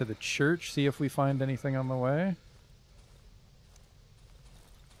west to the church, see if we find anything on the way.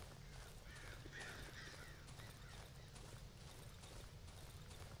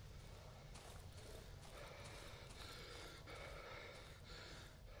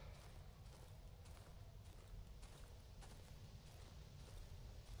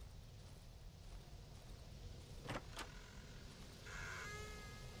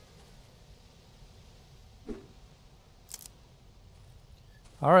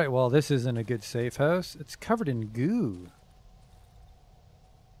 All right, well, this isn't a good safe house. It's covered in goo.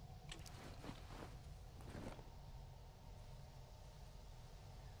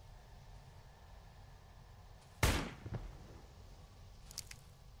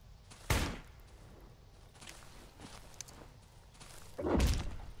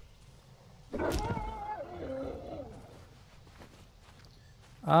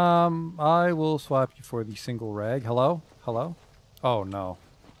 I will swap you for the single rag. Hello? Hello? Oh, no.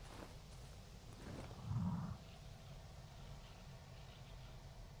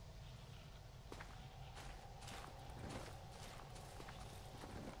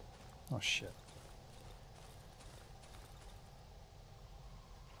 Oh, shit.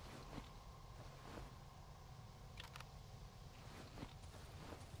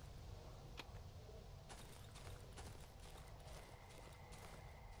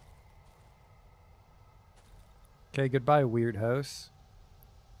 Okay, goodbye, weird house.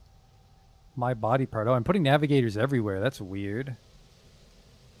 My body part. Oh, I'm putting navigators everywhere. That's weird.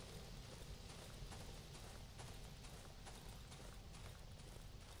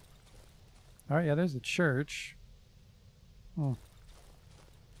 All right, yeah, there's the church. Hmm.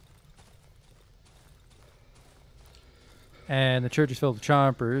 And the church is filled with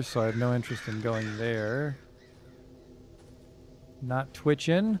chompers, so I have no interest in going there. Not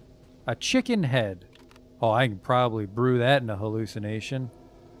twitching. A chicken head. Oh, I can probably brew that in a hallucination.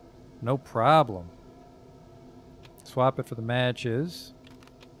 No problem. Swap it for the matches.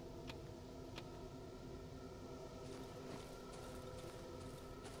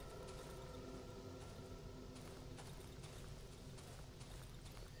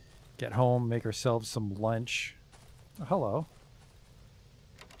 Get home, make ourselves some lunch. Oh, hello.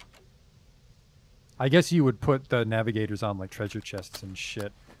 I guess you would put the navigators on like treasure chests and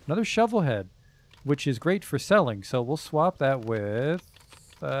shit. Another shovel head, which is great for selling. So we'll swap that with...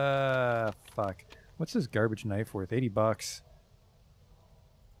 fuck. What's this garbage knife worth? 80 bucks.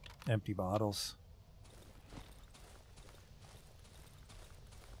 Empty bottles.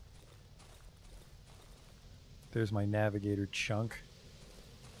 There's my navigator chunk.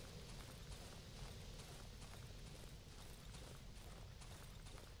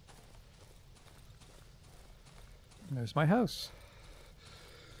 And there's my house.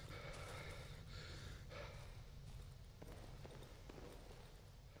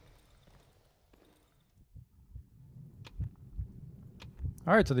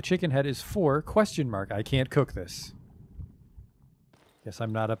 Alright, so the chicken head is 4 ? I can't cook this. Guess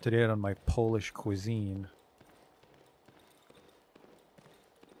I'm not up to date on my Polish cuisine.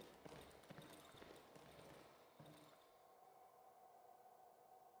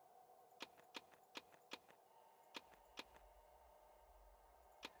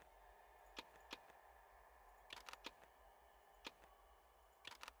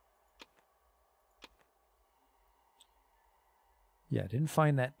 Yeah, I didn't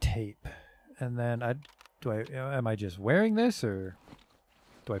find that tape. And then am I just wearing this, or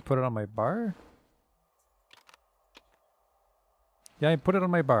do I put it on my bar? Yeah, I put it on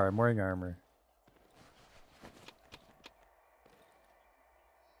my bar. I'm wearing armor.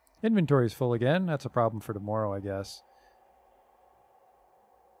 Inventory's full again. That's a problem for tomorrow, I guess.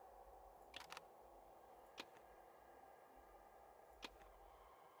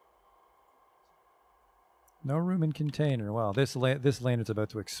 No room in container. Wow, this lantern's about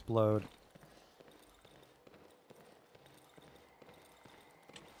to explode.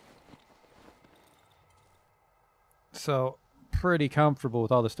 So, pretty comfortable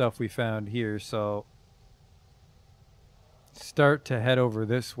with all the stuff we found here, so... Start to head over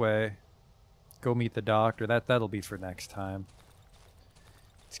this way. Go meet the doctor. That'll be for next time.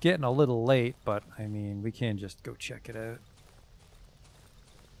 It's getting a little late, but, I mean, we can just go check it out.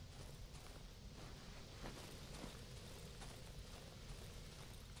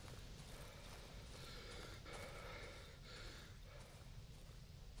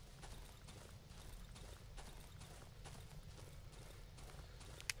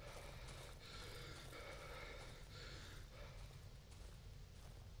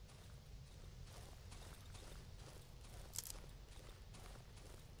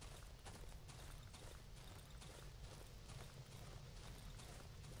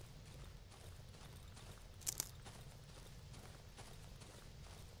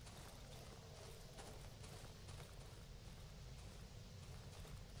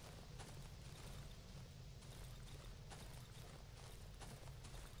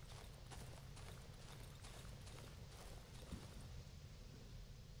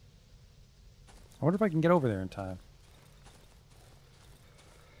 I wonder if I can get over there in time.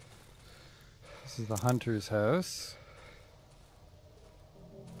 This is the hunter's house.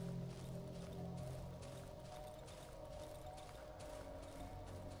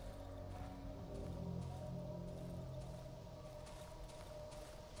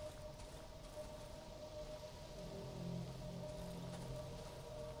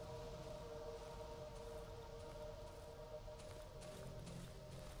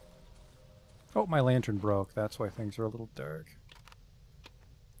 Oh, my lantern broke. That's why things are a little dark.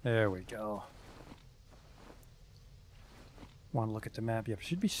 There we go. Want to look at the map? Yep,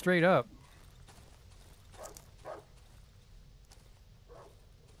 should be straight up.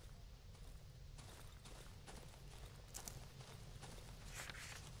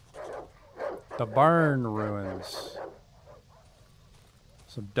 The barn ruins.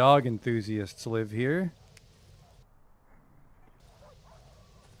 Some dog enthusiasts live here.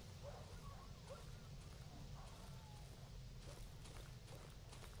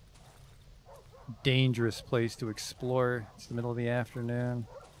 Dangerous place to explore. It's the middle of the afternoon.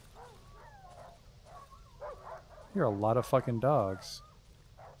 Here are a lot of fucking dogs.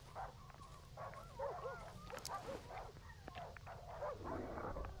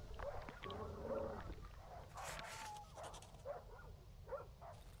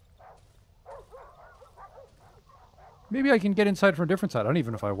 Maybe I can get inside from a different side. I don't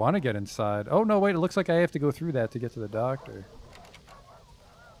even know if I want to get inside. Oh, no, wait. It looks like I have to go through that to get to the doctor.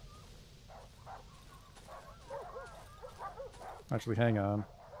 Actually, hang on.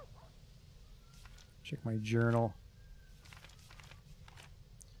 Check my journal.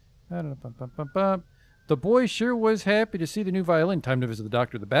 The boy sure was happy to see the new violin. Time to visit the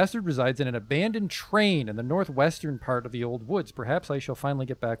doctor. The bastard resides in an abandoned train in the northwestern part of the old woods. Perhaps I shall finally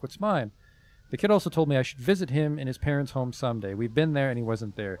get back what's mine. The kid also told me I should visit him in his parents' home someday. We've been there and he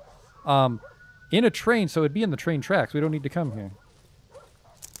wasn't there. In a train, so it'd be in the train tracks. We don't need to come here.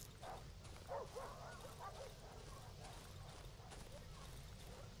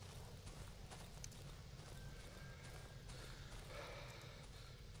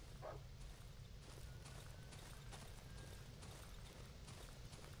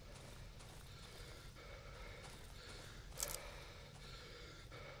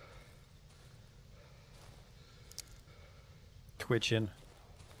 Twitching.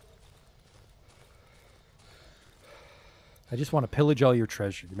 I just want to pillage all your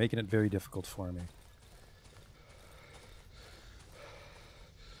treasure. You're making it very difficult for me.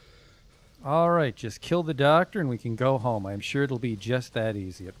 Alright, just kill the doctor and we can go home. I'm sure it'll be just that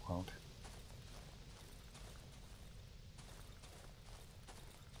easy. It won't.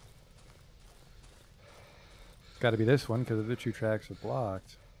 It's got to be this one because the other two tracks are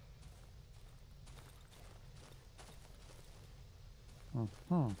blocked.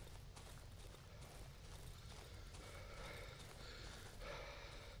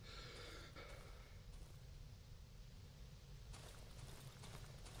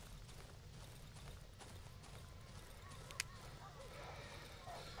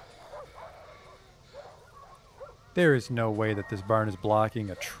 There is no way that this barn is blocking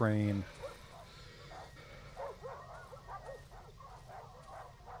a train.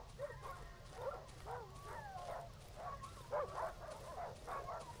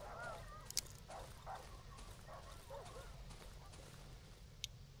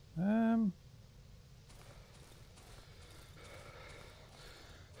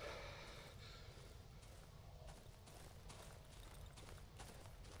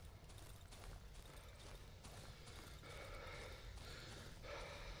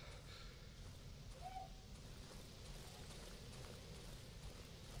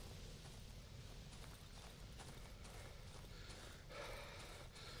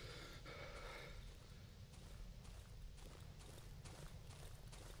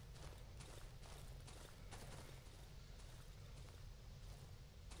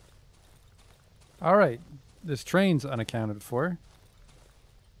 All right, this train's unaccounted for.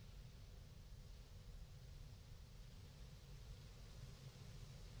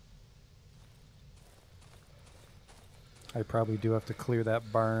 I probably do have to clear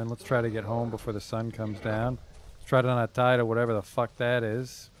that barn. Let's try to get home before the sun comes down. Let's try to not die to whatever the fuck that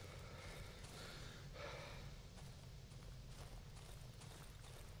is.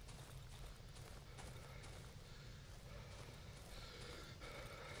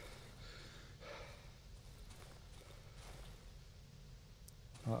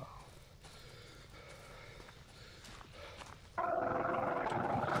 Uh-oh.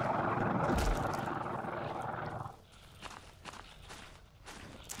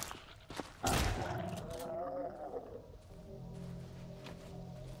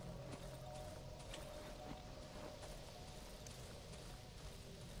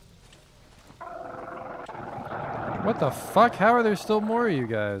 What the fuck? How are there still more of you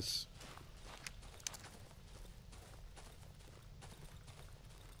guys?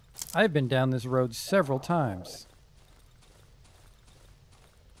 I've been down this road several times.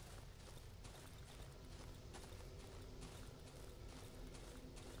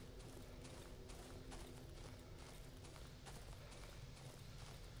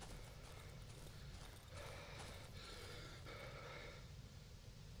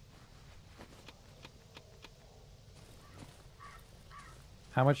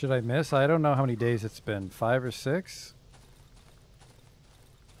 How much did I miss? I don't know how many days it's been. 5 or 6?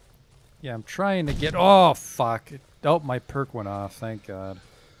 Yeah, I'm trying to get... Oh, fuck. Oh, my perk went off. Thank God.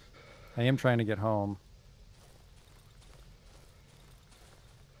 I am trying to get home.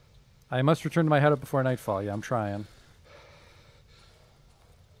 I must return to my hideout before nightfall. Yeah, I'm trying.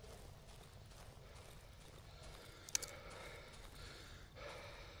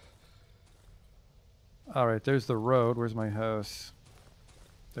 Alright, there's the road. Where's my house?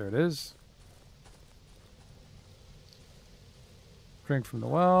 There it is. Drink from the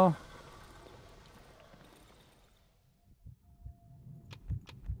well.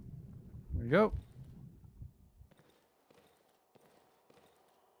 There we go.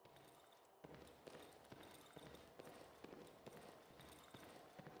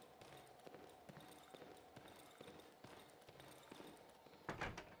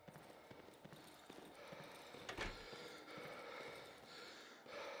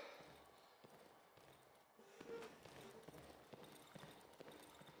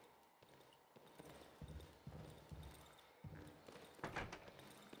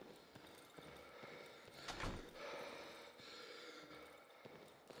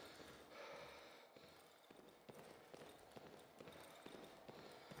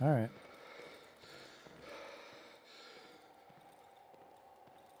 All right.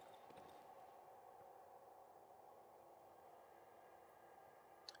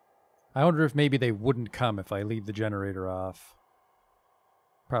 I wonder if maybe they wouldn't come if I leave the generator off.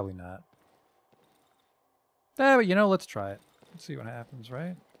 Probably not. But you know, let's try it. Let's see what happens,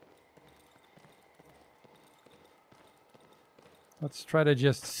 right? Let's try to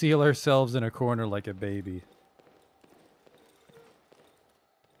just seal ourselves in a corner like a baby.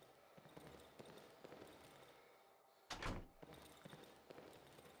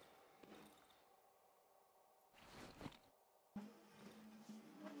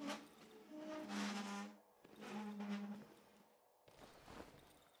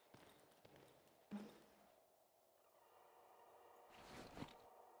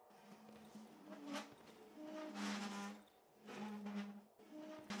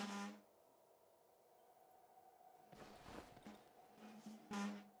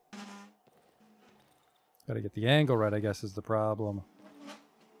 Gotta get the angle right, I guess, is the problem.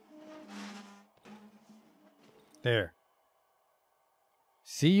 There.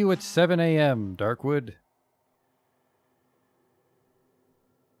 See you at 7 a.m., Darkwood.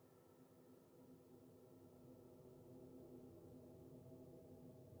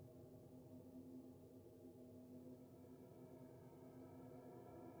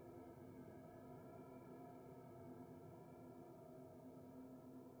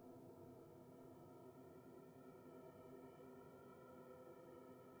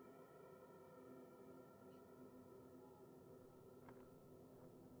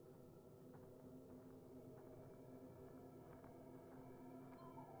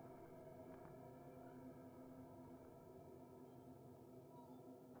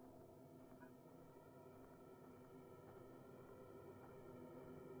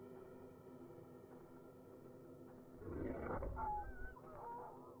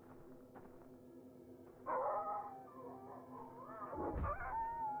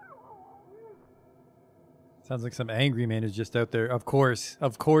 Sounds like some angry man is just out there. Of course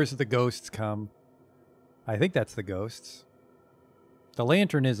the ghosts come. I think that's the ghosts. The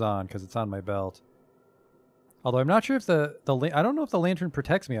lantern is on because it's on my belt. Although I'm not sure if I don't know if the lantern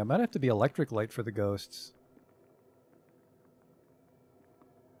protects me. I might have to be electric light for the ghosts.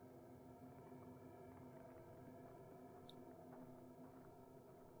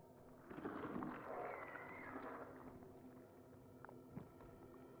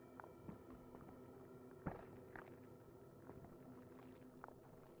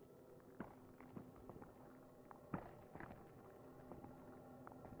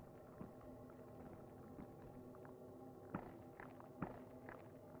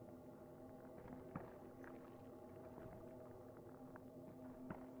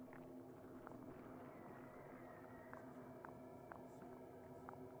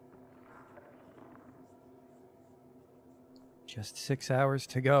 Just 6 hours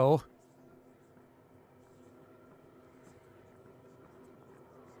to go.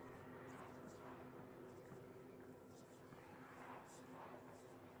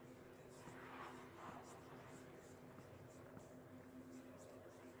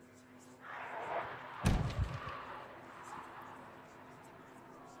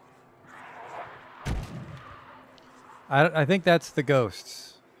 I think that's the ghosts.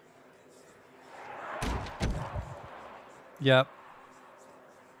 Yep.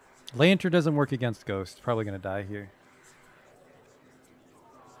 Lantern doesn't work against ghosts. Probably gonna die here.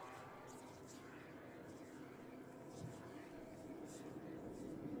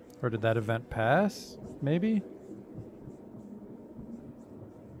 Or did that event pass? Maybe?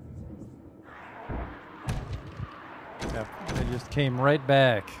 Yep, it just came right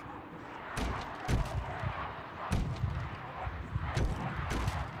back.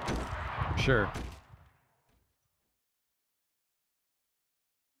 Sure.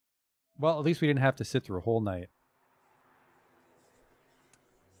 Well, at least we didn't have to sit through a whole night.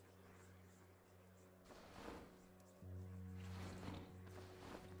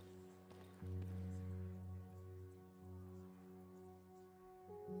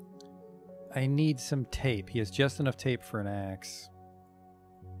 I need some tape. He has just enough tape for an axe.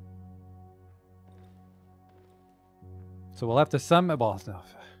 So we'll have to well, no.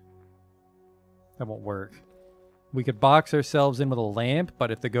 That won't work. We could box ourselves in with a lamp,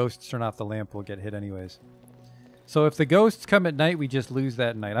 but if the ghosts turn off the lamp, we'll get hit anyways. So if the ghosts come at night, we just lose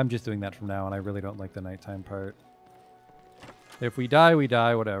that night. I'm just doing that from now on. I really don't like the nighttime part. If we die, we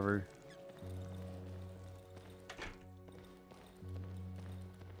die, whatever.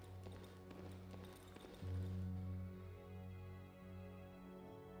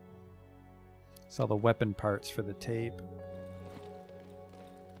 Sell the weapon parts for the tape.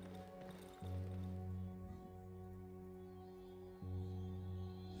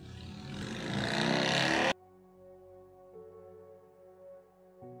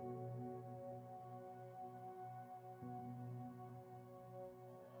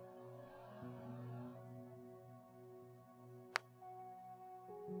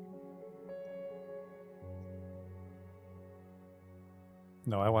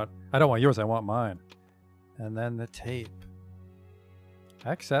 No, I don't want yours, I want mine. And then the tape.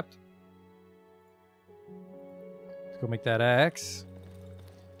 Accept. Let's go make that X.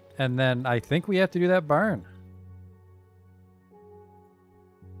 And then I think we have to do that barn.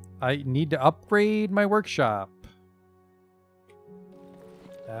 I need to upgrade my workshop.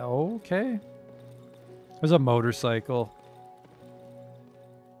 Okay. There's a motorcycle.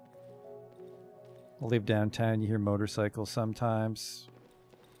 I live downtown, you hear motorcycles sometimes.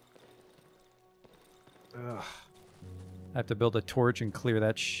 Ugh. I have to build a torch and clear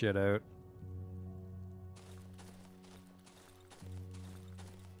that shit out.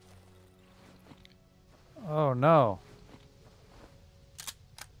 Oh no.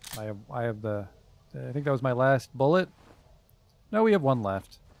 I have the... I think that was my last bullet. No, we have one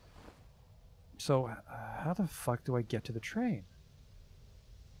left. So, how the fuck do I get to the train?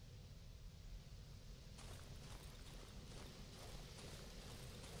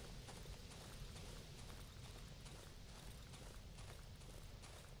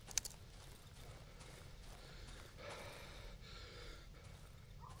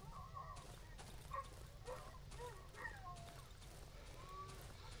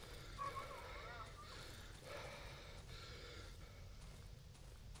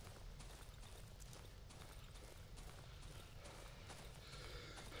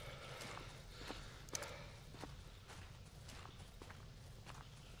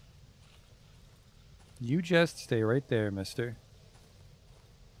 You just stay right there, mister.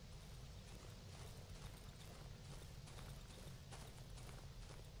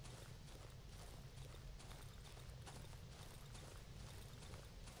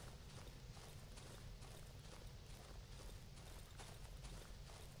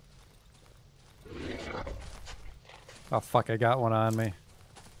 Oh fuck, I got one on me.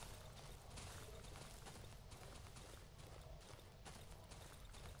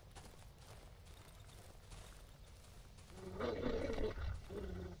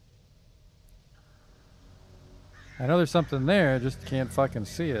 I know there's something there, I just can't fucking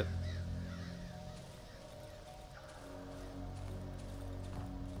see it.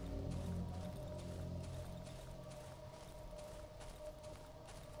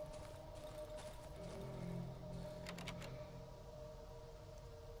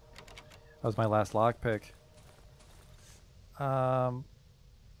 That was my last lockpick. There's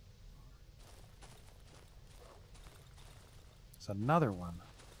another one.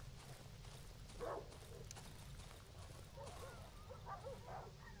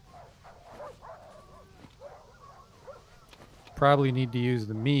 Probably need to use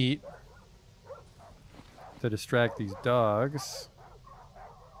the meat to distract these dogs.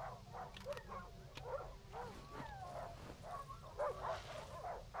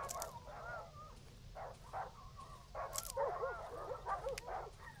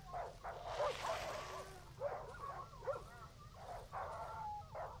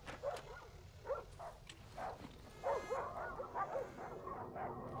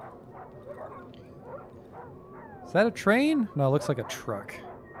 Is that a train? No, it looks like a truck.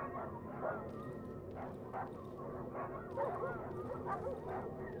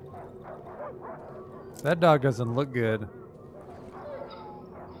 That dog doesn't look good.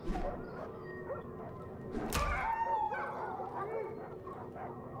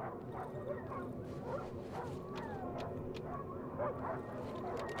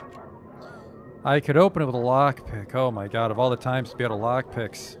 I could open it with a lockpick. Oh my god, of all the times to be out of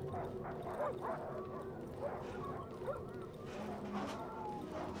lockpicks.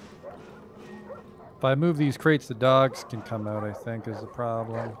 If I move these crates, the dogs can come out, I think, is the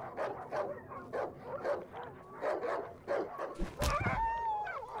problem.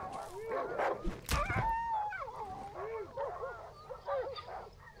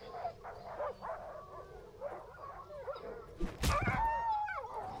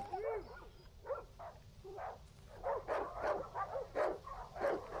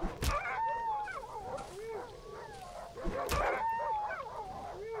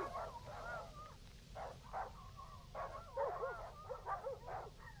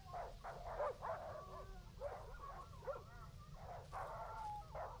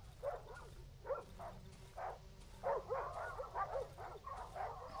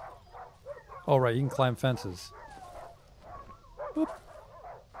 Oh, right, you can climb fences. Boop.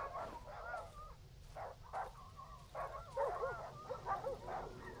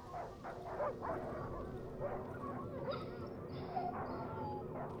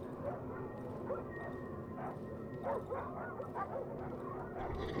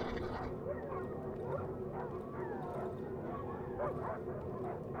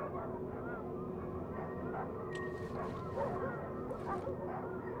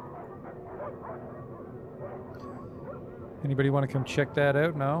 Anybody want to come check that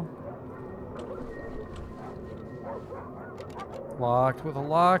out? No? Locked with a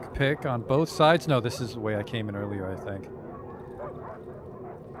lockpick on both sides? No, this is the way I came in earlier, I think.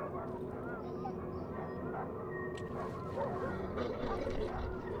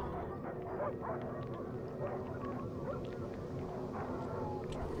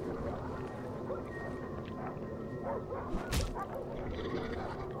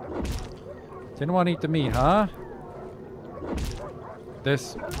 Didn't want to eat the meat, huh?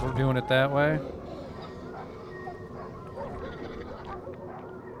 This, we're doing it that way.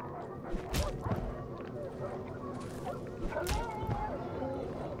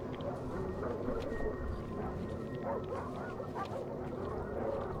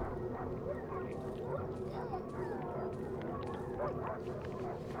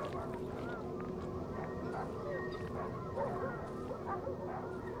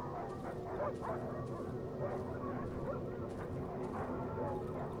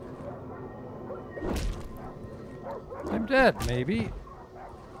 I'm dead, maybe.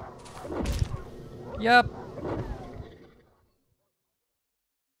 Yep.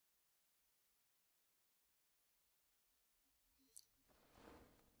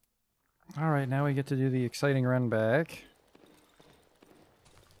 Alright, now we get to do the exciting run back.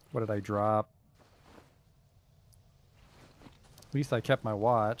 What did I drop? At least I kept my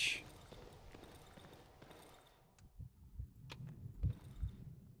watch.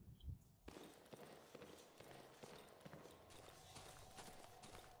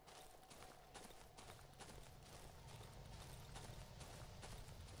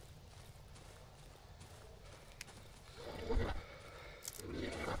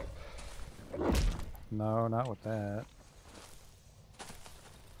 No, not with that.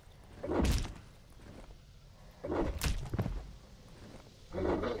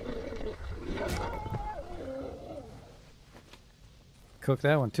 Cook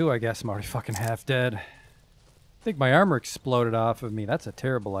that one too, I guess. I'm already fucking half dead. I think my armor exploded off of me. That's a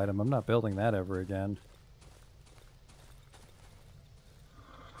terrible item. I'm not building that ever again.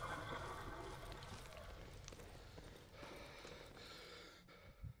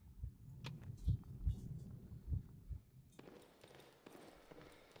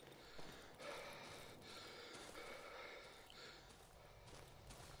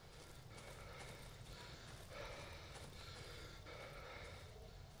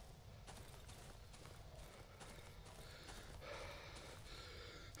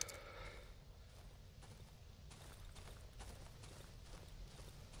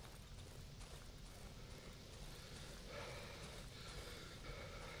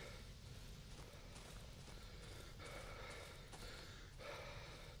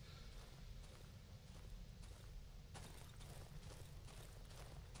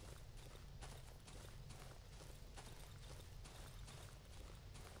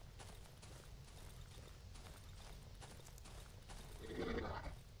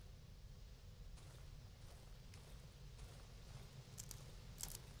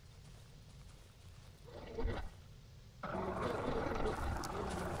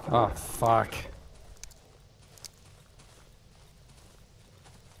 Oh, fuck.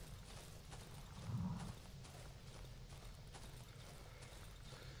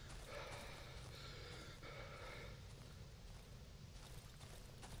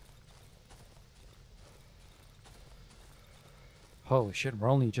 Holy shit, we're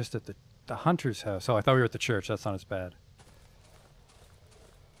only just at the hunter's house. Oh, I thought we were at the church. That's not as bad.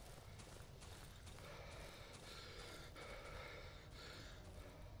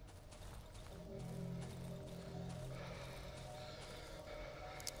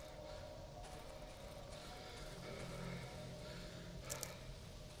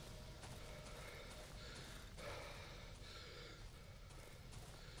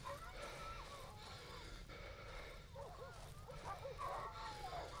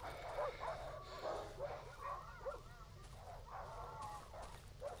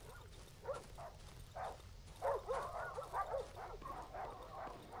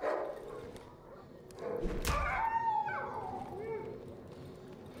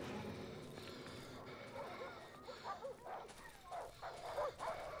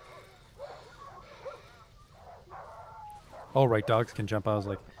 Oh, right, dogs can jump. I was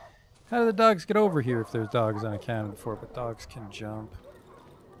like, how do the dogs get over here if there's dogs unaccounted for? But dogs can jump.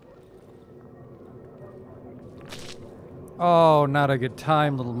 Oh, not a good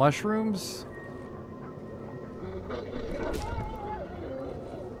time, little mushrooms.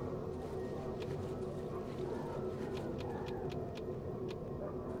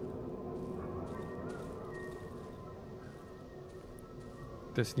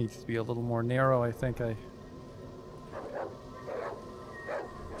 This needs to be a little more narrow, I think.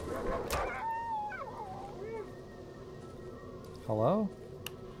 Hello?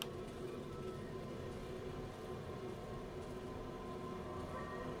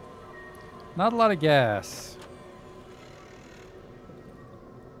 Not a lot of gas.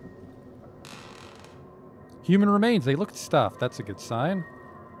 Human remains. They looked stuffed. That's a good sign.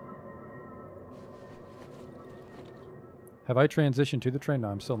 Have I transitioned to the train? No,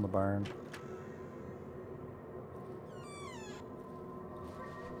 I'm still in the barn.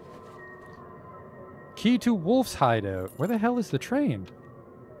 Key to Wolf's hideout. Where the hell is the train?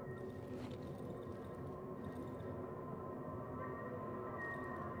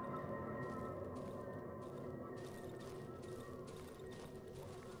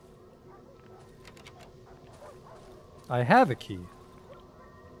 I have a key.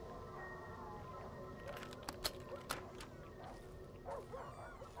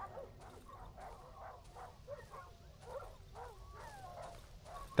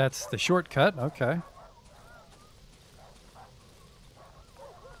 That's the shortcut. Okay.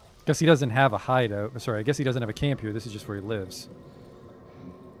 Guess he doesn't have a hideout. Sorry, I guess he doesn't have a camp here. This is just where he lives.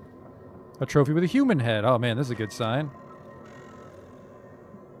 A trophy with a human head. Oh man, this is a good sign.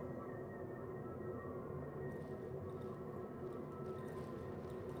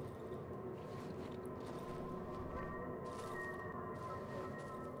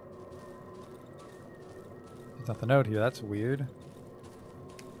 There's nothing out here. That's weird.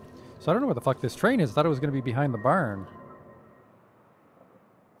 So I don't know where the fuck this train is. I thought it was going to be behind the barn.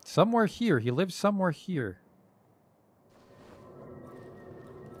 Somewhere here. He lives somewhere here.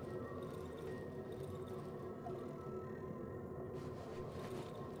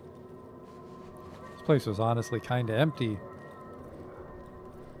 This place was honestly kind of empty.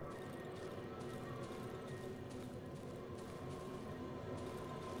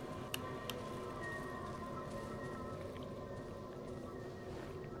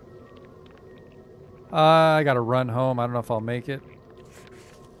 I gotta run home. I don't know if I'll make it.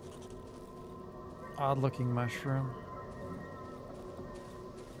 Odd looking mushroom.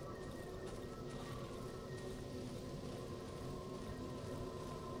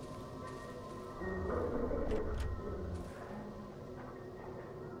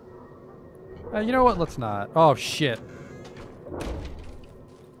 You know what? Let's not. Oh shit.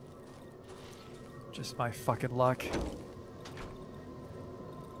 Just my fucking luck.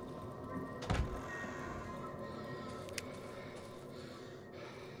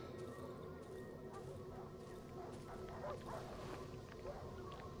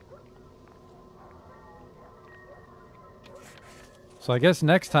 So I guess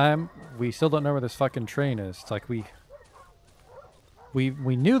next time we still don't know where this fucking train is. It's like we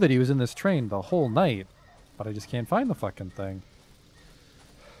knew that he was in this train the whole night, but I just can't find the fucking thing.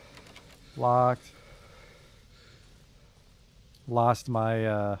 Locked. Lost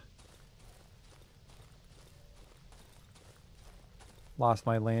my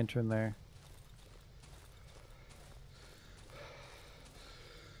lantern there.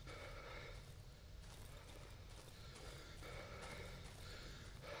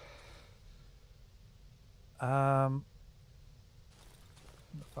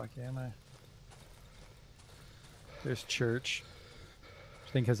 Where the fuck am I? There's church.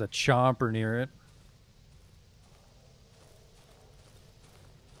 I think has a chomper near it.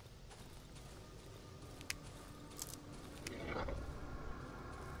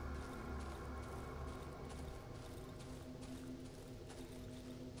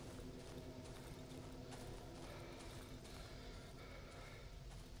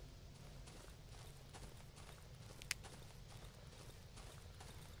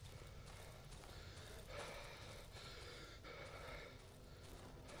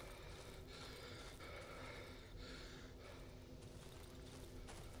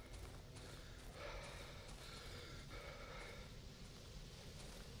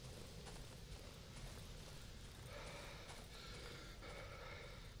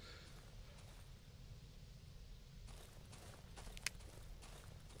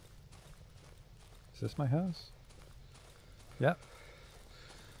 Is this my house? Yep.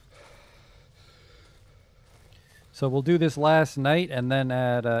 So we'll do this last night, and then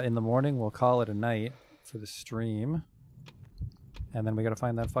at in the morning we'll call it a night for the stream. And then we gotta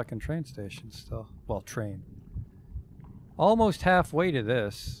find that fucking train station still. Well, train. Almost halfway to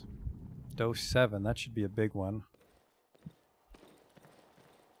this. Dose 7, that should be a big one.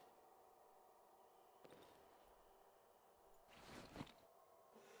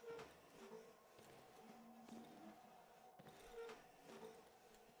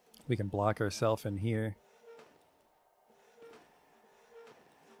 We can block ourselves in here.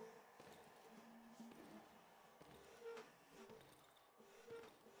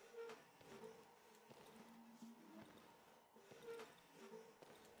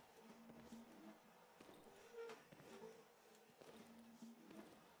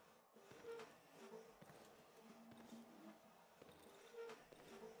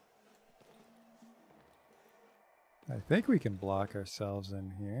 I think we can block ourselves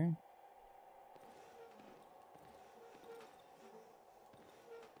in here.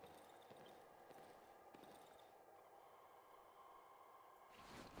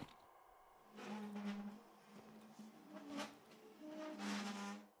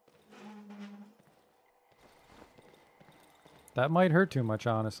 That might hurt too much,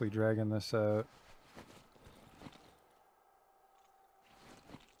 honestly, dragging this out.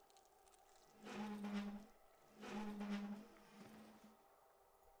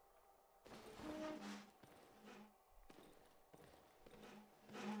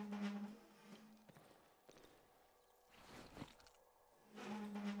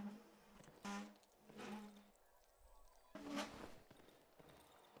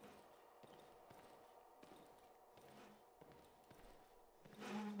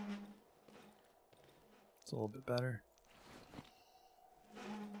 It's a little bit better.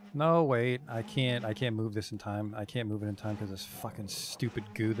 No, wait. I can't move this in time. I can't move it in time because this fucking stupid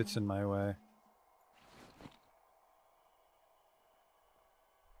goo that's in my way.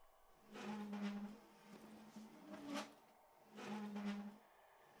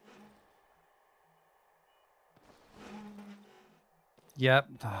 Yep.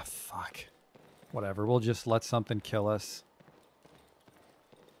 Ah, fuck. Whatever. We'll just let something kill us.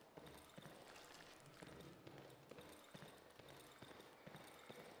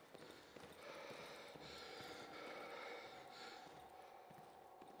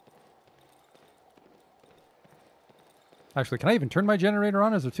 Actually, can I even turn my generator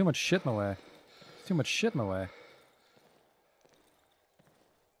on? Or is there too much shit in the way? There's too much shit in the way.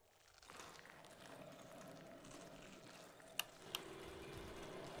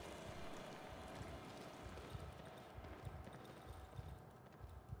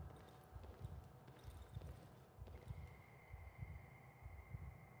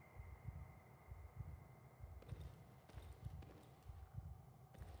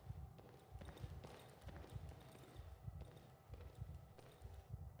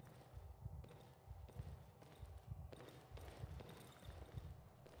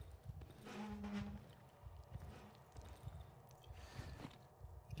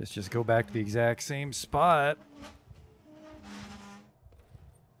 Just go back to the exact same spot.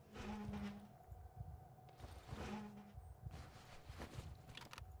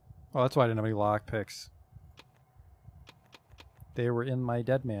 Oh, that's why I didn't have any lockpicks. They were in my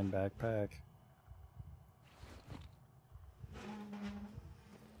dead man backpack.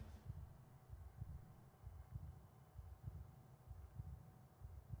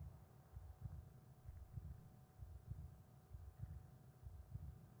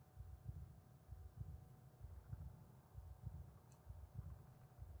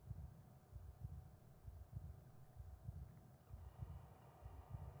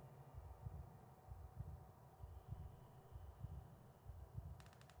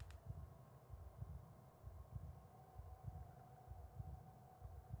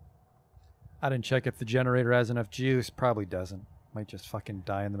 I didn't check if the generator has enough juice. Probably doesn't. Might just fucking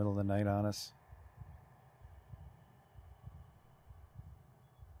die in the middle of the night on us.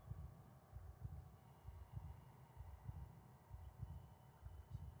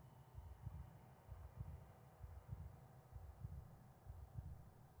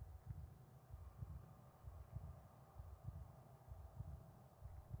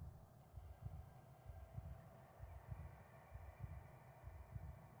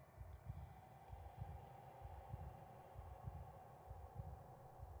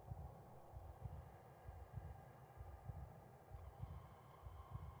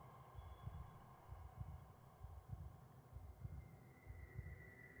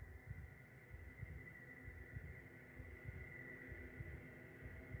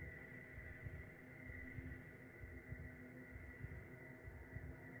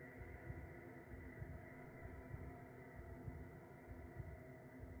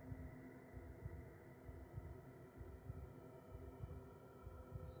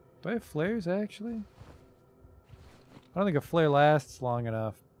 Do I have flares, actually? I don't think a flare lasts long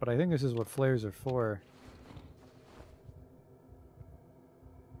enough, but I think this is what flares are for.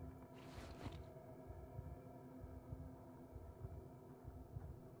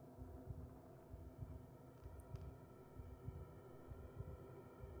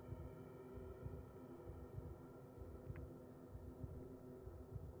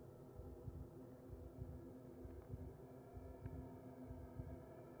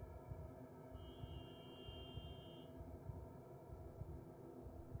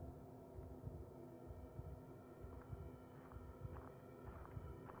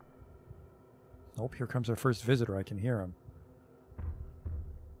 Oh, here comes our first visitor. I can hear him.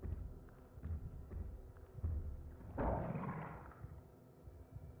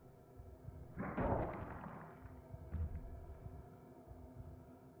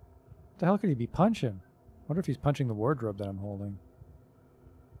 the hell could he be punching? I wonder if he's punching the wardrobe that I'm holding.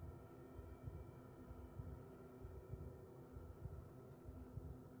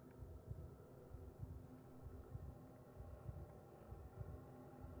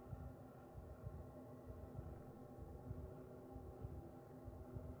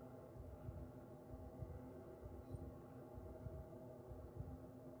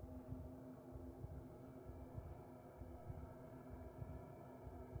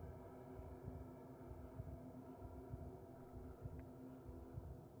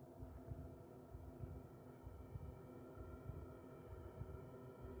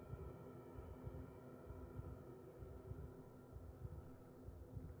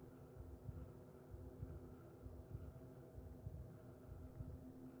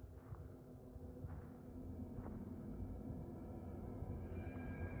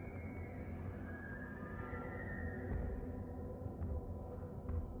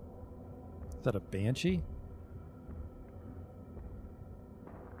 Is that a banshee?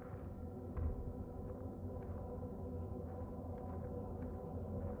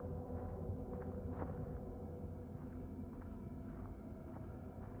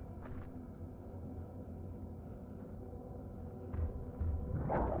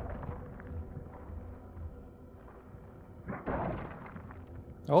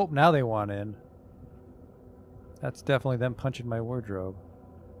 Oh, now they want in. That's definitely them punching my wardrobe.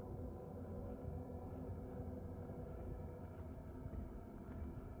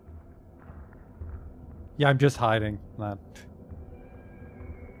 Yeah, I'm just hiding. Not.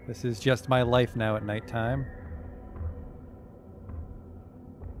 This is just my life now at nighttime.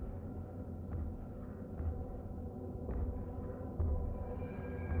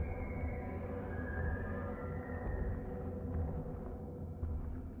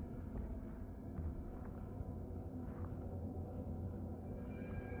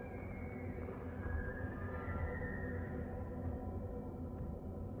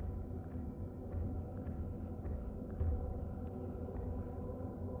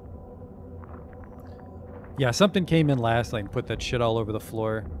 Yeah, something came in last night and put that shit all over the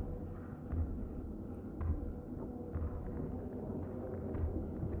floor.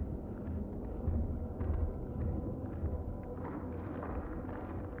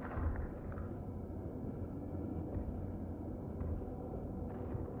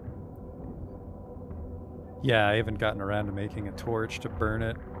 Yeah, I haven't gotten around to making a torch to burn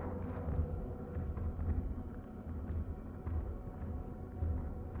it.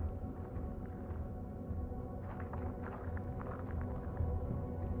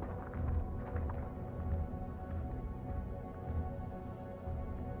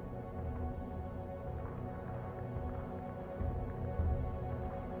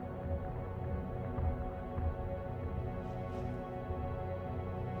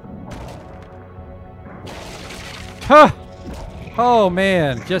 Huh! Oh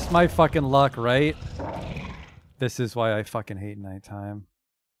man, just my fucking luck, right? This is why I fucking hate nighttime.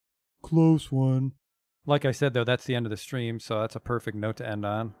 Close one. Like I said though, that's the end of the stream, so that's a perfect note to end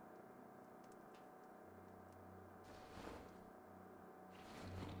on.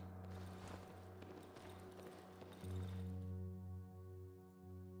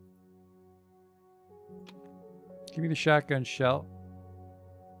 Give me the shotgun shell.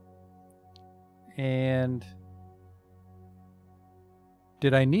 And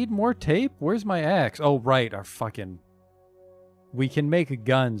did I need more tape? Where's my axe? Oh, right, our fucking... We can make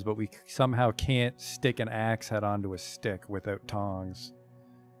guns, but we somehow can't stick an axe head onto a stick without tongs.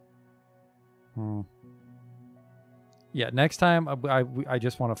 Yeah, next time, I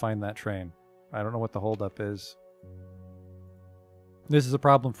just want to find that train. I don't know what the holdup is. This is a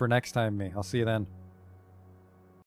problem for next time, me. I'll see you then.